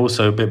I am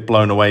also a bit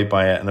blown away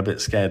by it and a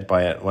bit scared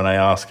by it when I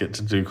ask it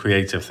to do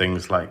creative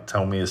things like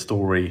tell me a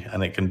story,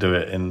 and it can do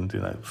it in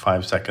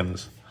 5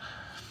 seconds.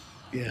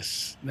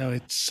 Yes, no,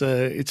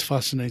 it's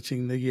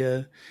fascinating.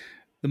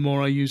 The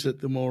more I use it,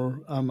 the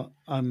more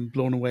I'm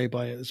blown away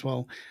by it as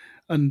well.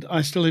 And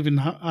I still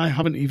I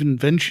haven't even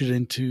ventured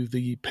into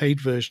the paid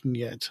version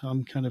yet.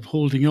 I'm kind of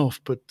holding off.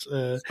 But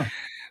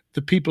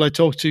the people I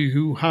talk to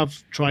who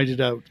have tried it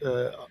out,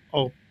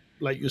 or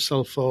like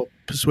yourself, are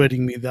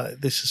persuading me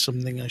that this is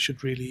something I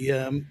should really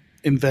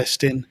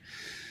invest in.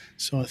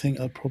 So I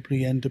think I'll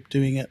probably end up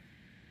doing it.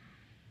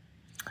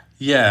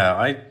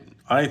 Yeah,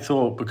 I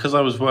thought, because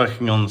I was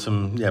working on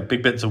some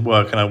big bits of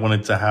work, and I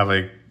wanted to have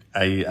a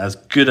as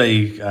good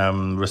a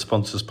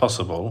response as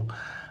possible.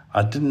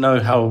 I didn't know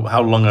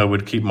how long I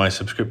would keep my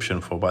subscription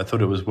for, but I thought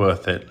it was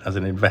worth it as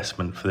an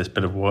investment for this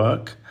bit of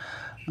work.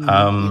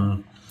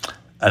 And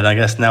I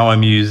guess now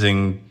I'm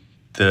using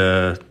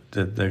the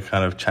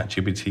kind of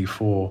ChatGPT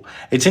 4.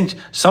 It's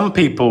some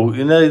people,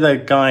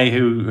 the guy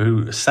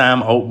who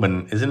Sam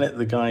Altman, isn't it?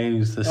 The guy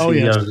who's the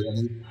CEO. Yes.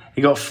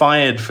 He got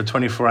fired for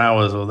 24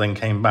 hours or then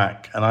came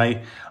back. And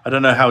I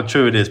don't know how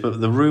true it is,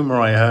 but the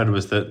rumor I heard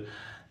was that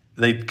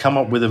they'd come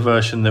up with a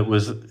version that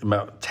was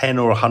about 10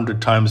 or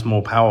 100 times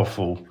more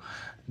powerful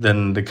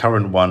than the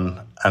current one.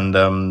 And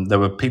there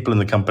were people in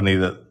the company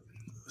that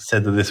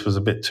said that this was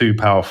a bit too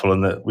powerful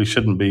and that we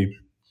shouldn't be,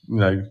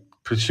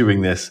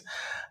 pursuing this.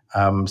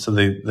 So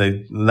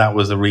that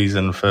was the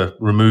reason for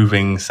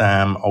removing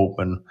Sam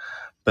Altman.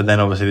 But then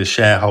obviously the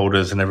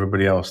shareholders and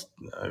everybody else,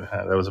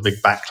 there was a big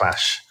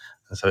backlash.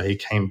 And so he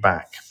came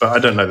back. But I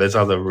don't know, there's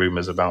other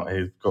rumors about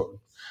he's got...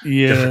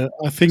 Yeah,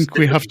 I think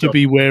we have to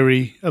be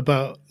wary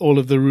about all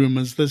of the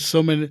rumors. There's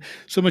so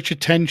much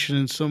attention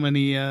and so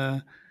many,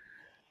 I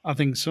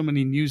think so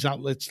many news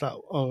outlets that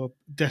are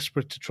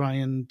desperate to try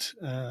and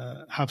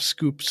have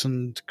scoops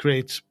and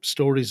create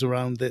stories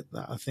around it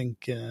that I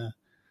think,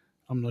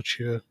 I'm not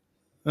sure.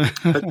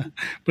 But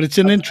it's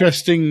an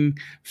interesting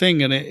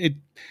thing. And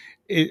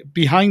it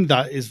behind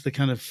that is the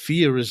kind of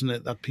fear, isn't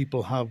it, that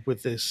people have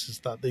with this, is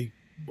that they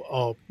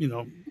are,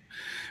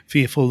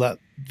 fearful that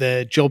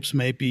their jobs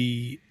may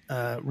be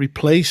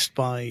replaced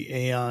by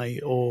AI,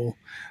 or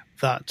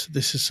that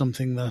this is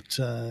something that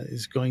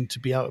is going to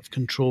be out of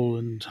control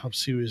and have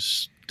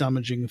serious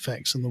damaging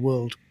effects on the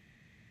world.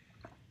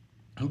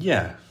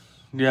 Yeah,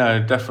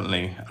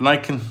 definitely. And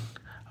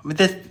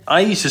I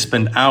used to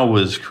spend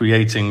hours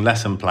creating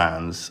lesson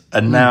plans,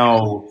 and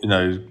now,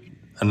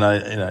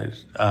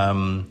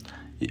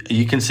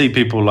 you can see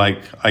people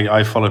like,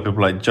 I follow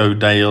people like Joe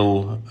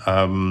Dale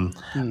and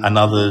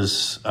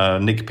others,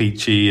 Nick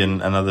Peachy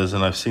and others,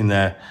 and I've seen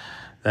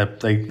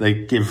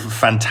they give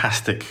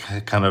fantastic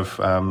kind of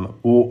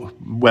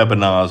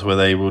webinars where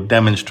they will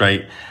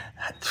demonstrate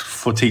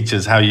for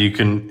teachers how you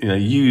can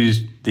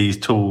use these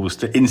tools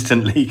to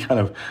instantly kind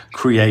of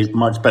create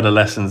much better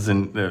lessons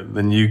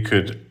than you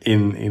could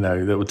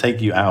that would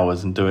take you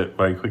hours and do it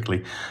very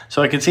quickly.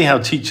 So I can see how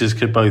teachers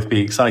could both be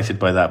excited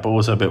by that, but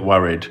also a bit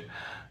worried.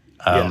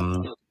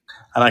 And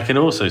I can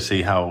also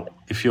see how,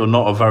 if you're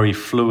not a very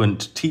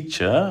fluent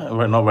teacher,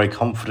 or not very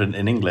confident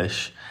in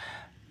English,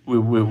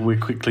 we're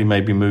quickly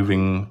maybe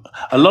moving.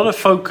 A lot of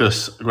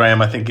focus,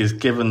 Graham, I think, is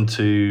given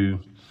to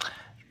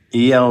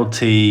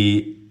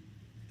ELT,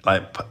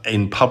 like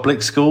in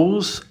public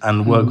schools,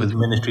 and work with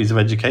ministries of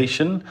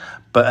education.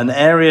 But an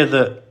area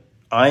that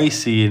I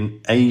see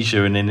in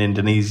Asia and in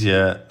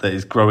Indonesia that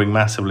is growing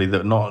massively,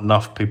 that not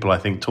enough people, I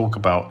think, talk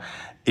about,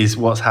 is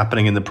what's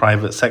happening in the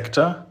private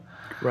sector.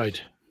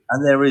 Right.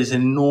 And there is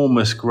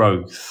enormous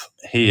growth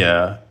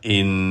here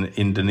in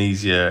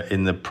Indonesia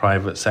in the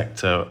private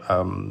sector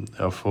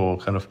for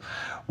kind of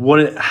what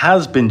it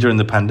has been during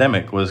the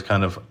pandemic was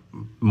kind of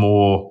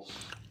more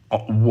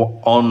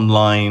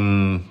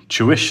online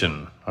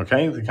tuition.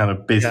 Okay, the kind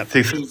of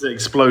things that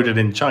exploded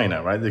in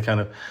China, right? The kind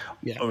of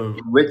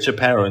richer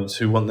parents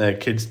who want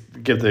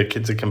give their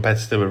kids a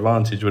competitive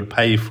advantage would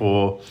pay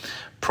for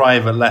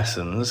private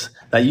lessons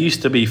that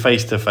used to be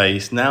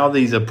face-to-face. Now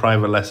these are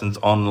private lessons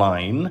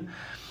online.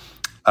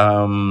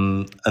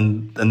 And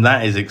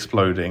that is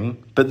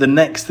exploding. But the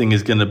next thing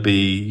is going to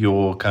be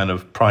your kind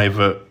of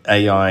private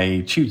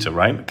AI tutor,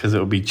 right? Because it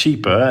will be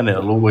cheaper and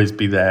it'll always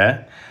be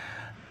there.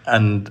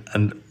 And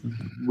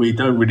we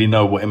don't really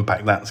know what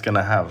impact that's going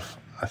to have,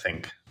 I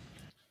think.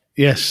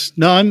 Yes.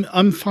 No,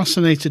 I'm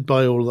fascinated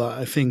by all that.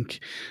 I think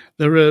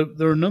there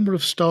are a number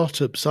of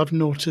startups I've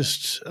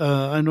noticed.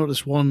 I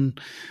noticed one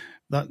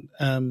that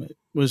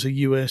was a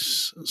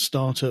US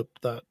startup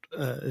that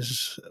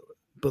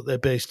but they're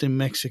based in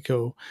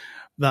Mexico,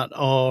 that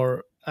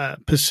are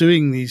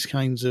pursuing these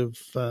kinds of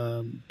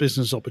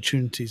business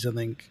opportunities. I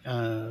think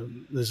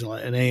there's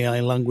like an AI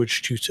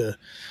language tutor,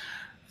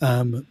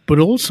 but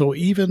also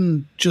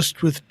even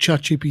just with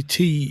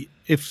ChatGPT,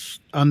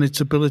 and its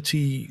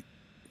ability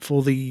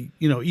for the,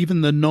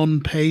 even the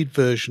non-paid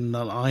version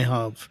that I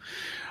have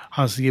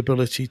has the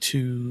ability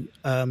to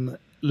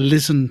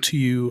listen to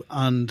you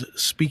and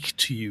speak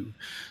to you.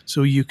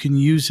 So you can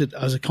use it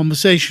as a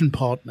conversation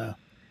partner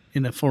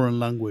in a foreign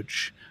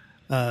language.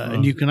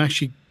 And you can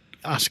actually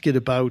ask it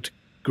about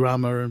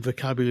grammar and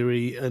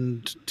vocabulary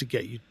and to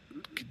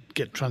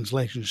get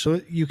translation.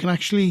 So you can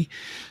actually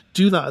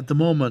do that at the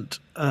moment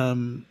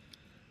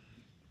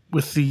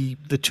with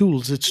the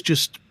tools. It's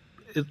just,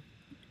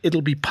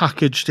 it'll be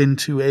packaged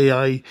into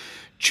AI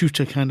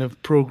tutor kind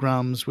of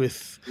programs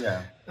with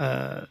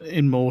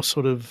in more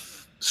sort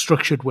of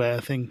structured way. I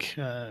think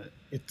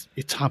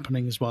it's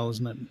happening as well,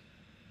 isn't it?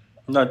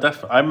 No,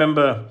 definitely. I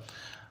remember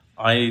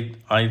I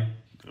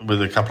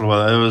with a couple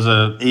of there was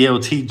a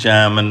ELT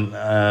jam, and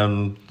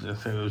I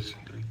think it was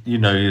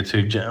your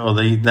two or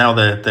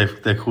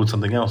they're called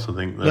something else. I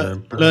think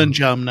Learn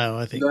Jam now.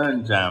 I think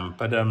Learn Jam,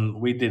 but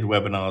we did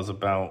webinars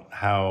about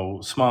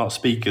how smart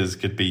speakers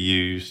could be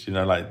used.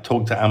 Like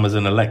talk to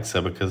Amazon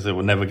Alexa, because it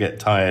will never get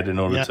tired in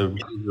order to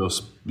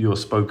improve your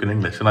spoken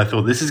English. And I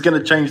thought this is going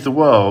to change the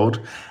world,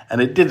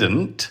 and it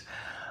didn't.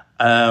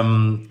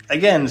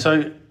 Again,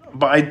 so.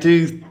 But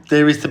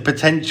there is the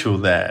potential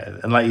there.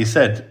 And like you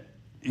said,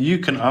 you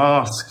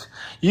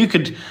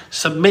could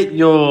submit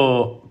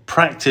your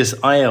practice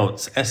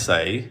IELTS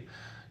essay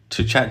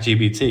to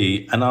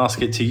ChatGPT and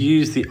ask it to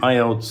use the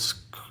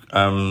IELTS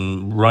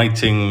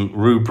writing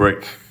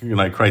rubric,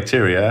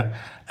 criteria,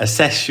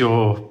 assess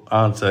your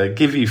answer,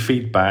 give you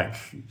feedback,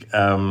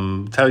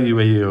 tell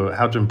you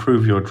how to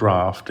improve your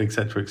draft,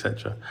 etc.,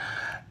 etc.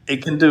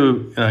 It can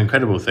do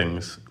incredible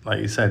things,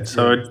 like you said.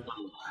 So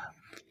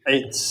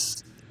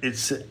it's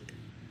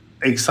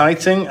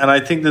exciting, and I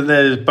think that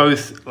there's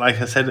both, like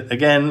I said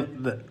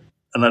again,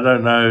 and I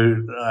don't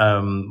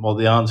know what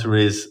the answer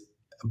is,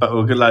 but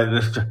we're good, like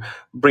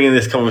bringing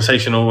this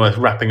conversation, almost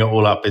wrapping it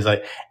all up, is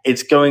like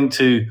it's going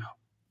to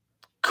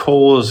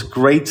cause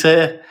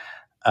greater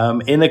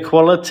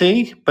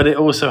inequality, but it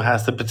also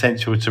has the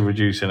potential to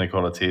reduce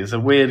inequality. It's a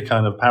weird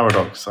kind of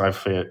paradox I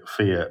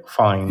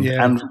find,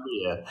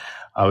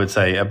 I would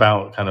say,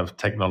 about kind of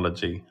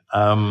technology.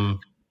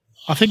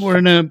 I think we're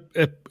in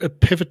a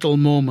pivotal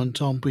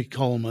moment, aren't we,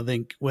 Colm? I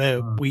think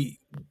where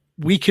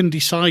we can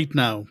decide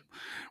now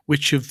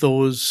which of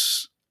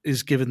those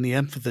is given the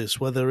emphasis,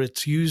 whether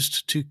it's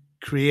used to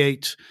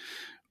create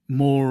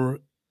more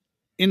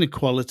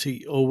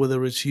inequality or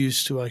whether it's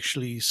used to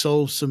actually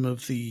solve some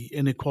of the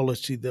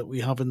inequality that we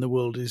have in the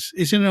world is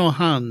in our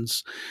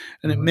hands.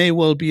 And it may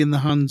well be in the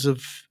hands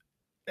of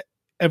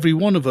every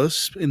one of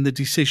us in the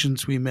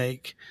decisions we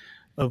make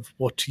of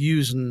what to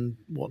use and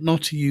what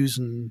not to use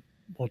and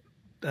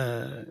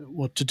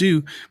what to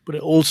do, but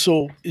it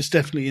also is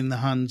definitely in the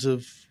hands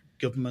of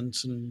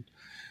governments and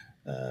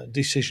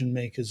decision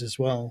makers as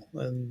well.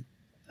 And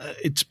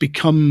it's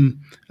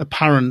become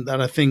apparent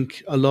that I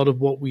think a lot of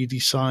what we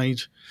decide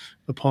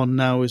upon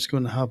now is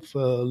going to have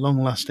a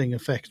long-lasting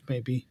effect,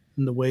 maybe,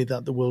 in the way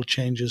that the world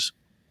changes.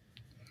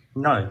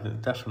 No,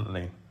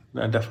 definitely.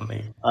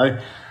 I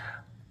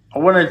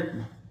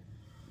want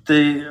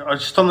to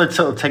just on the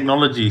sort of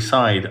technology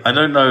side. I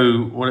don't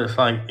know what it's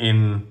like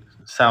in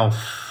South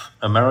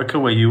America,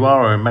 where you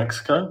are, or in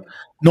Mexico?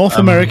 North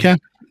America.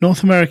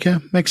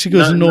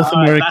 Mexico's in North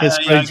America,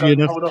 strangely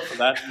enough. Hold off of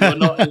that. You're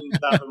not in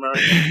South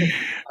America.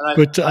 I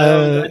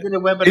did a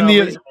webinar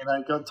recently, and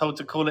I got told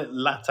to call it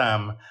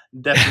LATAM.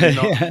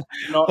 Definitely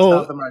not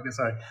South America.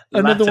 Sorry,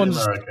 another one's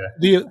America.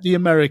 The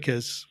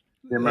Americas.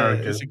 The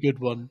Americas is a good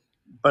one.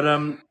 But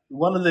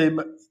one of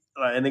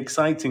an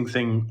exciting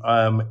thing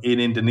in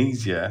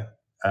Indonesia,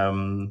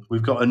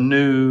 we've got a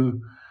new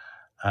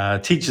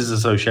teachers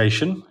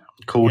association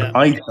called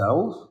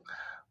ITEL,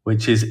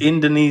 which is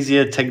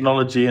Indonesia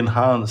Technology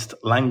Enhanced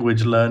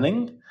Language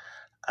Learning.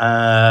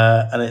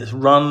 And it's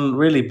run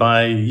really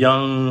by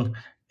young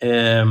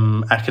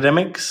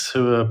academics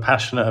who are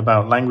passionate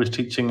about language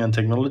teaching and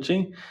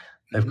technology.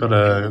 They've got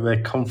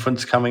their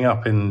conference coming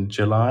up in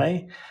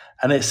July.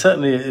 And it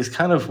certainly is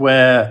kind of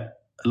where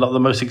a lot of the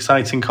most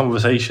exciting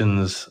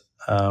conversations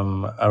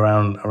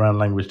around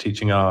language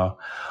teaching are.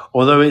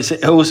 Although it's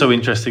also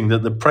interesting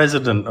that the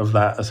president of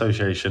that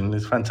association,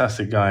 this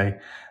fantastic guy,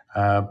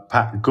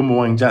 Pat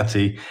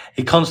Gumawang-Jati,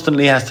 he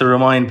constantly has to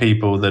remind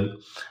people that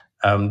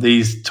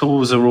these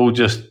tools are all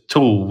just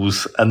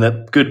tools, and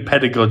that good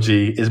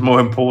pedagogy is more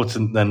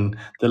important than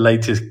the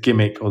latest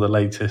gimmick or the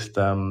latest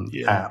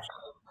app.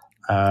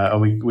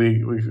 And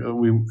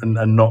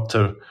and not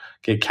to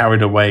get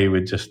carried away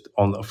with just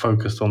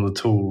focused on the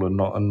tool and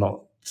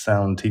not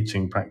sound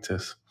teaching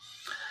practice.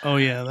 Oh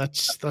yeah,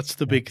 that's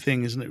the big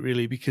thing, isn't it?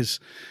 Really,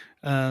 because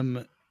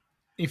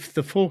if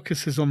the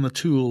focus is on the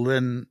tool,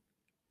 then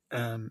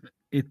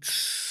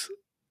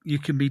you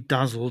can be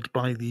dazzled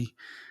by the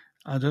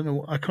I don't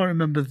know, I can't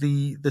remember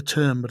the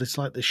term, but it's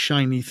like the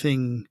shiny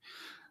thing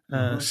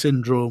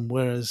syndrome,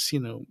 whereas,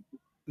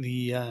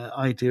 the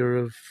idea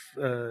of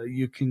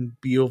you can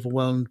be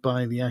overwhelmed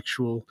by the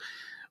actual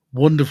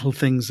wonderful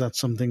things that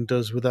something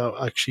does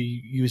without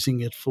actually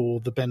using it for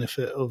the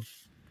benefit of,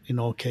 in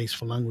our case,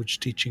 for language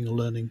teaching or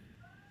learning.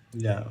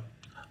 Yeah.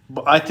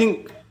 But I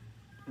think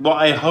what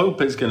I hope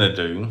it's going to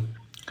do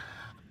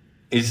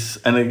is,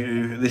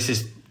 and this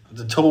is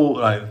the tool,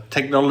 like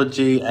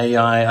technology,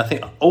 AI, I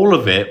think all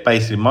of it,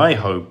 basically my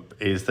hope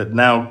is that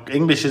now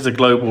English is a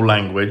global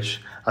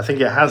language. I think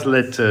it has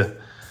led to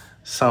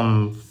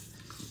some,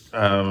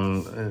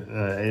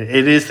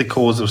 it is the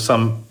cause of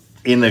some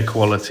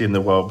inequality in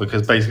the world,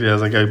 because basically,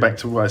 as I go back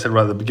to what I said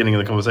right at the beginning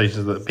of the conversation,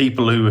 is that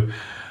people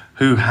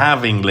who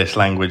have English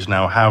language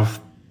now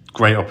have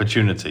great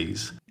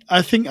opportunities.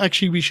 I think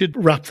actually we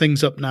should wrap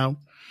things up now.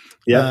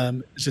 Yeah.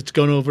 As it's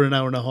gone over an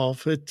hour and a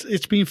half.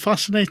 It's been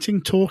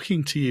fascinating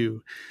talking to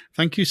you.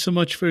 Thank you so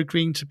much for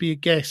agreeing to be a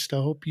guest. I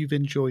hope you've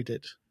enjoyed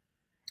it.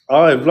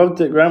 Oh, I've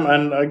loved it, Graham.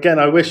 And again,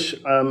 I wish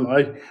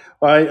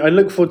I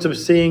look forward to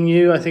seeing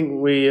you. I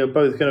think we are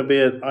both going to be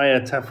at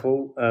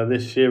IATEFL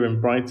this year in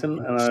Brighton,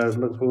 and I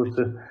look forward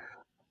to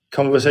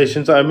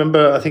conversations. I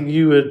remember, I think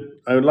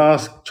I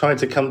last tried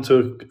to come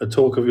to a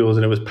talk of yours,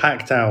 and it was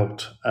packed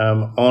out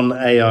on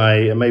AI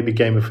and maybe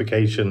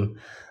gamification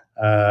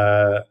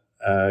a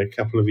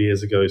couple of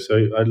years ago.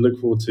 So I look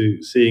forward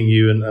to seeing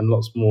you and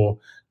lots more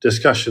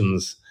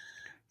discussions.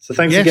 So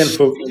thanks again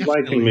for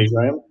inviting me,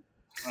 Graham.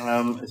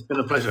 It's been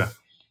a pleasure.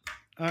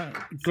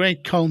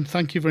 Great, Colm.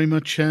 Thank you very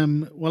much.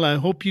 Well, I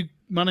hope you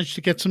managed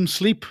to get some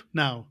sleep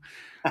now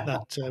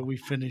that we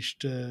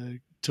finished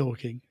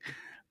talking.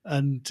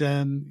 And,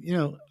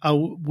 I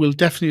will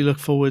definitely look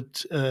forward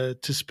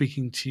to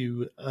speaking to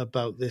you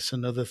about this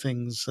and other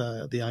things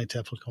at the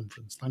IATEFL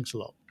conference. Thanks a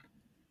lot.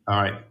 All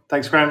right.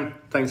 Thanks, Graham.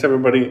 Thanks,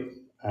 everybody.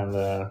 And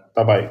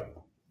bye-bye.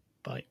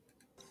 Bye.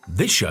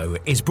 This show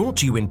is brought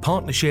to you in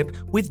partnership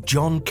with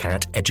John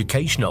Catt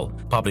Educational,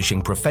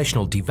 publishing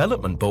professional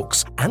development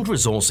books and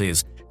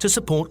resources to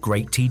support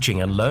great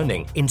teaching and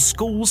learning in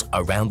schools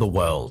around the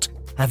world.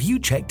 Have you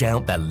checked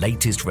out their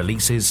latest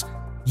releases?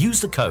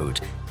 Use the code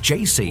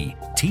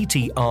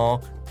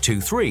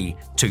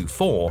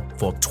JCTTR2324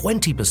 for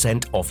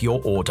 20% off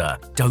your order.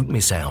 Don't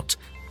miss out.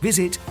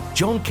 Visit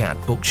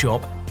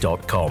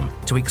johncattbookshop.com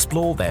to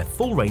explore their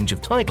full range of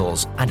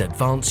titles and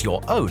advance your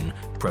own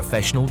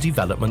professional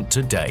development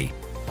today.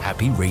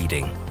 Happy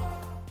reading.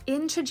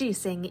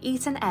 Introducing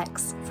Eton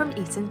X from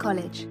Eton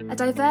College, a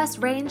diverse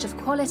range of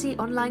quality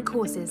online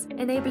courses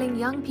enabling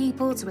young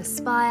people to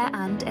aspire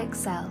and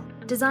excel.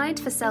 Designed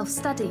for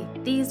self-study,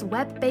 these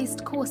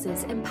web-based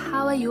courses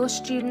empower your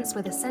students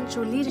with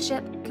essential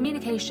leadership,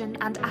 communication,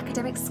 and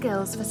academic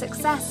skills for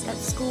success at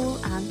school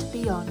and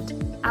beyond.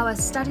 Our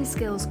Study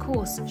Skills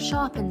course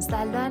sharpens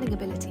their learning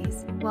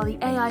abilities, while the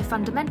AI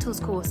Fundamentals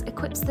course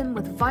equips them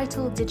with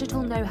vital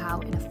digital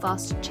know-how in a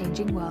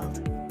fast-changing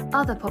world.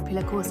 Other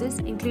popular courses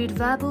include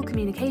verbal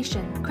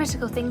communication,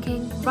 critical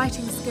thinking,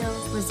 writing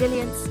skills,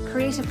 resilience,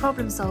 creative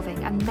problem solving,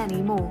 and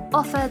many more.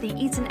 Offer the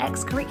Eton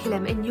X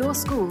curriculum in your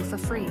school for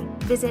free.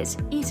 Visit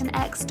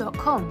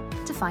etonx.com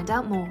to find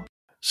out more.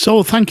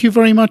 So thank you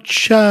very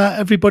much,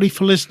 everybody,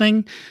 for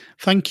listening.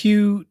 Thank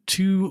you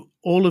to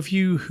all of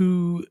you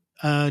who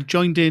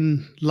joined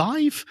in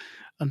live,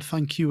 and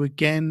thank you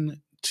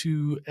again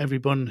to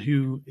everyone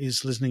who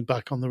is listening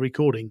back on the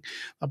recording.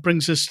 That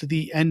brings us to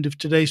the end of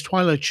today's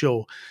Twilight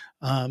Show.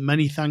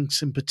 Many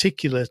thanks in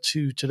particular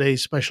to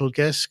today's special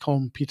guest,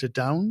 Colm Peter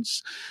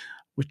Downes,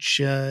 which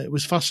it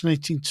was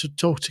fascinating to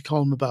talk to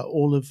Colm about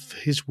all of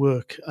his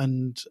work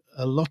and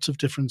a lot of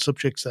different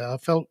subjects there. I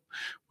felt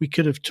we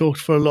could have talked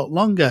for a lot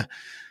longer.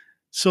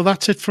 So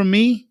that's it from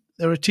me.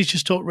 There are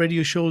Teachers Talk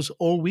radio shows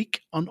all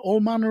week on all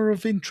manner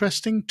of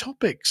interesting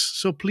topics.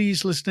 So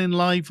please listen in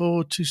live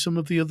or to some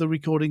of the other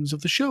recordings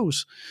of the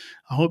shows.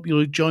 I hope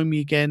you'll join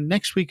me again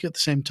next week at the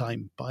same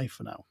time. Bye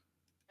for now.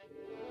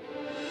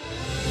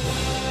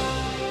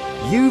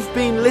 You've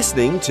been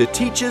listening to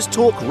Teachers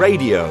Talk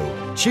Radio.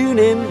 Tune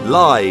in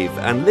live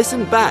and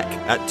listen back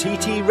at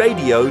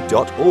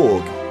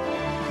ttradio.org.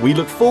 We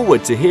look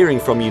forward to hearing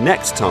from you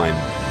next time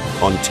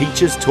on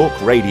Teachers Talk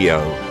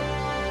Radio.